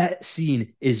 but that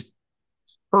scene is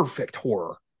perfect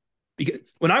horror because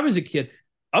when I was a kid,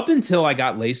 up until I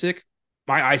got LASIK,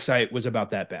 my eyesight was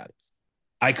about that bad.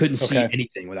 I couldn't see Okay.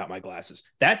 anything without my glasses.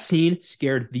 That scene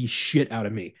scared the shit out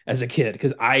of me as a kid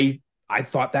because I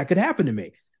thought that could happen to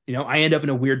me. I end up in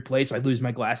a weird place. I lose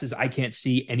my glasses. I can't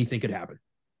see anything could happen.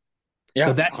 So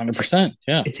Yeah. that 100%.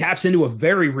 Yeah. it taps into a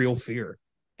very real fear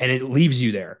and it leaves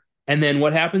you there. And then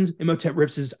what happens? Imhotep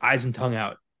rips his eyes and tongue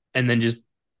out and then just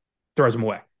throws them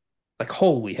away. Like,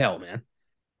 holy hell, man.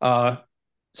 Uh,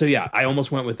 so yeah, I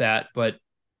almost went with that, but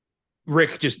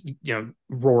Rick just,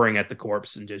 roaring at the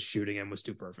corpse and just shooting him was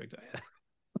too perfect.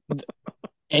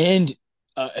 And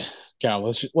uh, yeah,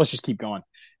 let's just keep going.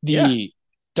 Yeah. The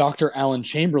Dr. Alan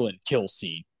Chamberlain kill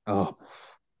scene, Oh,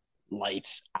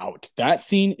 lights out. That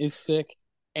scene is sick,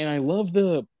 and I love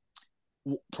the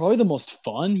probably the most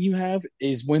fun you have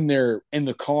is when they're in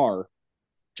the car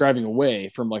driving away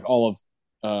from like all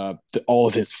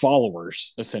of his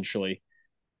followers essentially.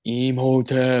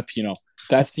 Emotep,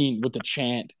 that scene with the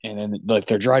chant, and then like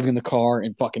they're driving in the car,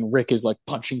 and fucking Rick is like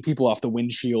punching people off the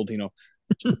windshield.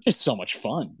 It's so much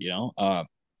fun. Yeah,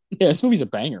 this movie's a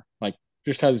banger. Like,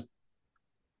 just has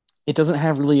it doesn't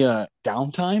have really a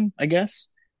downtime. I guess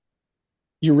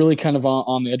you're really kind of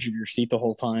on the edge of your seat the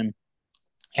whole time.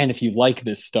 And if you like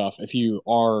this stuff, if you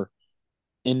are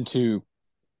into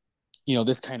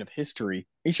this kind of history,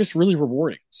 it's just really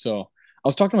rewarding. So I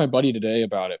was talking to my buddy today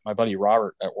about it. My buddy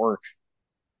Robert at work,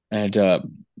 and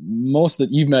most that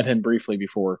you've met him briefly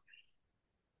before.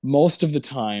 Most of the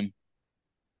time,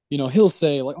 he'll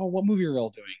say like, "Oh, what movie are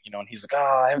y'all doing?" And he's like,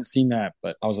 "Ah, I haven't seen that."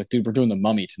 But I was like, "Dude, we're doing The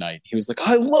Mummy tonight." He was like,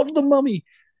 "I love The Mummy,"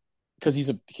 because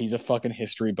he's a fucking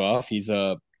history buff. He's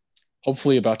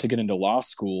hopefully about to get into law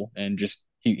school, and just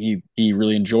he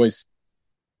really enjoys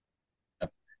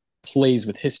plays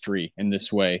with history in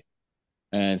this way.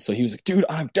 And so he was like, "Dude,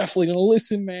 I'm definitely gonna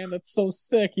listen, man. That's so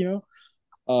sick." It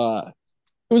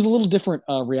was a little different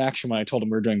reaction when I told him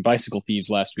we were doing Bicycle Thieves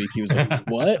last week. He was like,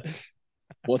 "What?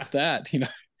 What's that?"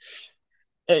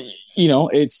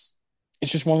 It's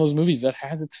just one of those movies that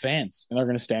has its fans, and they're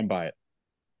going to stand by it.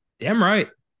 damn right.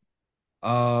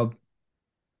 Uh,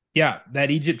 yeah, that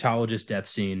Egyptologist death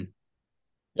scene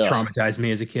Ugh. traumatized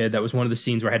me as a kid. That was one of the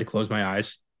scenes where I had to close my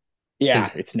eyes Yeah,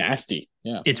 because it's nasty.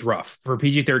 Yeah, it's rough for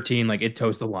PG-13. Like it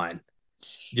toes the line.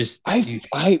 Just I you,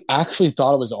 I actually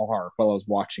thought it was R while I was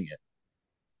watching it.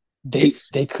 They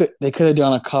it's. they could they could have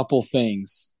done a couple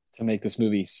things to make this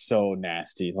movie so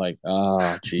nasty. Like,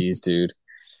 oh, geez, dude.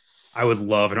 I would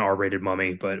love an R-rated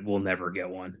Mummy, but we'll never get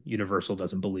one. Universal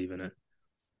doesn't believe in it.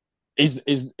 Is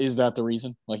that the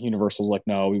reason? Like Universal's like,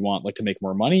 no, we want like to make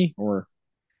more money, or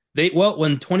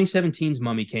When 2017's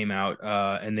Mummy came out,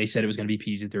 and they said it was going to be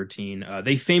PG-13,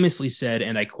 they famously said,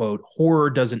 and I quote, "Horror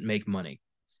doesn't make money,"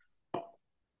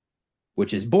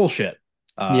 which is bullshit.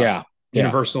 Uh, yeah, yeah,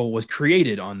 Universal was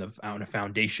created on a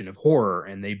foundation of horror,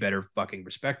 and they better fucking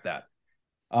respect that.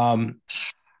 Um,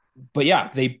 but yeah,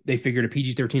 they figured a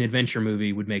PG-13 adventure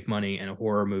movie would make money and a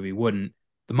horror movie wouldn't.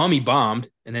 The Mummy bombed,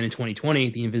 and then in 2020,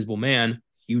 The Invisible Man,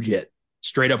 huge hit,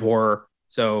 straight up horror.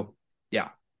 So yeah,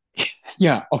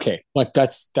 yeah. Okay, like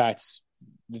that's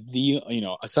the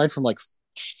aside from like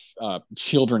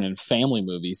children and family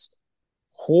movies,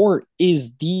 horror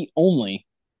is the only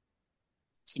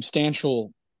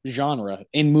substantial genre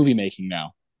in movie making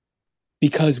now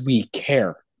because we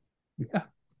care, yeah,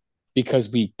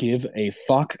 because we give a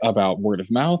fuck about word of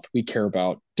mouth, we care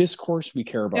about discourse, we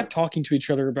care yeah, about talking to each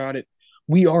other about it.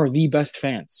 We are the best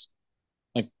fans,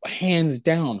 like hands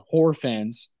down. Horror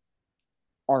fans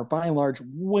are by and large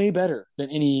way better than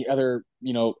any other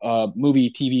movie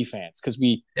TV fans because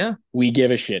we yeah. we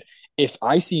give a shit. If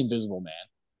I see Invisible Man,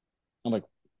 I'm like,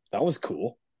 that was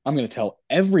cool. I'm going to tell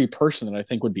every person that I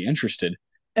think would be interested.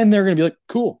 And they're going to be like,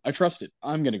 cool, I trust it.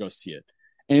 I'm going to go see it.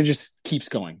 And it just keeps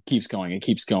going, keeps going, and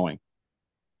keeps going.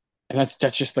 And that's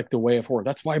just like the way of horror.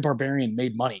 That's why Barbarian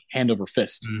made money hand over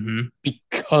fist Mm-hmm.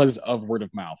 because of word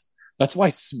of mouth. That's why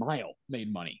Smile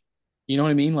made money. You know what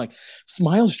I mean? Like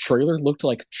Smile's trailer looked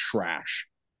like trash.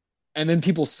 And then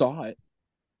people saw it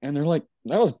and they're like,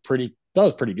 that was pretty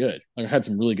good. Like it had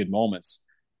some really good moments.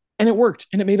 And it worked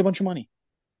and it made a bunch of money.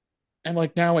 And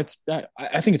like now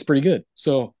I think it's pretty good.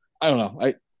 So I don't know. I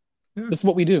Yeah. This is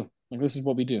what we do. Like this is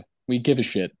what we do. We give a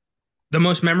shit. The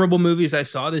most memorable movies I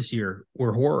saw this year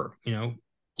were horror. Yep.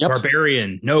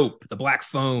 Barbarian, Nope, The Black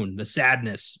Phone, The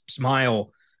Sadness,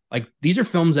 Smile. Like these are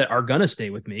films that are gonna stay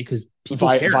with me because people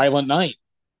care. Violent Night.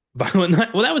 Violent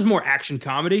Night. Well, that was more action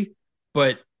comedy,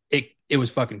 but it was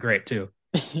fucking great too.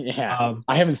 Yeah. Um,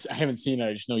 I haven't seen it.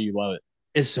 I just know you love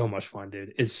it's so much fun,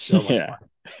 dude. It's so it. much Yeah. fun.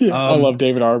 Yeah. I Um, love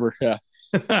David Arbor. Yeah.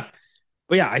 but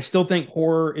yeah, I still think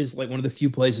horror is like one of the few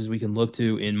places we can look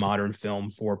to in modern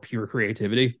film for pure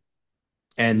creativity.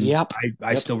 And Yep.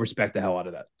 I Yep. still respect the hell out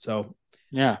of that. So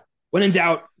Yeah. when in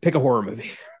doubt, pick a horror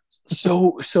movie.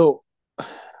 So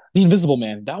The Invisible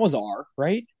Man, that was R,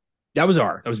 right? That was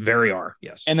R. That was very R.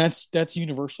 Yes. And that's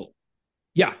Universal.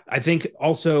 Yeah, I think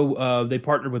also they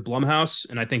partnered with Blumhouse,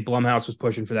 and I think Blumhouse was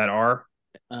pushing for that R.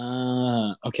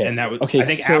 Okay. And that was, Okay, I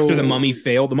think, after the so Mummy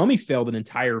failed. The Mummy failed an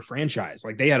entire franchise.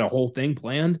 Like they had a whole thing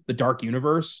planned, the Dark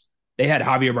Universe. They had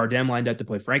Javier Bardem lined up to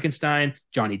play Frankenstein.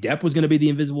 Johnny Depp was going to be the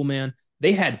Invisible Man.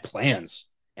 They had plans,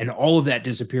 and all of that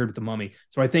disappeared with the Mummy.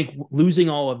 So I think losing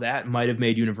all of that might have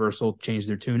made Universal change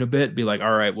their tune a bit. Be like,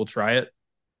 all right, we'll try it.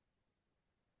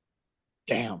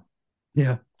 damn.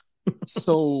 Yeah.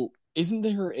 So isn't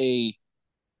there a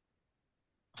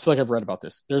I feel like I've read about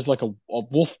this. There's like a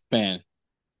Wolf Man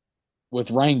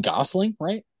with Ryan Gosling,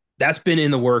 right? That's been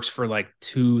in the works for like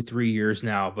 2, 3 years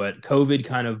now, but COVID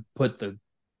kind of put the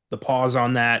pause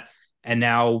on that, and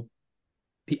now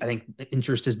I think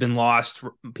interest has been lost.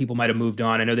 People might have moved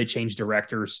on. I know they changed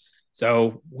directors,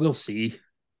 so we'll see.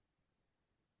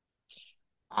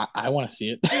 I want to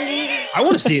see I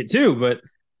want to it. see it too, but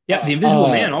yeah, the uh, Invisible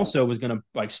Man uh, also was going to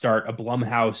like start a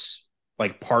Blumhouse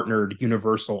like partnered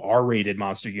Universal R-rated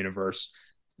monster universe.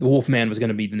 The Wolfman was going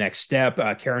to be the next step.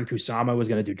 Karen Kusama was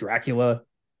going to do Dracula,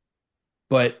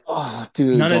 but oh,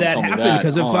 dude, none of don't that tell me happened that.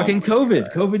 because of Oh fucking my COVID.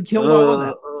 god. COVID killed all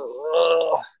of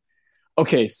that.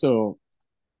 Okay, so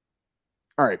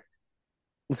all right,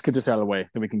 let's get this out of the way.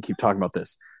 Then we can keep talking about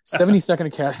this. 72nd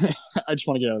Academy. I just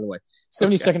want to get out of the way. Okay.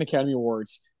 72nd Academy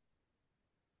Awards.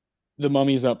 The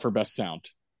Mummy's up for Best Sound.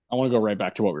 I want to go right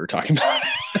back to what we were talking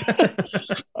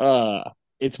about.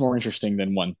 It's more interesting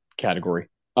than one category.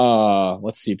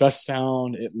 Let's see. Best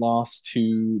Sound. It lost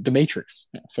to The Matrix.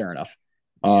 Yeah, fair enough.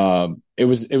 It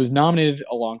was nominated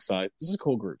alongside. This is a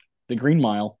cool group. The Green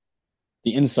Mile,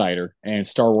 The Insider, and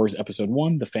Star Wars Episode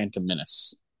One: The Phantom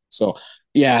Menace. So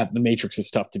yeah, The Matrix is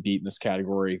tough to beat in this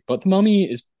category, but The Mummy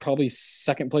is probably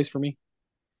second place for me.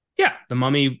 Yeah, the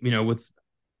Mummy. With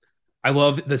I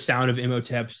love the sound of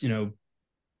Imhotep's.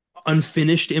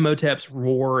 Unfinished Imhotep's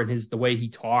roar and the way he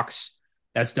talks.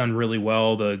 That's done really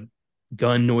well. The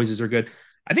gun noises are good.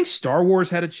 I think Star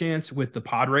Wars had a chance with the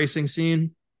pod racing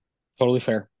scene. Totally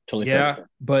fair. Totally fair. Yeah,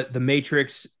 but The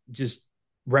Matrix just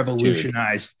Dude.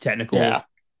 revolutionized technical Yeah.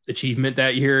 achievement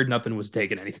that year. Nothing was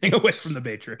taking anything away from The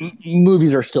Matrix.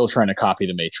 Movies are still trying to copy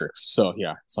the Matrix. So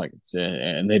yeah, it's like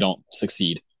and they don't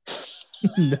succeed.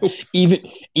 Nope. even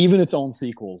even its own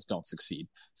sequels don't succeed.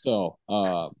 So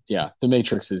yeah, The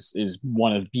Matrix is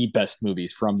one of the best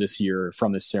movies from this year,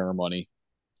 from this ceremony.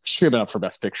 Should have been up for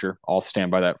Best Picture. I'll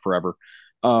stand by that forever.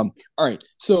 All right.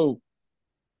 So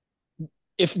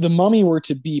if The Mummy were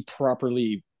to be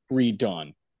properly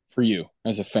redone for you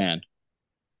as a fan,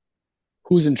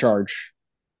 who's in charge?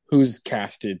 Who's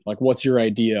casted? Like, what's your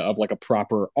idea of like a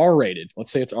proper R-rated?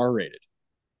 Let's say it's R-rated.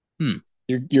 Hmm.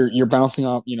 You're bouncing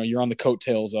off. You're on the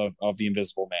coattails of the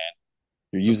Invisible Man.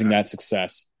 You're using Okay. that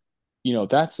success.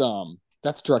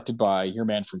 That's directed by your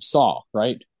man from Saw,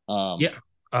 right? Yeah.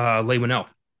 Leigh Whannell.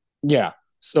 Yeah.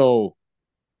 So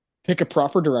pick a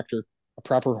proper director, a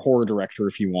proper horror director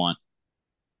if you want,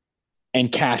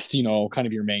 and cast, kind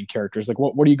of your main characters. Like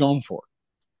what are you going for?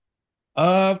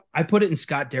 I put it in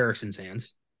Scott Derrickson's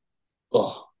hands.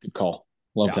 Oh, good call.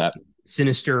 Love Yeah. that.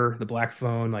 Sinister, the Black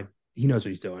Phone, like he knows what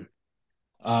he's doing.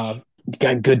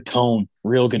 Got good tone,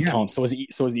 real good Yeah. tone. So is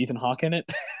Ethan Hawke in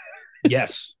it?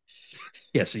 Yes.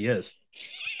 Yes, he is.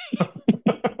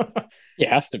 It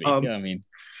has to be. Yeah, um, I mean,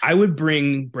 I would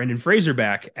bring Brendan Fraser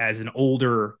back as an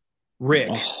older Rick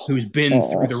oh, who's been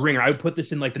through oh, the ringer. I would put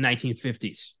this in like the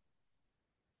 1950s.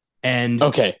 And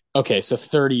Okay. So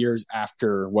 30 years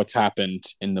after what's happened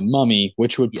in the Mummy,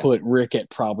 which would yeah, put Rick at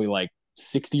probably like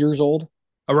 60 years old.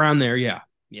 around there, yeah,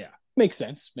 yeah. Makes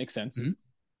sense. Makes sense. Mhm.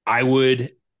 I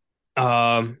would,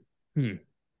 um, hmm,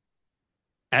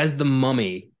 as the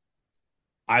Mummy,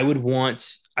 I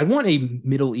want a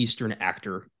Middle Eastern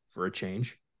actor for a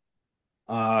change.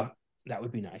 Uh, that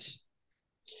would be nice.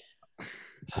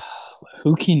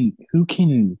 Who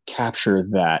can capture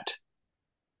that?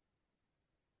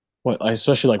 What,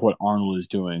 especially like what Arnold is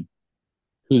doing.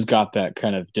 Who's got that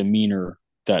kind of demeanor,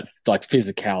 that like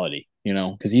physicality,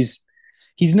 because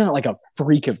he's not like a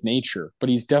freak of nature, but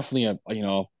he's definitely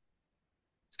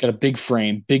he's got a big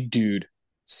frame, big dude,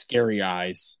 scary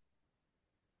eyes.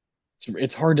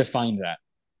 It's hard to find that.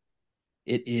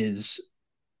 It is.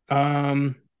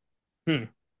 Um, hmm.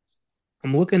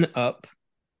 I'm looking up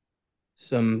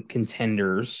some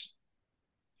contenders.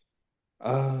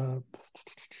 Uh,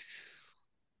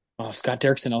 Oh, Scott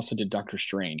Derrickson also did Doctor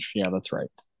Strange. Yeah, that's right.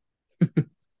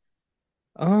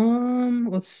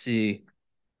 let's see.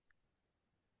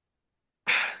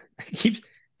 It keeps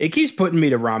it keeps putting me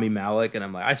to Rami Malek, and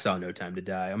I'm like, I saw No Time to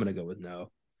Die. I'm gonna go with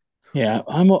no. Yeah,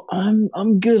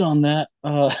 I'm good on that.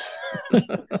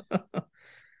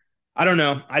 I don't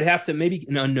know. I'd have to maybe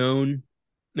an unknown,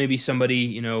 maybe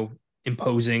somebody,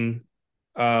 imposing.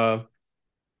 Uh,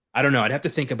 I don't know. I'd have to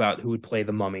think about who would play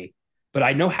the mummy, but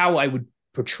I know how I would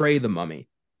portray the mummy.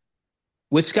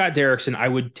 With Scott Derrickson, I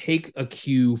would take a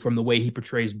cue from the way he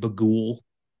portrays Bagul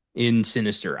in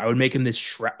Sinister. I would make him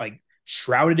this like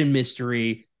shrouded in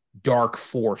mystery, dark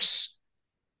force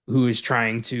who is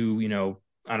trying to,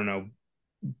 I don't know,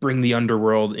 bring the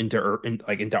underworld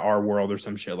into our world or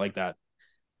some shit like that.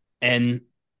 And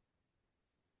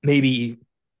maybe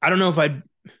I don't know if I'd,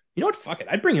 you know what, fuck it,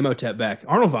 I'd bring Imhotep back.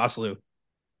 Arnold Vosloo,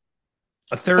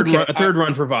 Okay, a third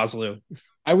run for Vosloo.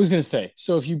 I was gonna say,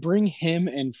 so if you bring him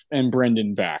and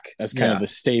Brendan back as kind of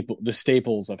Yeah, the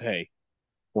staples of, hey,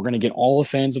 we're gonna get all the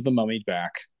fans of the Mummy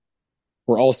back.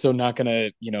 We're also not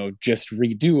gonna, just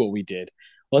redo what we did.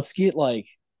 Let's get like,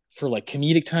 for like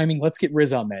comedic timing, let's get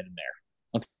Riz Ahmed in there.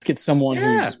 Let's get someone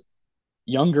yeah. who's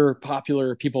younger,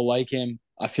 popular, people like him.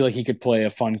 I feel like he could play a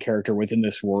fun character within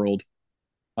this world.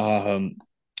 Um,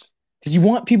 because you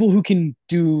want people who can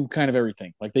do kind of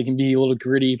everything. Like they can be a little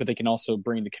gritty, but they can also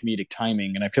bring the comedic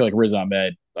timing. And I feel like Riz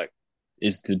Ahmed like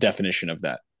is the definition of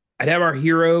that. I'd have our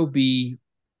hero be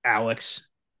Alex,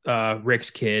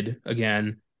 Rick's kid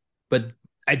again, but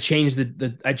I'd change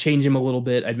him a little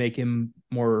bit. I'd make him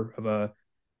more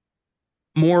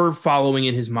following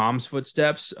in his mom's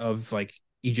footsteps of like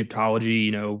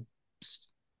Egyptology,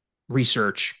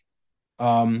 research.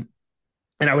 Um,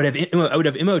 and I would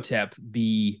have Imhotep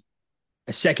be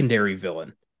a secondary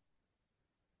villain.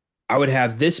 I would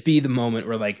have this be the moment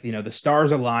where like the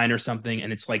stars align or something,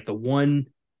 and it's like the one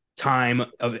time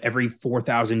of every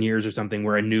 4,000 years or something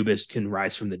where Anubis can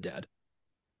rise from the dead,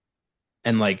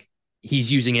 and like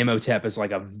he's using Imhotep as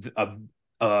like a,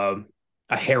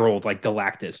 a herald, like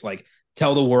Galactus, like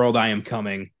tell the world I am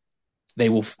coming. They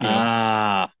will,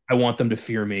 Ah, I want them to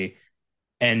fear me.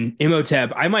 And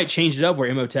Imhotep, I might change it up where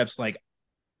Imhotep's like,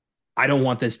 I don't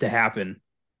want this to happen.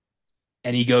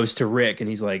 And he goes to Rick and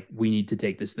he's like, we need to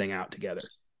take this thing out together.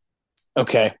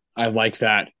 okay. I like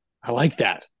that. I like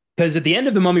that. Because at the end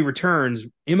of The Mummy Returns,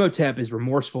 Imhotep is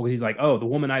remorseful because he's like, oh, the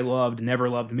woman I loved never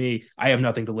loved me. I have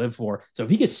nothing to live for. So if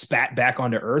he gets spat back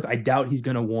onto Earth, I doubt he's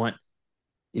going to want,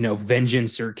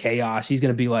 vengeance or chaos. He's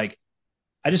going to be like,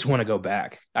 I just want to go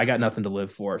back. I got nothing to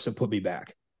live for. So put me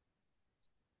back.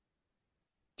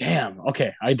 Damn.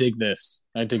 Okay. I dig this.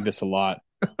 I dig this a lot.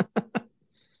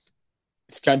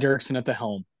 Scott Derrickson at the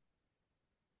helm.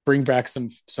 Bring back some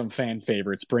fan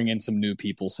favorites. Bring in some new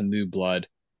people, some new blood.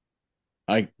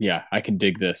 I can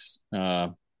dig this.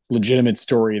 Legitimate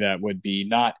story that would be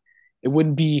not. It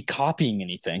wouldn't be copying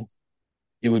anything.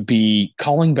 It would be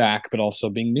calling back, but also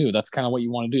being new. That's kind of what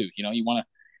you want to do. You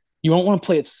don't want to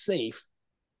play it safe,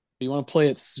 but you want to play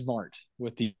it smart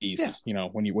with Yeah. these.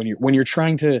 When you're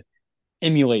trying to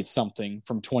emulate something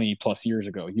from 20 plus years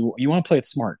ago, you want to play it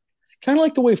smart. Kind of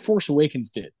like the way Force Awakens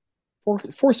did.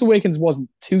 Force Awakens wasn't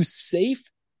too safe,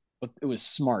 but it was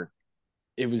smart.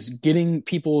 It was getting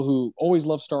people who always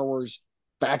love Star Wars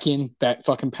back in that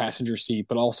fucking passenger seat,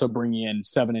 but also bringing in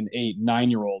 7 and 8, 9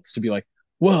 year olds to be like,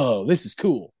 whoa, this is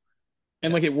cool.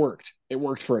 And Yeah. like it worked. It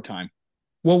worked for a time.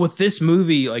 Well, with this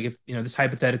movie, like if, this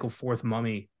hypothetical fourth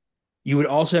mummy, you would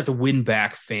also have to win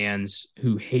back fans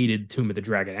who hated Tomb of the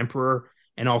Dragon Emperor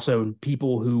and also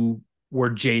people who were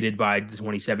jaded by the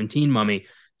 2017 Mummy.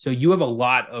 So you have a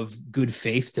lot of good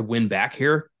faith to win back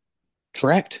here.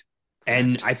 Correct.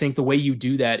 And Correct. I think the way you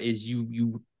do that is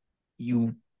you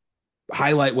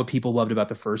highlight what people loved about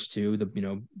the first two.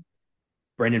 The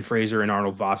Brendan Fraser and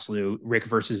Arnold Vosloo, Rick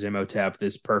versus Imhotep.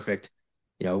 This perfect,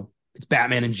 it's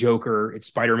Batman and Joker. It's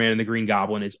Spider-Man and the Green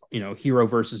Goblin. It's hero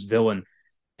versus villain,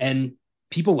 and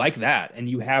people like that. And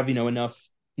you have enough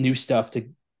new stuff to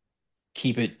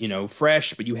keep it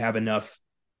fresh, but you have enough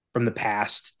from the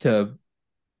past to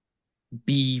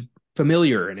be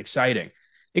familiar and exciting.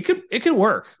 It could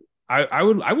work. I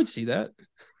would see that.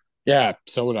 Yeah,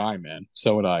 so would I, man.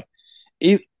 So would I.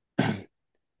 It,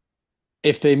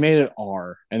 if they made it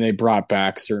R and they brought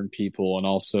back certain people and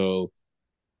also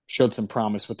showed some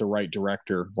promise with the right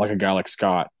director, like a guy like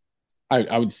Scott,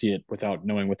 I would see it without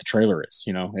knowing what the trailer is.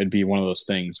 It'd be one of those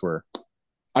things where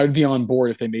I would be on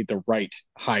board if they made the right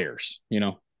hires.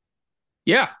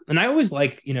 Yeah, and I always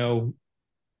like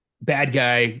bad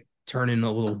guy turning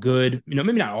a little good.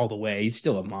 Maybe not all the way. He's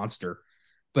still a monster,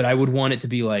 but I would want it to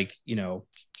be like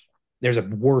there's a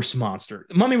worse monster.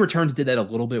 Mummy Returns did that a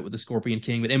little bit with the Scorpion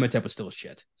King, but Imhotep was still a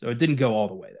shit, so it didn't go all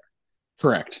the way there.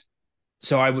 Correct.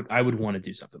 So I would want to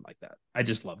do something like that. I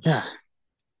just love that. Yeah,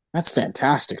 that's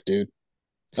fantastic, dude.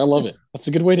 I love it. That's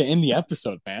a good way to end the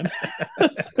episode, man.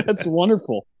 that's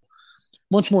wonderful.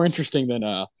 Much more interesting than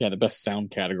the best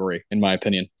sound category in my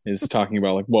opinion is talking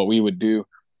about like what we would do.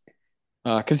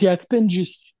 Because it's been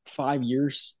just 5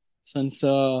 years since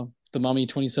the Mummy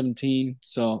 2017,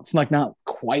 so it's like not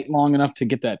quite long enough to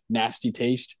get that nasty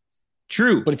taste.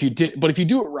 True. But if you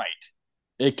do it right,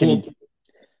 it can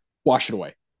wash it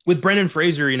away. With Brendan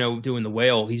Fraser, doing the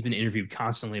whale, he's been interviewed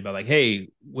constantly about like, hey,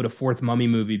 would a fourth Mummy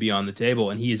movie be on the table?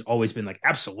 And he has always been like,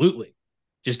 absolutely,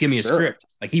 just give me a script.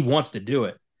 Like he wants to do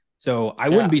it. So I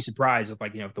wouldn't be surprised if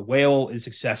if the whale is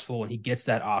successful and he gets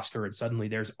that Oscar and suddenly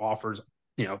there's offers,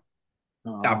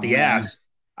 out the ass.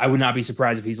 I would not be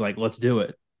surprised if he's like, let's do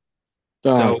it.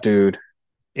 Oh, so, dude,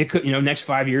 it could, next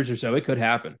 5 years or so, it could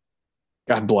happen.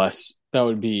 God bless. That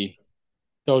would be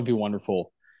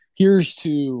wonderful. Here's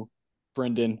to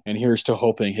Brendan, and here's to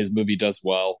hoping his movie does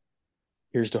well.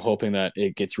 Here's to hoping that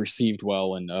it gets received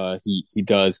well, and he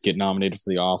does get nominated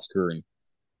for the Oscar and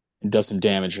does some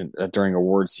damage during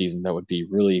award season. That would be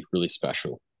really, really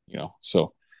special.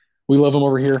 So we love him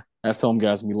over here at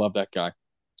Filmgasm. We love that guy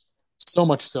so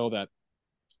much so that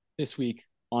this week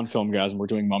on Filmgasm we're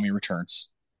doing Mummy Returns.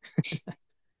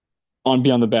 On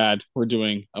Beyond the Bad, we're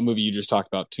doing a movie you just talked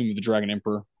about, Tomb of the Dragon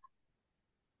Emperor.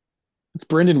 It's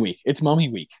Brendan week. It's Mummy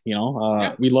week.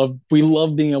 We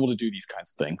love being able to do these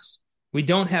kinds of things. We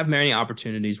don't have many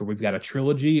opportunities where we've got a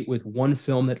trilogy with one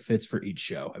film that fits for each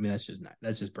show. I mean,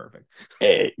 that's just perfect.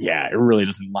 It really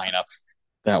doesn't line up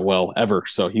that well ever.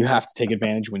 So you have to take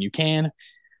advantage when you can.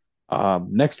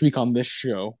 Next week on this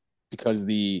show, because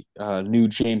the new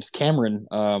James Cameron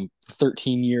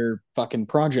 13-year fucking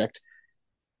project,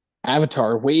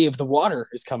 Avatar: Way of the Water,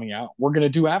 is coming out. We're gonna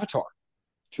do Avatar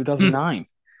 2009.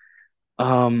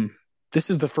 This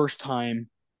is the first time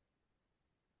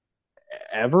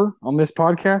ever on this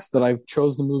podcast that I've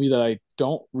chosen a movie that I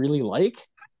don't really like.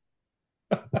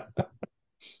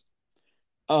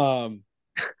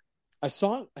 I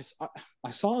saw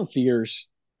it in theaters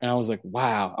and I was like,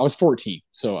 wow. I was 14,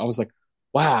 so I was like,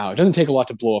 wow. It doesn't take a lot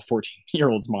to blow a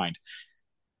 14-year-old's mind.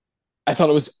 I thought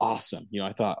it was awesome.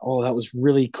 I thought, oh, that was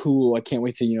really cool. I can't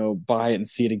wait to buy it and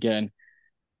see it again.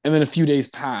 And then a few days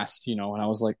passed, and I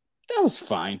was like, that was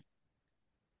fine.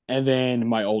 And then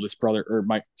my oldest brother,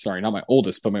 not my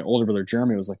oldest, but my older brother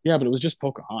Jeremy was like, yeah, but it was just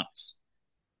Pocahontas.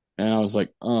 And I was like,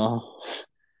 oh.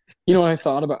 I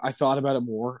thought about it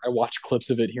more. I watched clips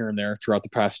of it here and there throughout the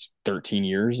past 13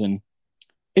 years, and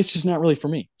it's just not really for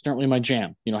me. It's not really my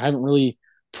jam. I haven't really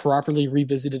properly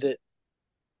revisited it.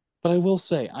 But I will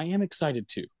say, I am excited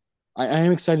to. I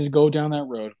am excited to go down that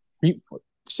road,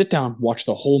 sit down, watch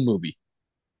the whole movie.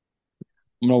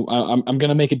 I'm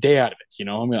gonna make a day out of it.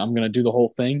 I'm gonna do the whole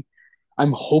thing.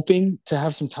 I'm hoping to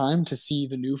have some time to see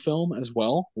the new film as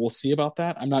well. We'll see about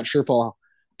that. I'm not sure if I'll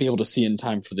be able to see it in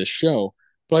time for this show,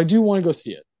 but I do want to go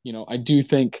see it. I do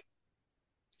think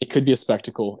it could be a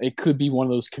spectacle. It could be one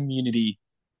of those community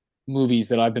movies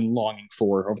that I've been longing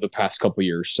for over the past couple of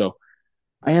years. So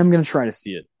I am going to try to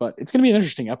see it, but it's going to be an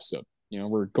interesting episode.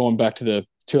 We're going back to the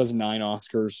 2009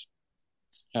 Oscars.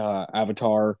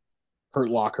 Avatar, Hurt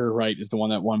Locker, right, is the one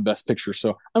that won Best Picture.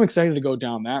 So I'm excited to go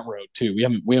down that road too. We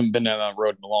haven't been down that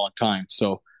road in a long time.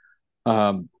 So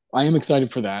I am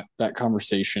excited for that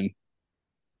conversation.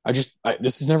 This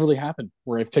has never really happened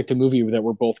where I've picked a movie that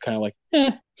we're both kind of like,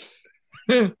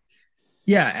 eh.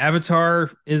 Yeah,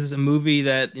 Avatar is a movie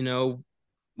that,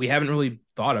 we haven't really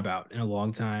thought about in a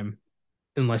long time,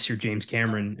 unless you're James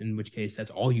Cameron, in which case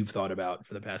that's all you've thought about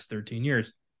for the past 13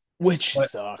 years. which But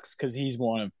sucks because he's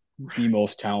one of the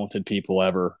most talented people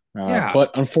ever. yeah,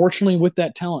 But unfortunately, with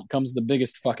that talent comes the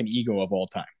biggest fucking ego of all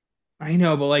time. I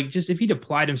know, but like just if he'd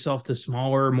applied himself to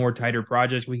smaller, more tighter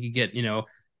projects, we could get,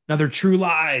 another True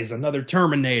Lies, another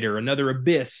Terminator, another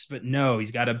Abyss. But no,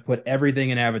 he's got to put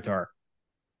everything in Avatar.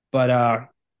 But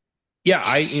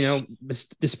yeah,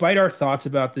 despite our thoughts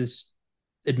about this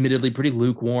admittedly pretty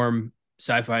lukewarm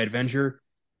sci-fi adventure,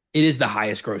 it is the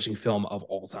highest grossing film of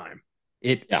all time.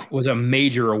 It Yeah, was a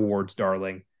major awards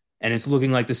darling, and it's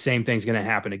looking like the same thing's going to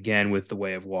happen again with The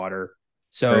Way of Water.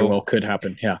 very So, well could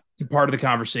happen. Yeah. part of the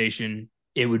conversation,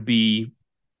 it would be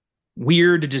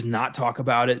weird to just not talk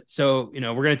about it. So, we're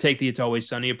going to take the It's Always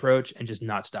Sunny approach and just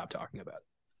not stop talking about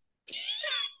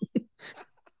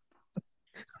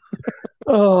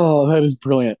Oh, that is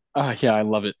brillient. Yeah, I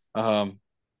love it.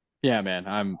 Yeah, man,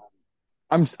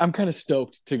 I'm kind of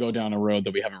stoked to go down a road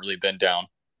that we haven't really been down.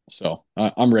 So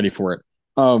I'm ready for it.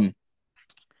 Um,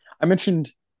 I mentioned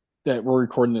that we're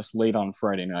recording this late on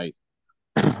Friday night.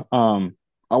 Um,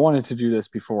 I wanted to do this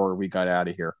before we got out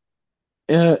of here.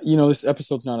 This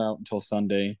episode's not out until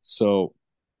Sunday, so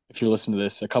if you're listening to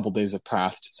this, a couple days have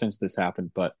passed since this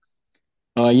happened. But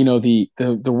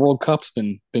the World Cup's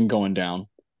been going down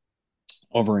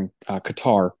over in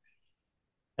Qatar,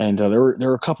 and there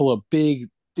were a couple of big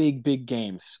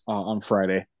games on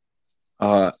Friday.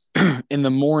 Uh, in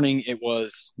the morning, it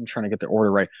was. I'm trying to get the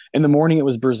order right. In the morning, it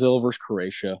was Brazil versus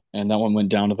Croatia, and that one went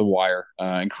down to the wire.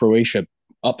 And Croatia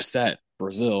upset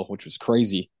Brazil, which was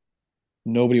crazy.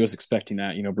 Nobody was expecting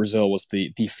that. Brazil was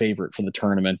the favorite for the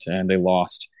tournament, and they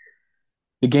lost.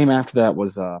 The game after that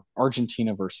was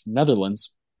Argentina versus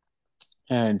Netherlands,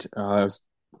 and it was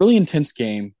a really intense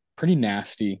game, pretty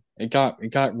nasty. It got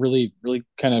really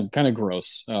kind of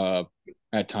gross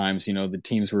at times. The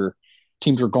teams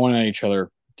were going at each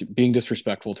other, being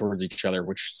disrespectful towards each other,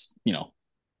 which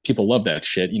people love that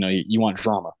shit. You want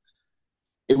drama.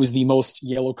 It was the most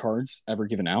yellow cards ever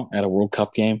given out at a World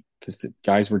Cup game because the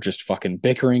guys were just fucking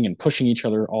bickering and pushing each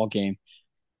other all game.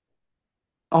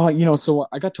 So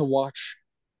I got to watch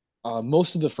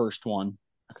most of the first one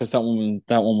because that one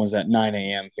was at 9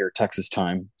 a.m. here Texas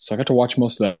time. So I got to watch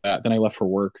most of that. Then I left for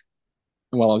work.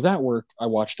 And while I was at work, I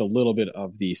watched a little bit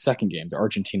of the second game, the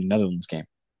Argentina Netherlands game.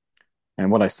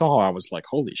 And what I saw, I was like,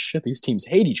 holy shit, these teams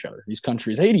hate each other. These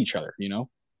countries hate each other.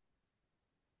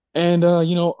 And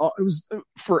it was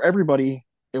for everybody.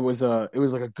 It was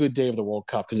like a good day of the World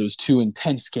Cup because it was two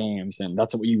intense games, and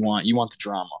that's what you want. You want the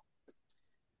drama.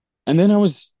 And then I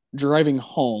was driving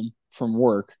home from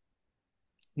work.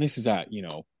 And this is at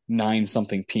 9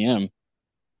 something p.m.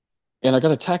 And I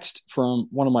got a text from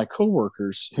one of my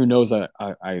coworkers who knows that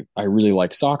I really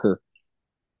like soccer.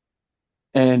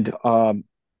 And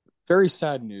very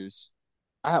sad news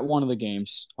at one of the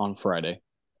games on Friday.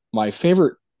 My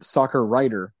favorite soccer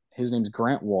writer, his name's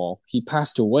Grant Wall, he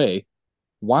passed away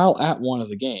while at one of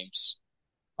the games.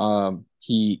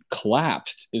 He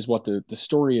collapsed, is what the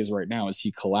story is right now. Is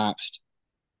he collapsed?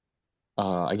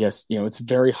 I guess it's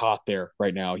very hot there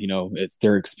right now.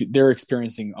 They're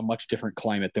experiencing a much different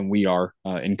climate than we are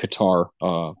in Qatar.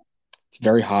 It's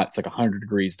very hot. It's like 100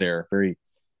 degrees there. Very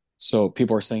so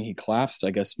people are saying he collapsed.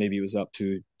 I guess maybe it was up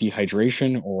to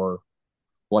dehydration or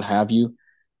what have you.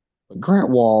 But Grant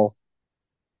Wall,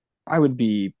 I would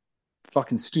be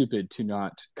fucking stupid to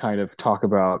not kind of talk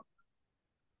about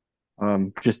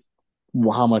just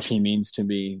how much he means to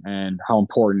me and how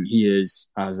important he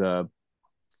is as a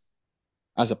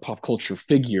pop culture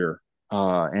figure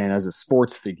and as a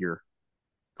sports figure.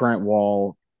 Grant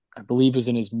Wall, I believe, was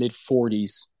in his mid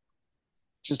 40s,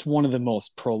 just one of the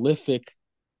most prolific,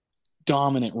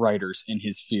 dominant writers in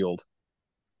his field,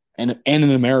 and an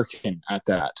American at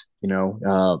that.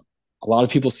 A lot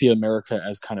of people see America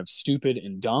as kind of stupid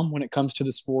and dumb when it comes to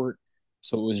the sport.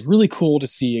 So it was really cool to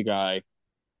see a guy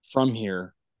from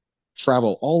here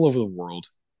travel all over the world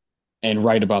and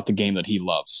write about the game that he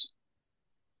loves.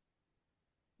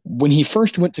 When he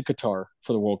first went to Qatar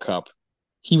for the World Cup,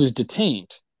 he was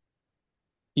detained.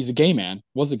 He's a gay man,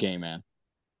 was a gay man.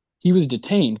 He was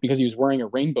detained because he was wearing a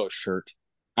rainbow shirt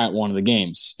at one of the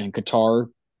games, and Qatar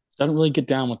doesn't really get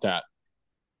down with that.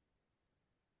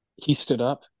 He stood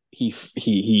up. He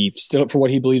stood up for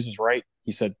what he believes is right.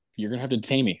 He said, "You're gonna have to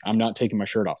detain me. I'm not taking my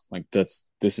shirt off. Like this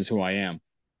is who I am."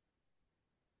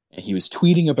 And he was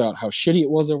tweeting about how shitty it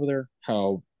was over there,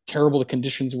 how terrible the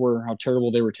conditions were, how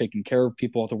terrible they were taking care of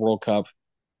people at the World Cup.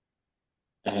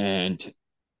 And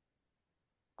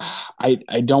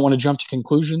I don't want to jump to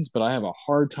conclusions, but I have a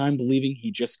hard time believing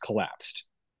he just collapsed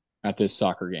at this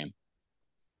soccer game.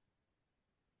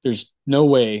 There's no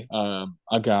way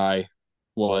a guy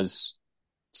was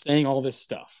saying all this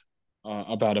stuff.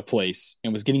 about a place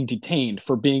and was getting detained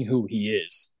for being who he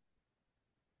is.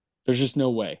 There's just no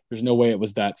way. There's no way it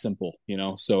was that simple, you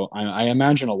know? So I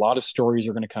imagine a lot of stories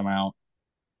are going to come out.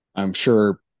 I'm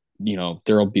sure,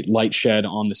 there'll be light shed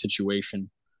on the situation,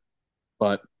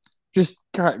 but just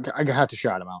God, I have to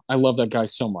shout him out. I love that guy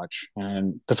so much.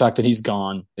 And the fact that he's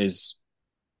gone is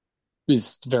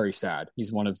very sad.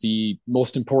 He's one of the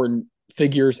most important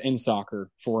figures in soccer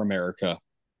for America.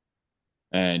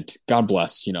 And God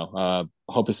bless, I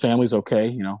hope his family's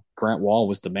okay. Grant Wall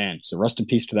was the man. So rest in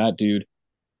peace to that dude.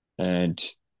 And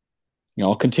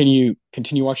I'll continue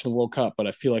watching the World Cup, but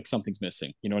I feel like something's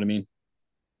missing. You know what I mean?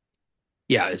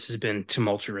 Yeah, this has been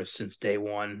tumultuous since day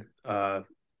one.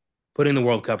 Putting the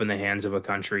World Cup in the hands of a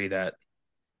country that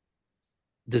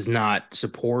does not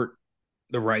support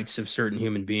the rights of certain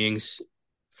human beings.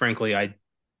 Frankly, I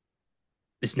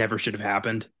this never should have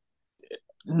happened.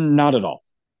 Not at all.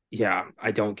 Yeah,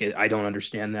 I don't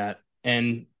understand that.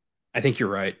 And I think you're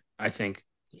right. I think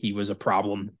he was a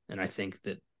problem, and I think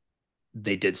that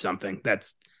they did something.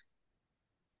 That's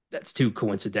too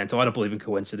coincidental. I don't believe in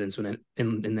coincidence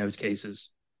in those cases.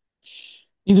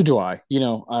 Neither do I.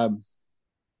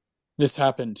 This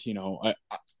happened.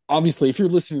 Obviously, if you're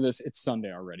listening to this, it's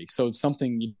Sunday already, so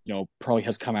something probably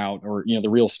has come out, or the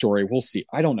real story. We'll see.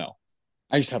 I don't know.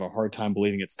 I just have a hard time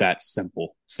believing it's that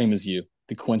simple. Same as you.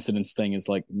 The coincidence thing is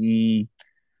like,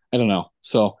 I don't know.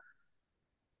 So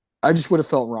I just would have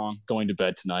felt wrong going to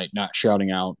bed tonight, not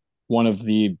shouting out one of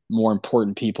the more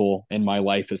important people in my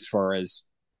life as far as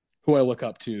who I look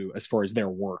up to as far as their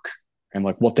work and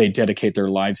like what they dedicate their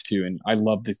lives to. And I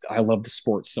love the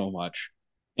sport so much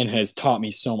and has taught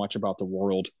me so much about the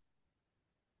world.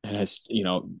 And has,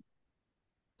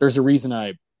 there's a reason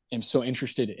I am so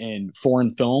interested in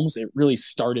foreign films. It really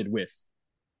started with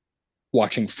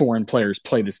watching foreign players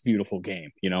play this beautiful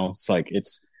game. It's like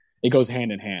it goes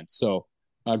hand in hand. So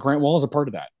Grant Wall is a part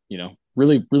of that.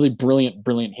 Really, really brilliant,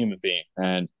 brilliant human being,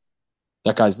 and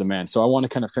that guy's the man. So I want to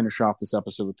kind of finish off this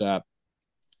episode with that.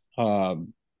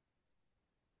 Um,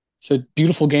 it's a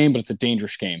beautiful game, but it's a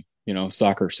dangerous game.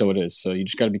 Soccer, so it is. So you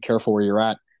just got to be careful where you're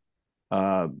at.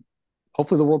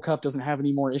 Hopefully, the World Cup doesn't have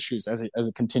any more issues as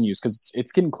it continues because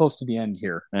it's getting close to the end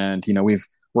here, and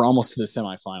we're almost to the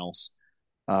semifinals.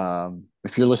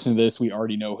 If you're listening to this, we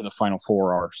already know who the final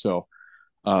four are. So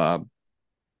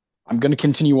I'm going to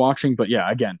continue watching, but yeah,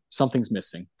 again, something's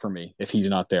missing for me if he's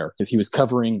not there because he was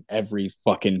covering every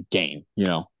fucking game. He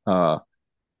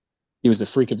was a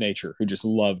freak of nature who just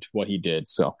loved what he did.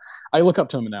 So I look up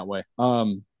to him in that way.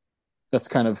 That's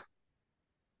kind of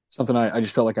something I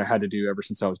just felt like I had to do ever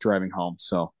since I was driving home.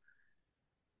 So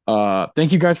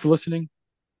thank you guys for listening.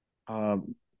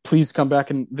 Please come back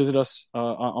and visit us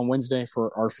on Wednesday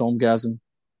for our Filmgasm.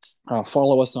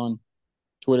 Follow us on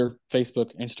Twitter,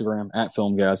 Facebook, Instagram at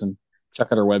Filmgasm. Check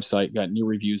out our website. Got new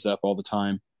reviews up all the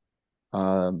time.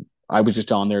 I was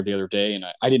just on there the other day and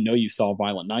I didn't know you saw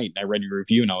Violent Night. And I read your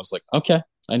review and I was like, okay,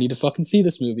 I need to fucking see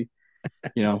this movie.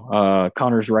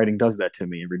 Connor's writing does that to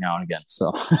me every now and again.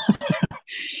 So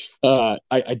I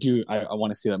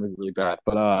want to see that movie really bad.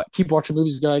 But keep watching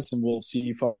movies, guys, and we'll see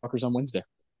you fuckers on Wednesday.